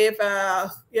wave,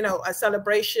 a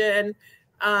celebration,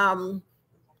 for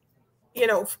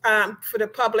the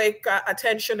public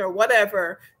attention or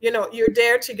whatever, you're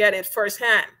there to get it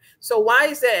firsthand. So why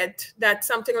is it that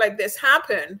something like this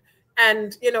happened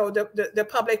and, the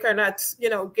public are not,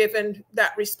 given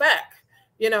that respect?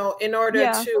 In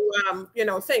order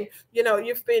to, think,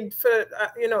 you've been for,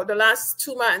 the last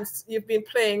 2 months, you've been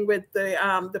playing with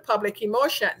the public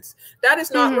emotions. That is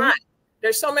not right.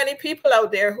 There's so many people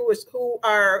out there who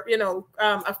are,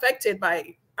 affected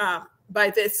by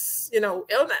this,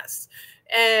 illness.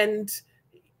 And,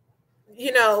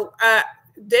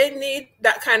 they need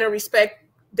that kind of respect.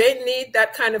 They need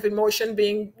that kind of emotion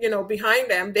being, behind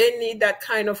them. They need that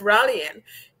kind of rallying.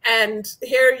 And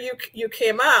here you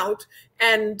came out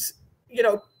and,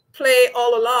 play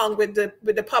all along with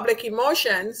the public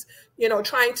emotions,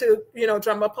 trying to,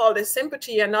 drum up all this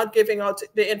sympathy and not giving out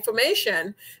the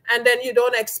information. And then you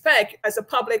don't expect, as a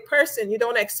public person, you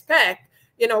don't expect,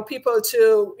 people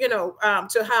to,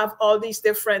 to have all these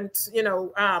different,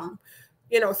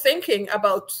 thinking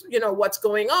about, what's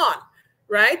going on,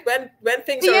 right? When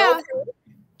things are okay.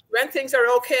 When things are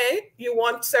okay, you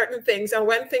want certain things. And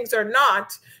when things are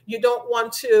not, you don't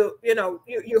want to,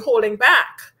 you're holding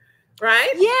back,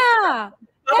 right? Yeah.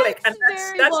 Public. And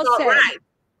that's well not said. Right.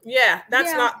 Yeah,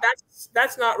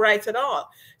 that's not right at all.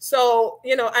 So,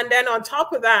 and then on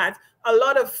top of that, a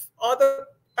lot of other,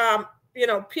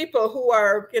 people who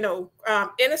are,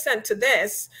 innocent to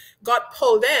this got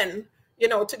pulled in,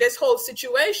 to this whole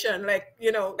situation, like,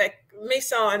 like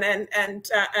Mason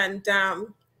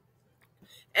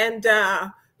and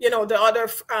the other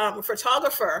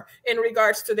photographer, in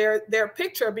regards to their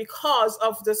picture, because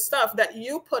of the stuff that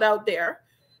you put out there,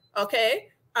 okay,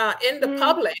 in the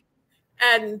public,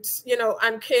 and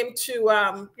and came to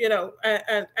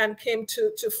and came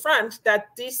to front that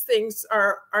these things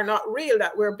are not real,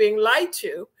 that we're being lied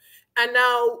to, and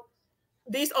now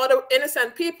these other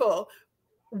innocent people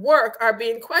work are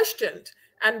being questioned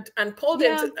and pulled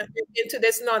into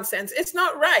this nonsense. It's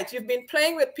not right. You've been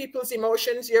playing with people's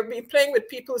emotions. You've been playing with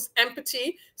people's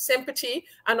empathy, sympathy,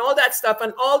 and all that stuff.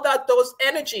 And all that, those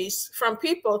energies from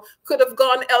people could have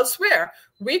gone elsewhere.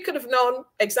 We could have known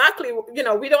exactly,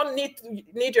 we don't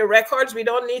need your records. We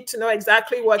don't need to know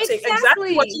exactly what you came out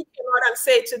and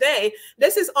say today.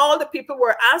 This is all the people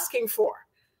were asking for.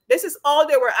 This is all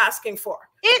they were asking for.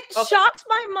 It shocks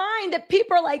my mind that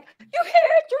people are like, you were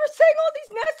saying all these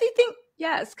nasty things.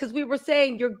 Yes, because we were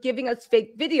saying you're giving us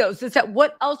fake videos. Is that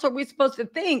what else are we supposed to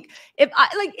think? If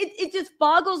it just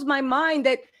boggles my mind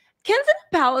that Kensington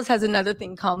Palace has another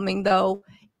thing coming, though.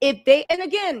 And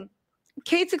again,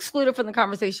 Kate's excluded from the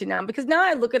conversation now, because now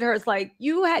I look at her as like,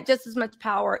 you had just as much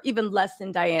power, even less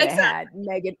than Diana had,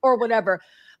 Meghan, or whatever.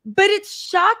 But it's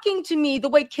shocking to me the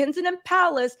way Kensington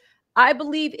Palace, I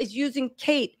believe, is using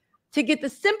Kate to get the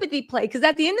sympathy play. Because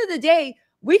at the end of the day,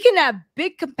 we can have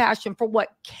big compassion for what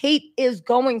Kate is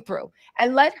going through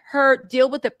and let her deal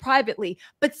with it privately,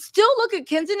 but still look at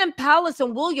Kensington Palace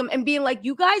and William and being like,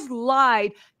 you guys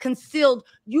lied, concealed.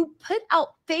 You put out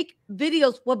fake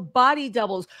videos with body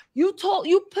doubles. You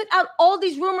put out all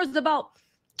these rumors about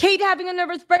Kate having a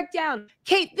nervous breakdown.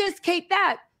 Kate this, Kate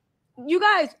that. You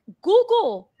guys,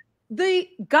 Google the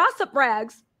gossip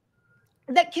rags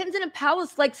that Kensington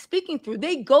Palace like speaking through.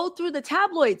 They go through the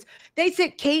tabloids. They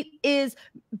said Kate is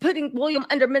putting William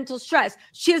under mental stress.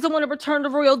 She doesn't want to return to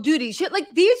royal duty.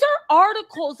 Like, these are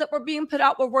articles that were being put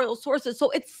out with royal sources. So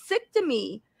it's sick to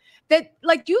me that,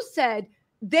 like you said,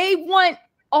 they want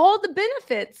all the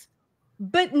benefits,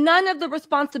 but none of the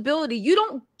responsibility. You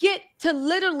don't get to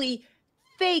literally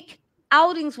fake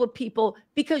outings with people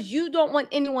because you don't want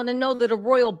anyone to know that a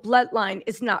royal bloodline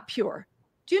is not pure.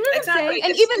 Do you know what I'm saying?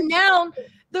 And even now,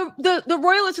 the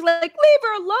royalists are like, leave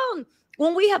her alone.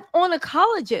 When we have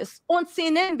oncologist on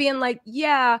CNN being like,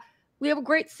 yeah, we have a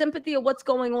great sympathy of what's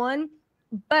going on,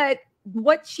 but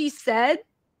what she said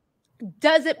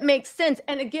doesn't make sense.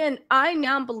 And again, I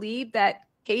now believe that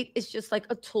Kate is just like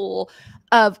a tool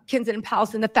of Kensington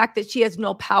Palace and the fact that she has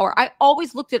no power. I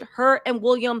always looked at her and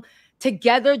William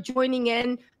together joining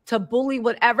in to bully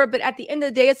whatever, but at the end of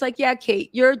the day, it's like, yeah,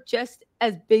 Kate, you're just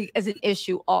as big as an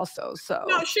issue also. So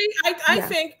no,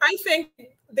 I think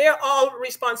they're all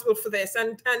responsible for this,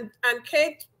 and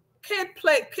Kate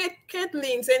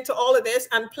leans into all of this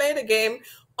and play the game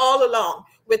all along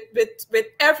with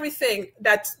everything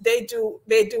that they do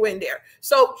in there.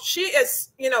 So she is,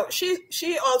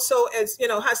 she also is,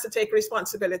 has to take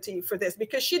responsibility for this,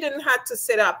 because she didn't have to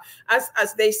sit up,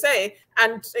 as they say,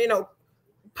 and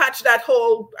patch that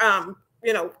whole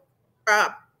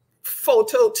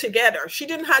photo together. She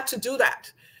didn't have to do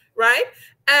that, right?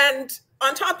 And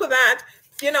on top of that,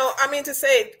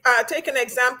 take an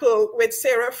example with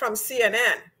Sarah from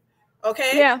CNN.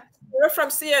 Okay, yeah, Sarah from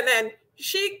CNN.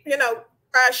 She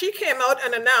came out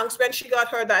and announced when she got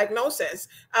her diagnosis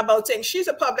about things. She's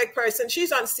a public person.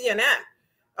 She's on CNN.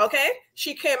 Okay,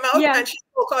 she came out and she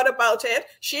spoke out about it.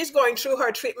 She's going through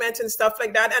her treatment and stuff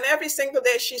like that. And every single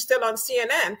day she's still on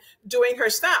CNN doing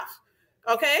her stuff.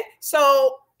 Okay,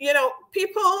 so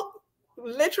people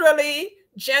literally,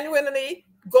 genuinely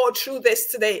go through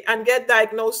this today and get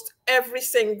diagnosed every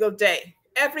single day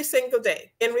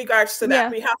in regards to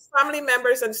that. We have family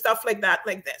members and stuff like that,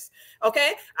 like this.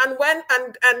 Okay, and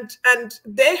and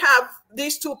they have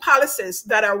these two palaces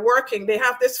that are working. They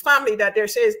have this family that they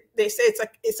say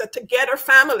it's a together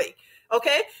family.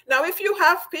 Okay, now if you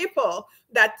have people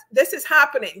that this is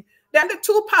happening, then the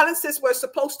two palaces were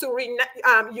supposed to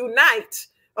unite.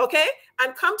 Okay,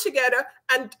 and come together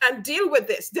and deal with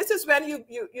this. This is when you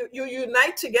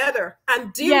unite together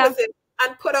and deal with it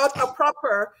and put out a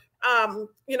proper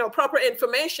proper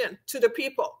information to the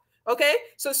people. Okay,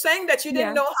 so saying that you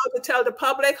didn't know how to tell the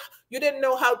public, they didn't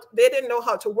know how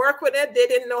to work with it, they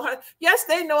didn't know how. Yes,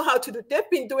 they know how to do. They've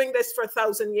been doing this for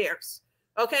 1,000 years.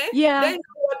 Okay, they know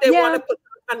what they want to put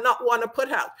out and not want to put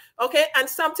out. Okay, and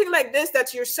something like this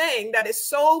that you're saying that is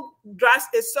so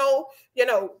drastic, is so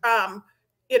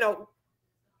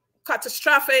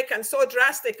catastrophic and so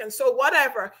drastic and so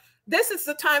whatever. This is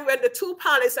the time when the two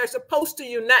palaces are supposed to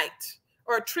unite,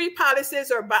 or three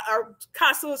palaces or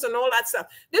castles and all that stuff.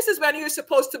 This is when you're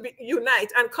supposed to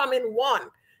unite and come in one,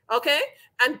 okay?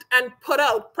 And put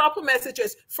out proper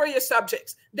messages for your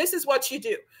subjects. This is what you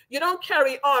do. You don't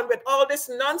carry on with all this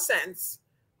nonsense,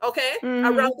 okay,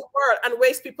 around the world and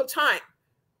waste people's time.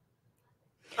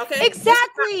 Okay.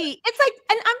 Exactly. It's like,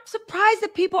 and I'm surprised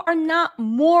that people are not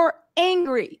more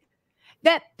angry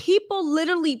that people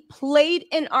literally played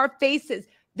in our faces.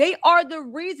 They are the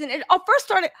reason. It all first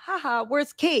started, haha,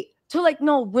 where's Kate? To like,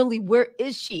 no, really, where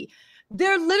is she?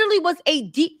 There literally was a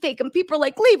deep fake, and people are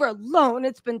like, leave her alone.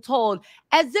 It's been told.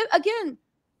 As if, again,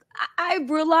 I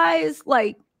realized,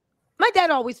 like, my dad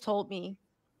always told me,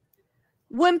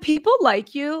 when people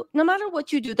like you, no matter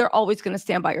what you do, they're always going to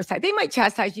stand by your side. They might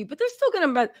chastise you, but they're still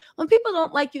going to, when people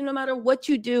don't like you, no matter what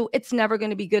you do, it's never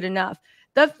going to be good enough.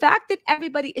 The fact that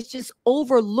everybody is just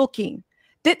overlooking,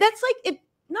 that's like, if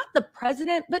not the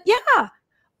president, but yeah,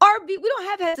 we don't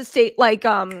have heads of state like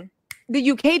the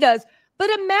UK does, but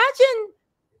imagine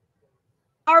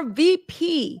our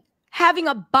VP having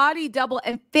a body double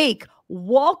and fake,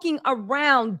 walking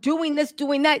around doing this,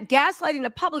 doing that, gaslighting the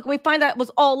public. We find out it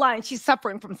was all lying. She's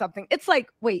suffering from something. It's like,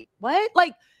 wait, what?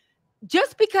 Like,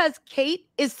 just because Kate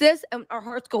is this and our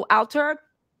hearts go out to her,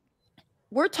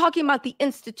 we're talking about the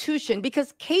institution,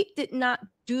 because Kate did not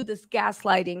do this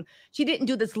gaslighting. She didn't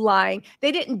do this lying.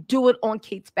 They didn't do it on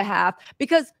Kate's behalf,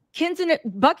 because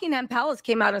Buckingham Palace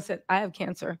came out and said, I have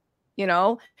cancer,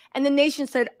 and the nation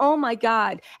said, oh my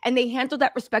God. And they handled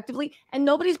that respectively. And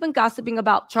nobody's been gossiping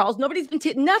about Charles. Nobody's been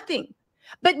nothing.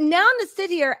 But now to sit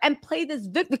here and play this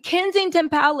the Kensington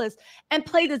Palace and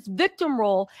play this victim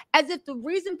role as if the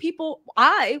reason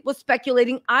I was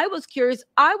speculating, I was curious,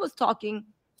 I was talking,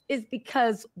 is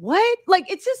because what?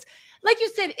 Like, it's just, like you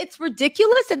said, it's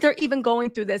ridiculous that they're even going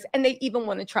through this and they even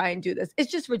want to try and do this.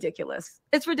 It's just ridiculous.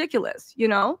 It's ridiculous, you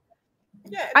know?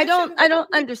 Yeah, I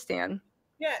don't understand.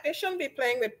 Yeah, they shouldn't be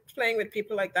playing with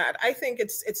people like that. I think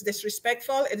it's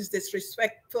disrespectful. It is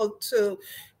disrespectful to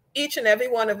each and every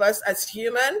one of us as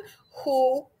human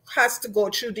who has to go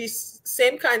through this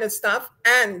same kind of stuff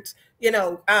and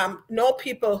know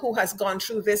people who has gone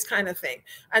through this kind of thing,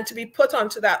 and to be put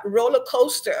onto that roller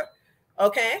coaster,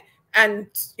 okay, and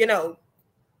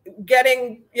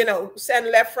getting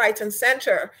sent left, right, and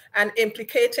center, and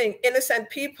implicating innocent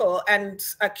people and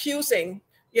accusing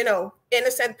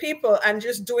innocent people, and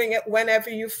just doing it whenever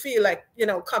you feel like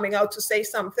coming out to say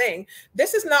something.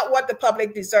 This is not what the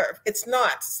public deserve. It's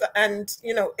not. And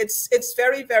it's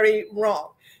very, very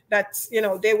wrong that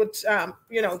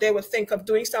they would think of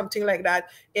doing something like that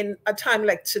in a time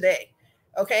like today.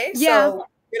 Okay. Yeah.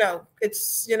 So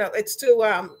it's too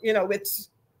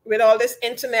with all this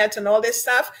internet and all this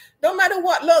stuff, no matter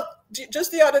what. Look,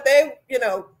 just the other day,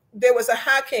 there was a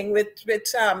hacking with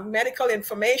medical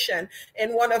information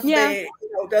in one of the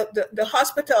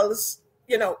hospitals,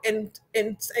 in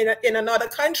another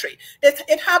country.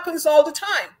 It happens all the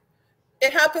time.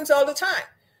 It happens all the time.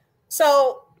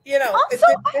 So, Also,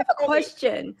 I have a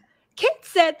question. Kate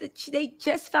said that they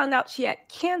just found out she had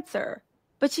cancer,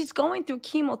 but she's going through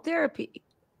chemotherapy.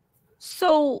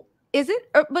 So is it?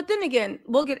 But then again,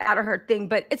 we'll get out of her thing.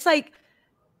 But it's like,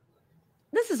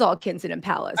 this is all Kensington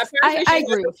Palace. I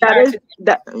agree with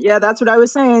you. That's what I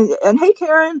was saying. And hey,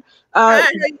 Karen. Hi, how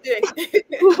you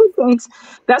doing? Thanks.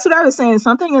 That's what I was saying.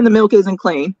 Something in the milk isn't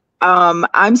clean.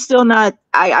 I'm still not.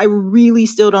 I really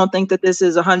still don't think that this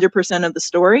is 100% of the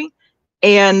story.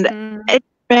 And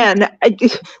man,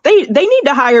 they need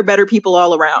to hire better people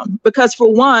all around, because for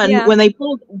one, when they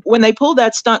pulled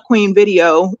that stunt queen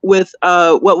video with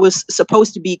what was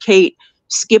supposed to be Kate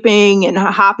skipping and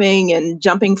hopping and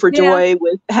jumping for joy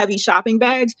with heavy shopping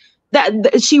bags,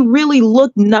 that she really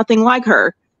looked nothing like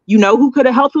her. You know who could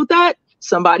have helped with that?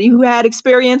 Somebody who had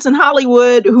experience in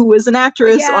Hollywood, who was an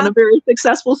actress on a very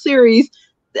successful series.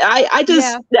 I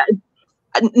just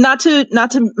not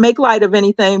to make light of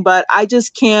anything, but I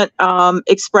just can't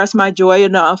express my joy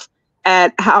enough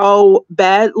at how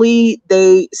badly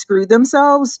they screwed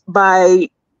themselves by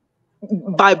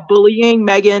bullying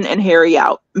Meghan and Harry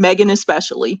out. Meghan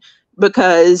especially,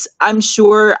 because I'm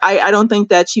sure I don't think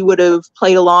that she would have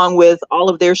played along with all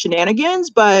of their shenanigans,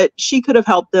 but she could have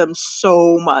helped them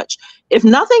so much. If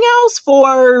nothing else,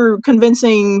 for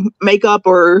convincing makeup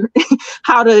or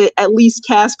how to at least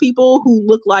cast people who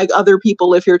look like other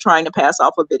people if you're trying to pass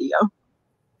off a video.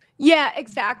 Yeah,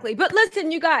 exactly. But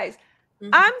listen, you guys, I'm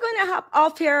going to hop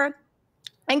off here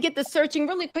and get the searching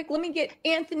really quick. Let me get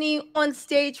Anthony on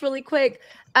stage really quick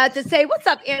to say, what's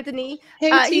up, Anthony?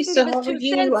 Hey, Tisa, how are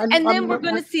you? And then we're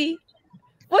going to see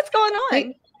what's going on.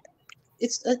 Hey,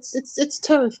 it's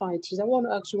terrifying, Tisa. I want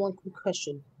to ask you one quick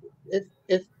question.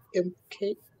 If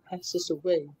Kate passes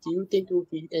away, do you think there will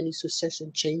be any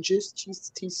succession changes,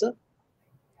 Tisa?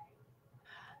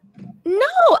 No,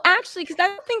 actually, because I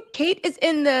don't think Kate is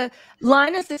in the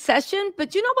line of succession.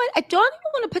 But you know what? I don't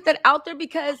even want to put that out there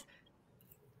because,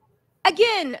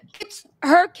 again, it's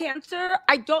her cancer.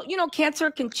 Cancer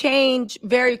can change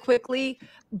very quickly.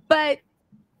 But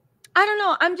I don't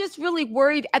know. I'm just really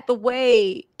worried at the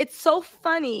way it's so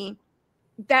funny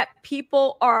that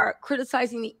people are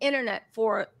criticizing the internet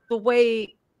for the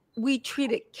way we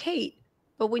treated Kate.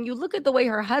 But when you look at the way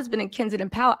her husband and Kensington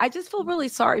Palace, I just feel really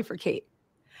sorry for Kate.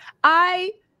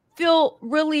 I feel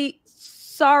really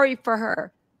sorry for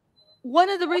her. One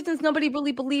of the reasons nobody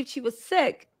really believed she was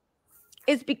sick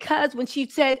is because when she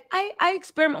said, I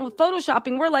experiment with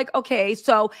photoshopping, we're like, okay,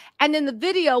 so, and then the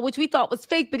video, which we thought was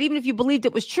fake, but even if you believed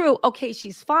it was true, okay,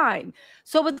 she's fine.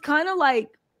 So it's kind of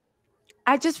like,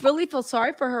 I just really feel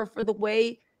sorry for her for the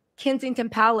way Kensington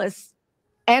Palace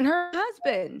and her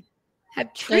husband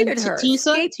have treated her.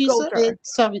 Tisa, Tisa.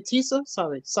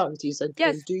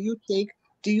 Yes. And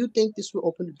do you think this will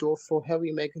open the door for Harry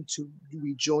and Meghan to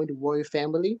rejoin the royal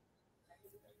family?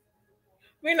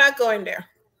 We're not going there.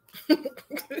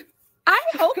 I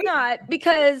hope not,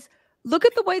 because look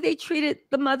at the way they treated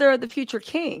the mother of the future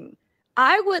king.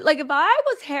 I would, like, if I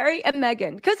was Harry and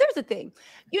Meghan, because there's a thing,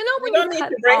 when we don't need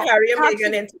to bring Harry and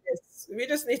Meghan into this. We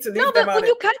just need to leave them out. When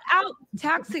you cut out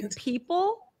toxic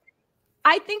people,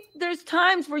 I think there's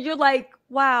times where you're like,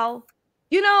 wow,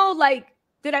 did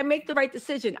I make the right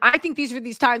decision? I think these were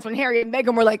these times when Harry and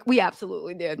Meghan were like, we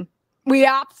absolutely did. We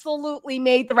absolutely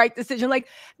made the right decision. Like,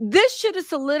 this should have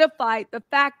solidified the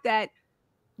fact that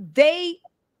they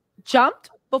jumped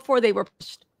before they were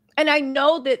pushed. And I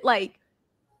know that,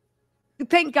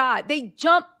 thank God they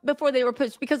jumped before they were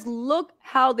pushed, because look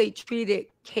how they treated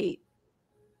Kate.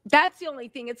 That's the only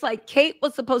thing. It's like Kate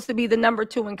was supposed to be the number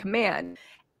 2 in command,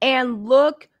 and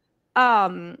look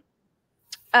how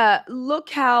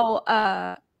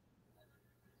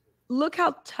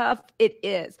tough it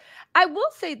is. I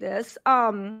will say this.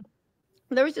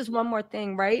 There was just one more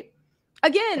thing, right?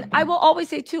 Again, I will always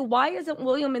say too, why isn't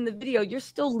William in the video? You're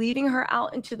still leaving her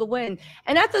out into the wind.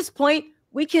 And at this point,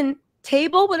 we can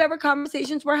table whatever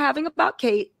conversations we're having about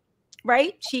Kate,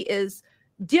 right? She is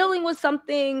dealing with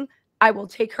something. I will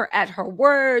take her at her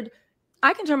word.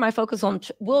 I can turn my focus on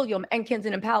William and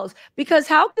Kensington Palace, because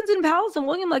how Kensington Palace and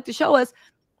William like to show us,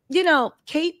 you know,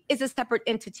 Kate is a separate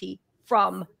entity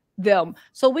from them.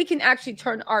 So we can actually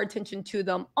turn our attention to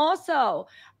them. Also,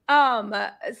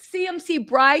 CMC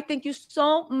Bride, thank you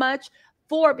so much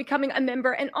for becoming a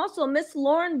member. And also Miss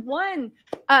Lauren 1,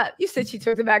 you said she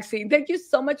took the vaccine. Thank you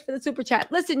so much for the super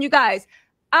chat. Listen, you guys,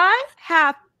 I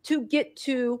have to get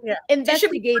to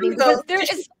investigating, because there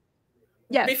is.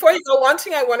 Yes. Before you go, one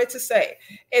thing I wanted to say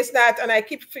is that, and I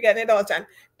keep forgetting it all the time,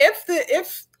 if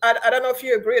I don't know if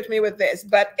you agree with me with this,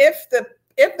 but if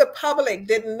the public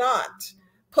did not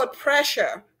put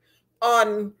pressure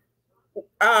on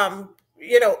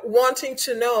you know, wanting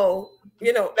to know,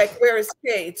 you know, like, where is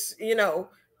Kate, you know,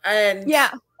 and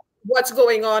what's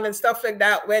going on and stuff like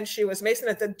that when she was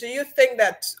Mason, do you think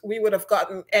that we would have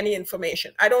gotten any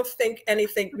information? I don't think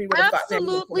anything we would have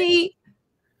gotten.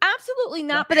 Absolutely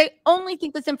not. But I only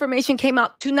think this information came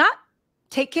out to not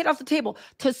take Kate off the table,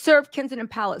 to serve Kensington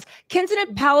Palace.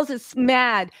 Kensington Palace is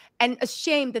mad and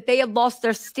ashamed that they have lost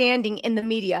their standing in the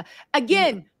media.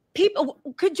 Again, people,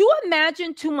 could you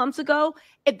imagine 2 months ago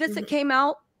if this had came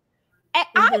out?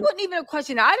 I wouldn't even have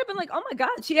questioned it. I'd have been like, oh my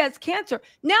God, she has cancer.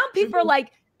 Now people are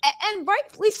like, and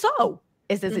rightfully so.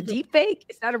 Is this a deep fake?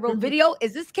 Is that a real video?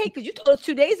 Is this Kate? Because you told us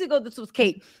 2 days ago this was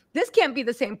Kate. This can't be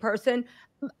the same person.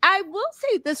 I will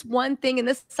say this one thing, and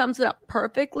this sums it up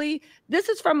perfectly. This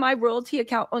is from my royalty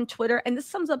account on Twitter, and this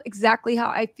sums up exactly how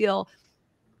I feel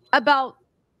about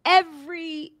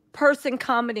every person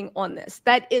commenting on this.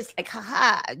 That is like,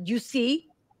 haha, you see?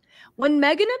 When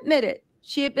Meghan admitted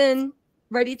she had been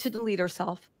ready to delete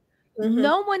herself,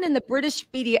 no one in the British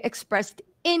media expressed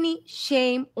any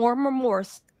shame or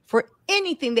remorse for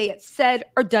anything they had said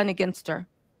or done against her.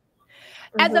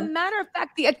 As a matter of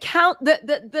fact, the account,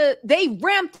 they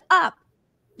ramped up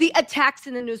the attacks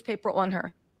in the newspaper on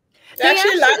her. They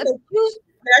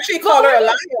actually call her a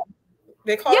liar.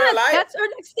 They call her a liar. That's her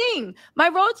next thing. My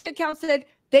royalty account said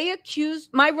they accused,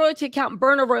 my royalty account,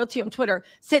 Burner Royalty on Twitter,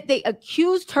 said they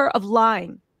accused her of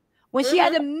lying. When she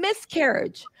had a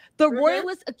miscarriage, the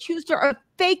royalists accused her of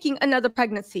faking another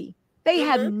pregnancy. They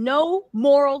have no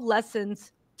moral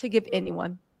lessons to give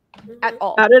anyone. At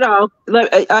all. Not at all.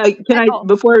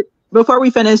 Before we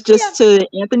finish, just to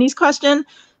Anthony's question,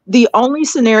 the only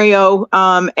scenario,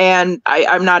 and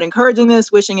I'm not encouraging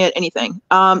this, wishing it, anything.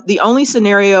 The only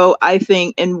scenario I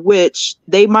think in which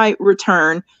they might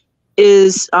return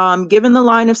is given the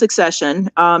line of succession.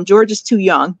 George is too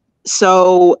young.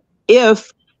 So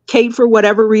if Kate, for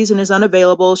whatever reason, is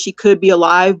unavailable, she could be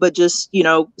alive, but just, you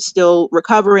know, still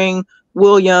recovering.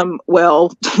 William,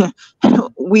 well,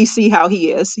 we see how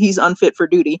he is. He's unfit for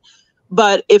duty.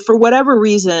 But if for whatever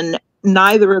reason,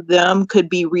 neither of them could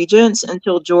be regents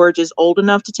until George is old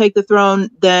enough to take the throne,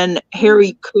 then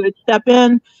Harry could step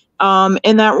in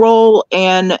that role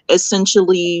and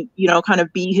essentially, you know, kind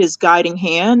of be his guiding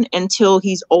hand until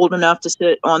he's old enough to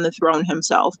sit on the throne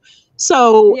himself.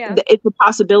 So it's a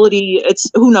possibility. It's,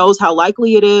 who knows how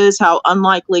likely it is, how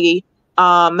unlikely.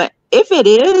 If it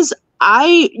is,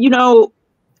 I'll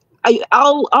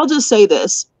just say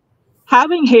this.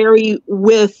 Having Harry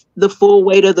with the full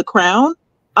weight of the crown,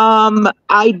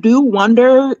 I do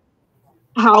wonder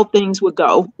how things would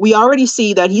go. We already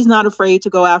see that he's not afraid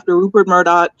to go after Rupert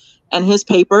Murdoch and his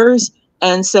papers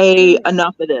and say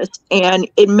enough of this. And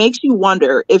it makes you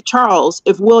wonder if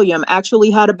William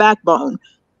actually had a backbone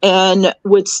and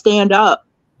would stand up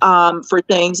for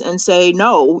things and say,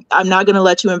 no, I'm not going to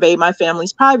let you invade my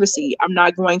family's privacy. I'm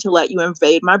not going to let you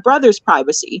invade my brother's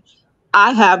privacy.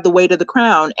 I have the weight of the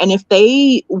crown. And if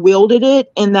they wielded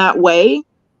it in that way,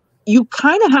 you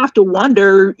kind of have to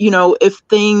wonder, you know, if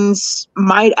things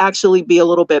might actually be a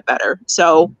little bit better.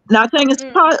 So not saying it's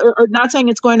or not saying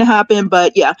it's going to happen,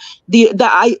 but yeah,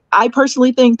 I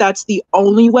personally think that's the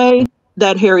only way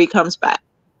that Harry comes back.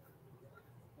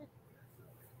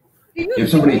 If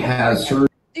somebody has surgery.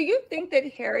 Do you think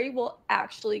that Harry will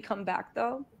actually come back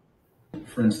though?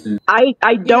 For instance, I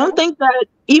don't think that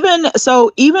even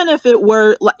if it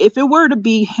were to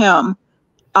be him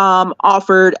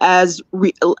offered as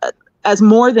as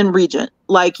more than regent,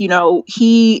 like, you know,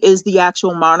 he is the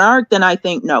actual monarch, then I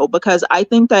think no, because I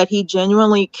think that he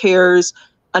genuinely cares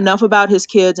enough about his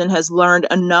kids and has learned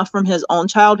enough from his own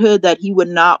childhood that he would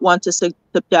not want to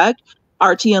subject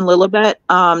Archie and Lilibet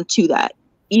to that.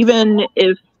 Even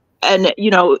if, and you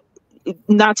know,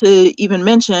 not to even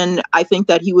mention, I think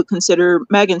that he would consider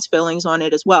Meghan's feelings on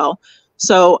it as well.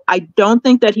 So I don't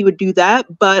think that he would do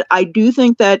that, but I do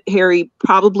think that Harry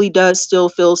probably does still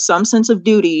feel some sense of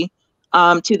duty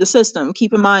to the system.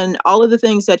 Keep in mind all of the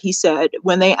things that he said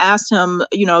when they asked him,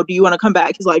 you know, do you want to come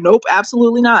back? He's like, nope,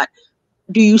 absolutely not.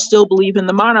 Do you still believe in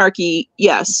the monarchy?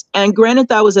 Yes. And granted,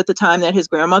 that was at the time that his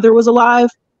grandmother was alive,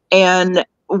 and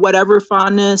whatever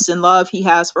fondness and love he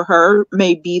has for her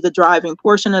may be the driving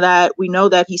portion of that. We know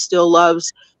that he still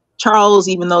loves Charles,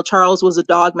 even though Charles was a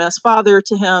dog mess father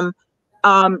to him.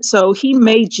 So he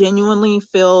may genuinely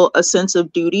feel a sense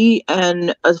of duty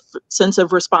and a sense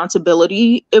of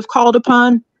responsibility if called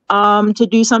upon to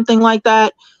do something like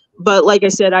that. But like I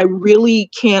said, I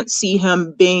really can't see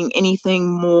him being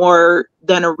anything more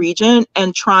than a regent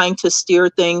and trying to steer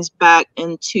things back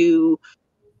into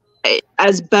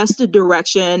as best a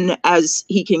direction as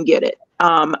he can get it.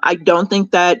 I don't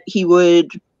think that he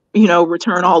would, you know,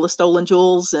 return all the stolen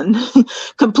jewels and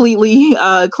completely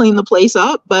clean the place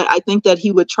up, but I think that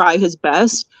he would try his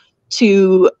best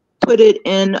to put it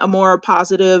in a more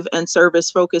positive and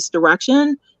service-focused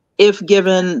direction if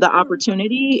given the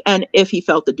opportunity and if he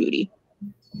felt the duty.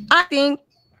 I think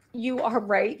you are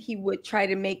right. He would try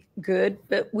to make good,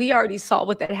 but we already saw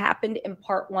what that happened in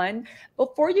part 1.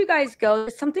 Before you guys go,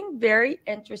 there's something very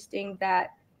interesting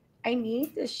that I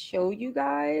need to show you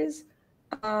guys.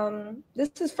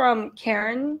 This is from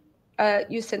Karen.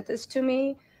 You sent this to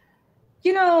me.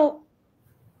 You know,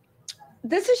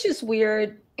 this is just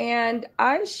weird, and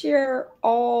I share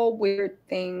all weird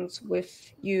things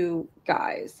with you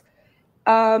guys.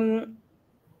 And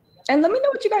let me know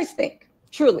what you guys think,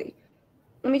 truly.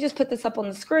 Let me just put this up on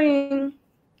the screen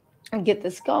and get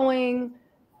this going.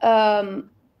 I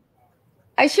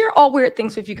share all weird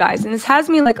things with you guys, and this has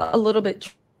me like a little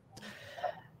bit.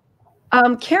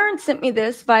 Karen sent me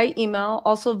this via email,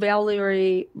 also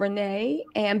Valerie Renee,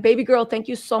 and baby girl, thank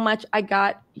you so much. I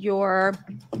got your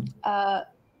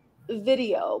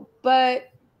video, but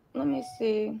let me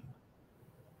see.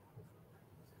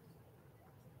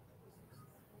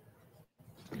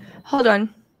 Hold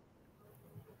on.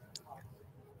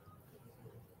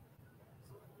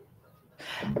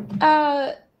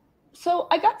 So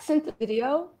I got sent the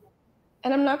video,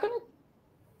 and I'm not going to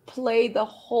play the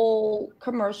whole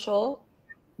commercial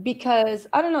because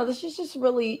I don't know, this is just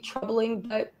really troubling,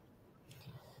 but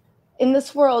in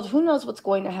this world, who knows what's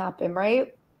going to happen,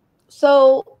 right?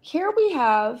 So here we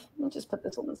have, let me just put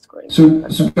this on the screen.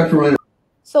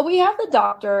 So we have the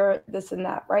doctor, this and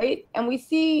that, right? And we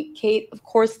see Kate, of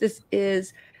course, this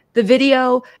is the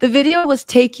video. The video was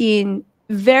taken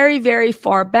very, very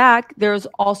far back. There's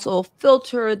also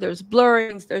filter, there's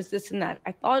blurrings, there's this and that.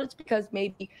 I thought it's because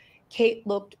maybe Kate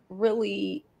looked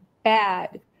really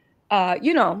bad,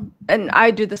 you know, and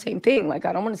I do the same thing. Like,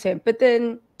 I don't want to say it. But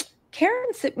then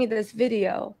Karen sent me this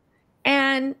video,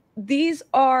 and these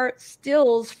are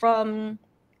stills from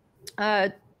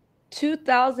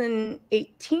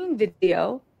 2018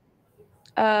 video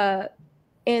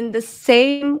in the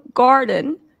same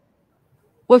garden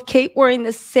with Kate wearing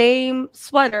the same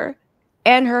sweater,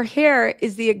 and her hair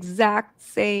is the exact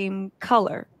same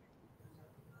color.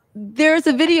 There's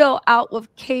a video out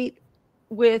with Kate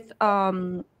with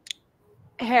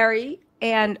Harry,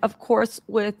 and of course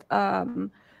with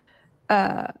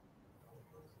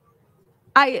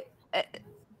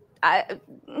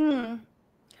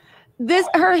this,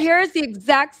 her hair is the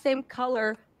exact same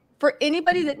color. For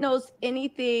anybody that knows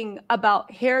anything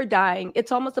about hair dyeing,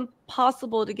 it's almost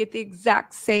impossible to get the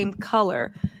exact same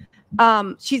color.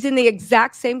 She's in the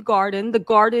exact same garden. The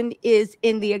garden is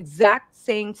in the exact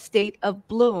same state of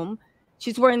bloom.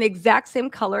 She's wearing the exact same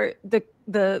color.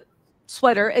 The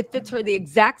sweater, it fits her the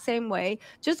exact same way.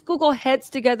 Just Google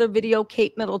heads together video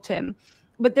Kate Middleton.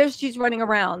 But there she's running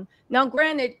around. Now,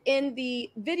 granted, in the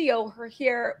video, her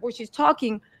hair, where she's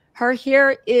talking, her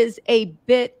hair is a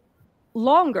bit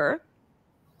longer,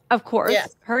 of course.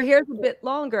 Yes. Her hair is a bit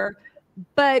longer.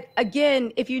 But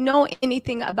again, if you know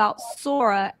anything about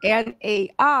Sora and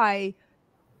AI,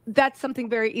 that's something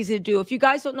very easy to do. If you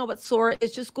guys don't know what Sora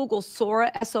is, just Google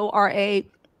Sora, S-O-R-A.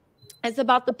 It's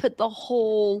about to put the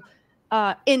whole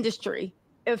industry,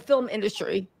 film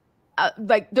industry,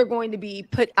 like they're going to be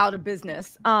put out of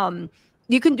business.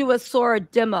 You can do a Sora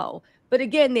demo. But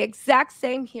again, the exact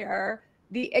same hair,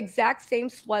 the exact same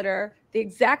sweater, the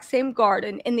exact same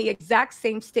garden, in the exact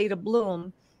same state of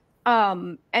bloom.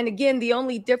 And again, the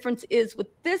only difference is with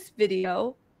this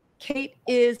video, Kate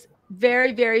is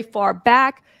very, very far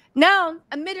back. Now,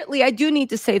 admittedly, I do need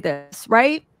to say this,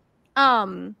 right?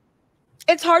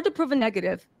 It's hard to prove a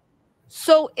negative.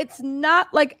 So it's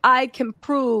not like I can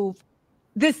prove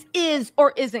this is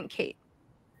or isn't Kate.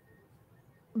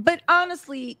 But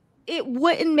honestly, it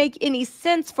wouldn't make any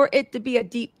sense for it to be a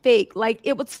deep fake. Like,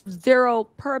 it was zero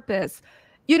purpose.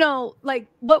 You know, like,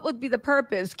 what would be the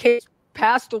purpose? Kate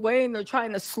passed away and they're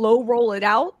trying to slow roll it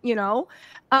out, you know?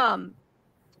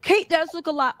 Kate does look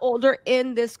a lot older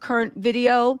in this current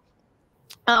video.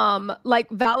 Like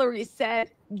Valerie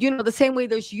said, you know, the same way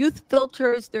there's youth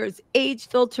filters, there's age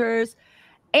filters,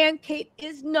 and Kate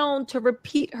is known to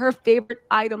repeat her favorite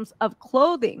items of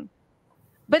clothing.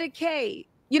 But okay,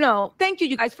 you know, thank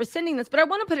you guys for sending this, but I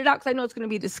want to put it out because I know it's going to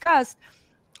be discussed.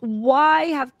 Why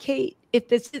have Kate, if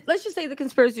this, let's just say the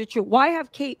conspiracy is true, why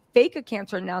have Kate fake a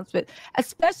cancer announcement,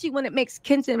 especially when it makes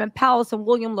Kenton and Palace and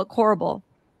William look horrible?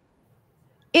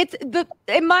 It's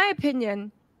in my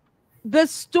opinion, the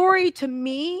story to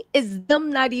me is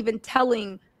them not even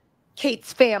telling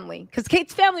Kate's family, because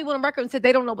Kate's family went on record and said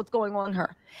they don't know what's going on in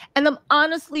her, and them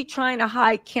honestly trying to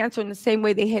hide cancer in the same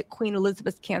way they hid Queen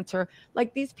Elizabeth's cancer.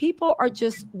 Like, these people are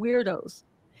just weirdos,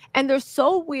 and they're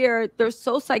so weird, they're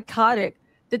so psychotic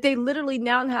that they literally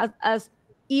now have us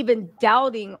even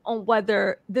doubting on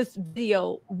whether this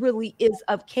video really is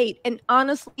of Kate. And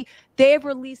honestly, they have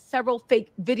released several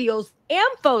fake videos and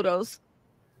photos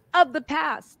of the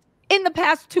past in the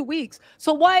past 2 weeks.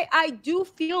 So why I do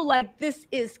feel like this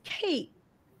is Kate,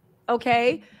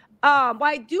 okay? Why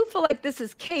I do feel like this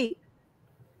is Kate,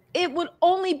 it would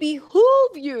only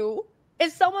behoove you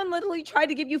if someone literally tried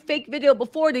to give you fake video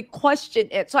before to question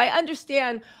it. So I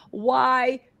understand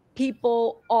why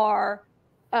people are,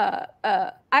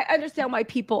 I understand why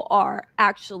people are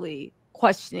actually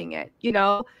questioning it, you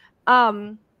know?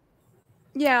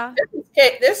 Yeah. This is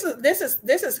Kate.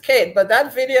 This is Kate, but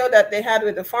that video that they had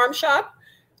with the farm shop,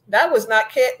 that was not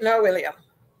Kate nor William.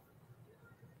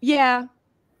 Yeah.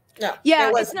 No.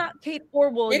 Yeah, it's not Kate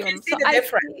or William. You can see the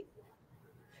difference.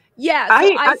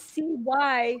 I see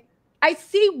why. I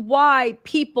see why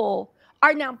people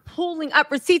are now pulling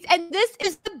up receipts, and this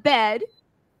is the bed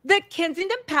that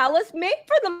Kensington Palace made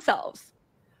for themselves.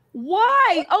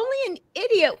 Why? Only an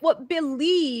idiot would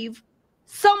believe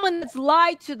someone that's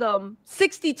lied to them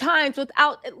 60 times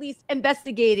without at least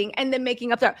investigating and then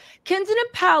making up their. Kensington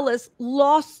Palace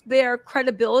lost their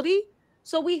credibility,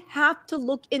 so we have to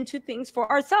look into things for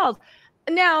ourselves.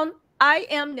 Now, I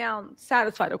am now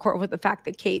satisfied, of course, with the fact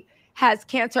that Kate has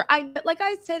cancer. Like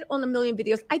I said on a million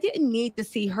videos, I didn't need to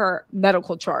see her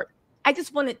medical chart. I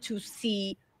just wanted to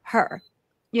see her,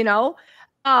 you know?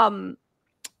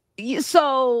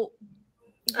 So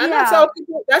and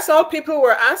that's all people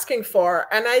were asking for.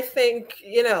 And I think,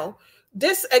 you know,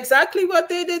 this exactly what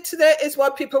they did today is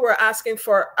what people were asking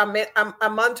for a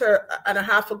month and a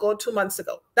half ago, 2 months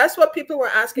ago. That's what people were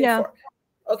asking for.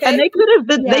 Okay. And they could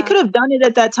have done it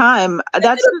at that time. They could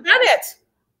have done it.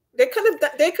 They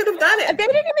could have done it. They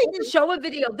didn't even show a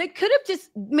video. They could have just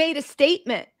made a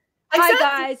statement. Exactly.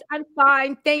 Hi guys, I'm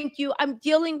fine. Thank you. I'm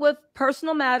dealing with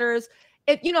personal matters.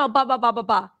 If you know, blah, blah, blah, blah,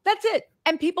 blah. That's it.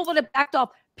 And people would have backed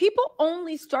off. People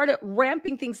only started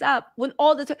ramping things up when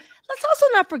all this. Let's also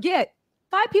not forget,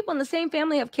 5 people in the same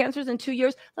family have cancers in 2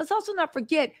 years. Let's also not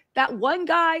forget that one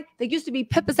guy that used to be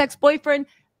Pippa's ex-boyfriend,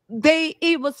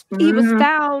 he was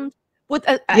found with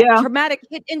a traumatic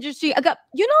hit injury. You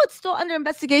know, it's still under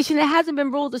investigation. It hasn't been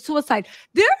ruled a suicide.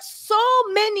 There's so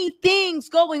many things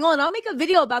going on. I'll make a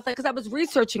video about that because I was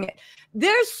researching it.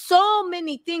 There's so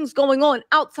many things going on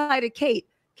outside of Kate.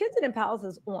 Kensington Palace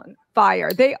is on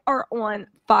fire. They are on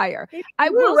fire. I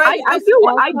do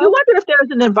wonder if there's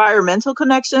an environmental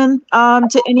connection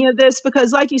to any of this,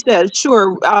 because like you said,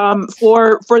 sure,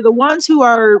 for the ones who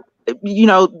are, you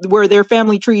know, where their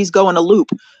family trees go in a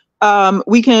loop,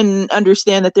 we can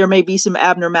understand that there may be some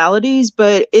abnormalities,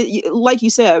 but like you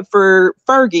said, for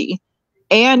Fergie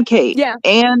and Kate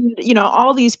and, you know,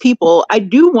 all these people, I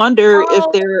do wonder if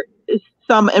there is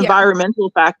some environmental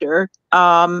factor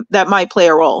that might play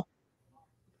a role.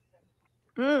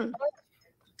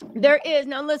 There is.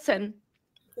 Now listen,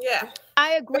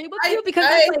 I agree with you, because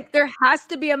there has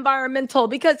to be environmental,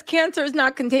 because cancer is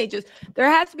not contagious. There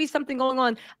has to be something going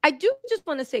on. I do just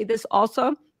want to say this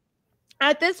also.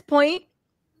 At this point,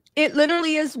 it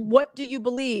literally is, what do you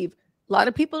believe? A lot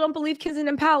of people don't believe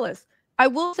Kensington Palace. I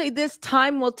will say this,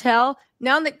 time will tell.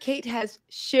 Now that Kate has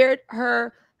shared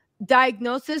her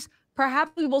diagnosis,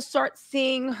 perhaps we will start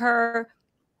seeing her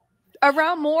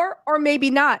around more, or maybe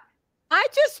not. I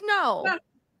just know,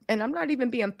 and I'm not even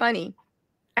being funny,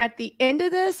 at the end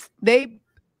of this,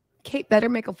 Kate better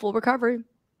make a full recovery.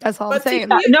 That's all I'm saying.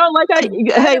 No, like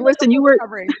hey, listen, you were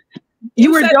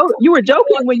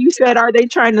joking when you said, are they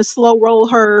trying to slow roll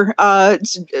her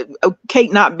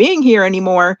Kate not being here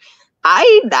anymore?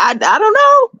 I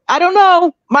don't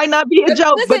know. Might not be a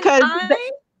joke. Listen, because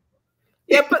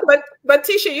yeah, but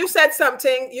Tisha, you said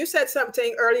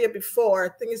something earlier before. I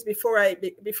think it's before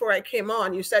I came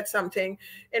on. You said something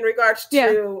in regards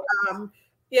to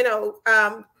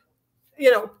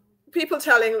people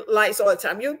telling lies all the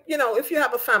time. You know, if you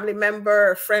have a family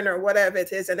member, a friend, or whatever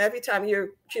it is, and every time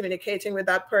you're communicating with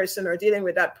that person or dealing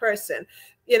with that person,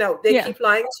 you know, they keep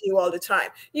lying to you all the time.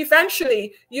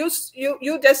 Eventually, you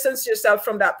distance yourself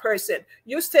from that person.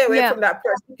 You stay away from that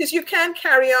person, because you can't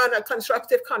carry on a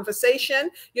constructive conversation.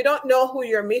 You don't know who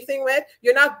you're meeting with.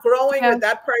 You're not growing with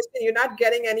that person. You're not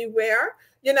getting anywhere.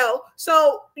 You know,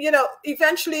 so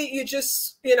eventually you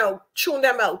just tune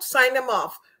them out, sign them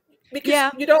off,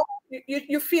 because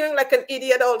you're feeling like an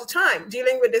idiot all the time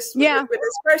dealing with this with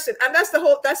this person. And that's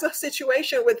the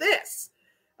situation with this.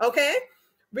 Okay,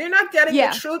 we're not getting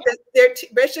the truth that they're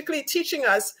basically teaching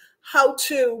us how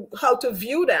to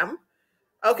view them.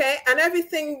 Okay, and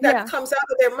everything that comes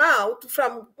out of their mouth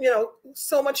from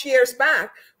so much years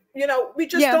back, we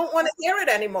just don't want to hear it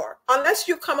anymore, unless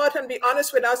you come out and be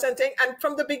honest with us and think. And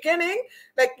from the beginning,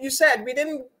 like you said, we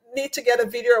didn't need to get a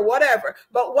video or whatever,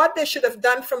 but what they should have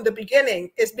done from the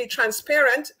beginning is be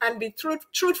transparent and be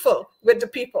truthful with the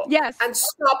people, and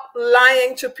stop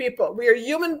lying to people. We are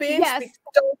human beings. We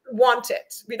don't want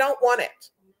it. We don't want it.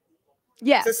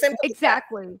 Yes,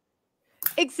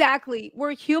 exactly.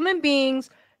 We're human beings.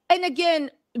 And again,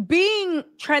 being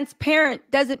transparent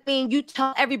doesn't mean you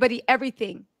tell everybody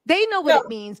everything. They know what it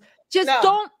means. Just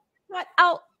don't put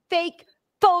out fake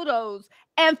photos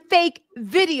and fake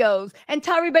videos and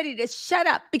tell everybody to shut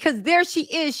up, because there she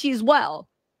is, she's well.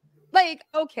 Like,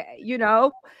 okay,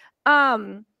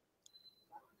 but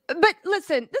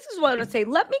listen, this is what I want to say.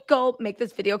 Let me go make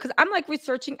this video, because I'm like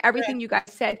researching everything you guys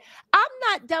said. I'm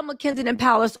not done with Kensington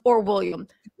Palace or William.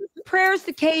 Prayers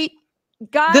to Kate.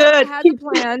 God has a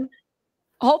plan.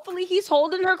 Hopefully he's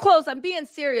holding her close. I'm being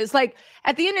serious. Like,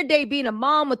 at the end of the day, being a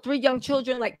mom with 3 young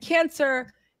children, like,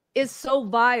 cancer is so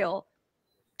vile.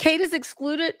 Kate is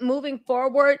excluded moving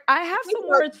forward. I have some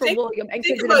words for William and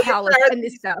Kensington Palace and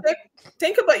this stuff.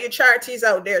 Think about your charities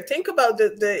out there. Think about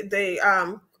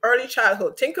the early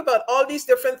childhood. Think about all these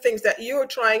different things that you're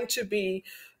trying to be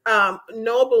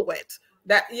noble with,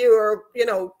 that you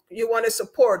want to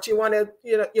support, you want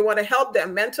to help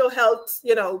them, mental health,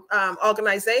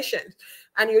 organizations,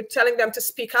 and you're telling them to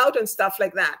speak out and stuff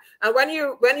like that. And when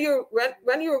you're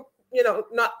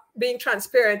not being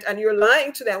transparent and you're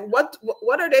lying to them, what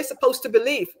are they supposed to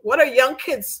believe? What are young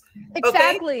kids are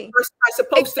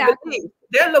supposed to believe?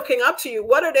 They're looking up to you.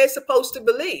 What are they supposed to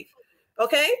believe?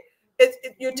 Okay,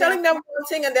 you're telling them one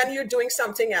thing and then you're doing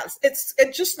something else. It's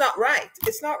just not right.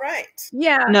 It's not right.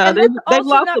 Yeah. No, they've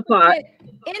lost the plot.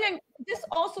 And just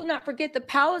also not forget, the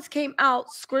palace came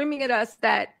out screaming at us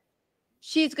that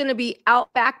she's going to be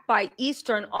out back by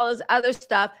Easter and all this other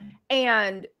stuff.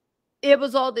 And it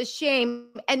was all this shame.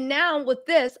 And now with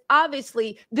this,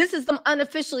 obviously, this is them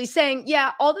unofficially saying,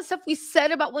 yeah, all the stuff we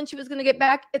said about when she was going to get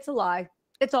back, it's a lie.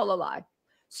 It's all a lie.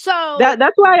 So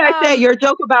that's why I say your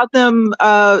joke about them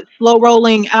slow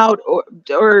rolling out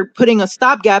or putting a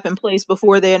stopgap in place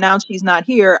before they announce she's not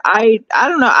here. I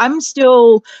don't know.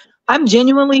 I'm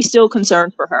genuinely still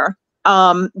concerned for her.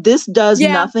 This does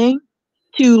nothing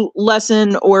to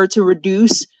lessen or to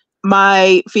reduce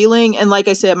my feeling. And like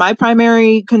I said, my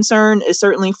primary concern is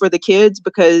certainly for the kids,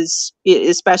 because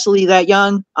especially that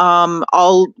young,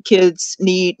 all kids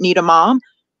need a mom.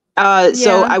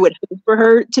 So I would hope for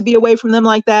her to be away from them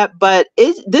like that. But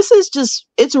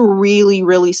it's really,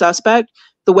 really suspect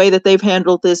the way that they've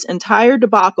handled this entire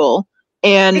debacle.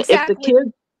 And if the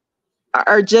kids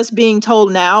are just being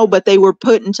told now, but they were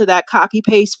put into that copy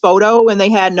paste photo and they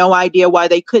had no idea why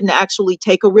they couldn't actually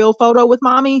take a real photo with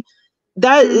mommy,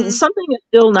 that is something is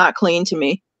still not clean to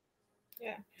me.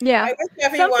 Yeah. I wish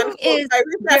everyone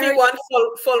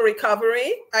full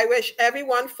recovery. I wish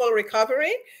everyone full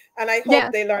recovery. And I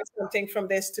hope they learn something from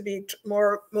this to be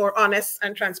more honest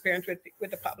and transparent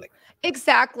with the public.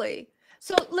 Exactly.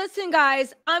 So listen,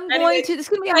 guys, this is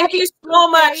going to be thank you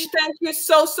so much. Thank you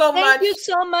so much. Thank you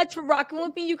so much for rocking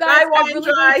with me, you guys. I'm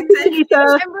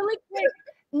really quick.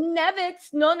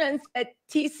 Nevitz Nonan said,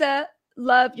 Tisa,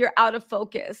 love, you're out of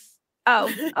focus.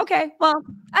 Oh, okay. Well,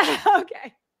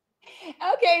 okay.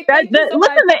 Okay.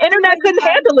 Listen, the internet couldn't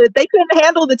handle it. They couldn't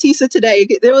handle the Tisa today.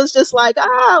 It was just like,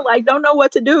 don't know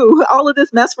what to do. All of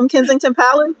this mess from Kensington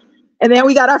Palace. And then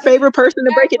we got our favorite person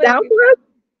to break it down for us.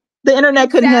 The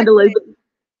internet couldn't handle it.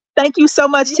 Thank you so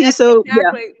much, T. So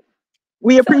yeah,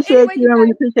 we appreciate you and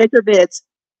we appreciate your vids.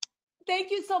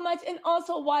 Thank you so much. And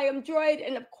also YM Droid,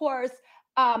 and of course,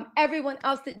 everyone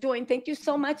else that joined. Thank you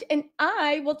so much. And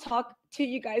I will talk to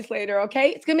you guys later, okay?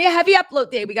 It's going to be a heavy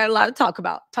upload day. We got a lot to talk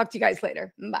about. Talk to you guys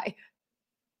later. Bye.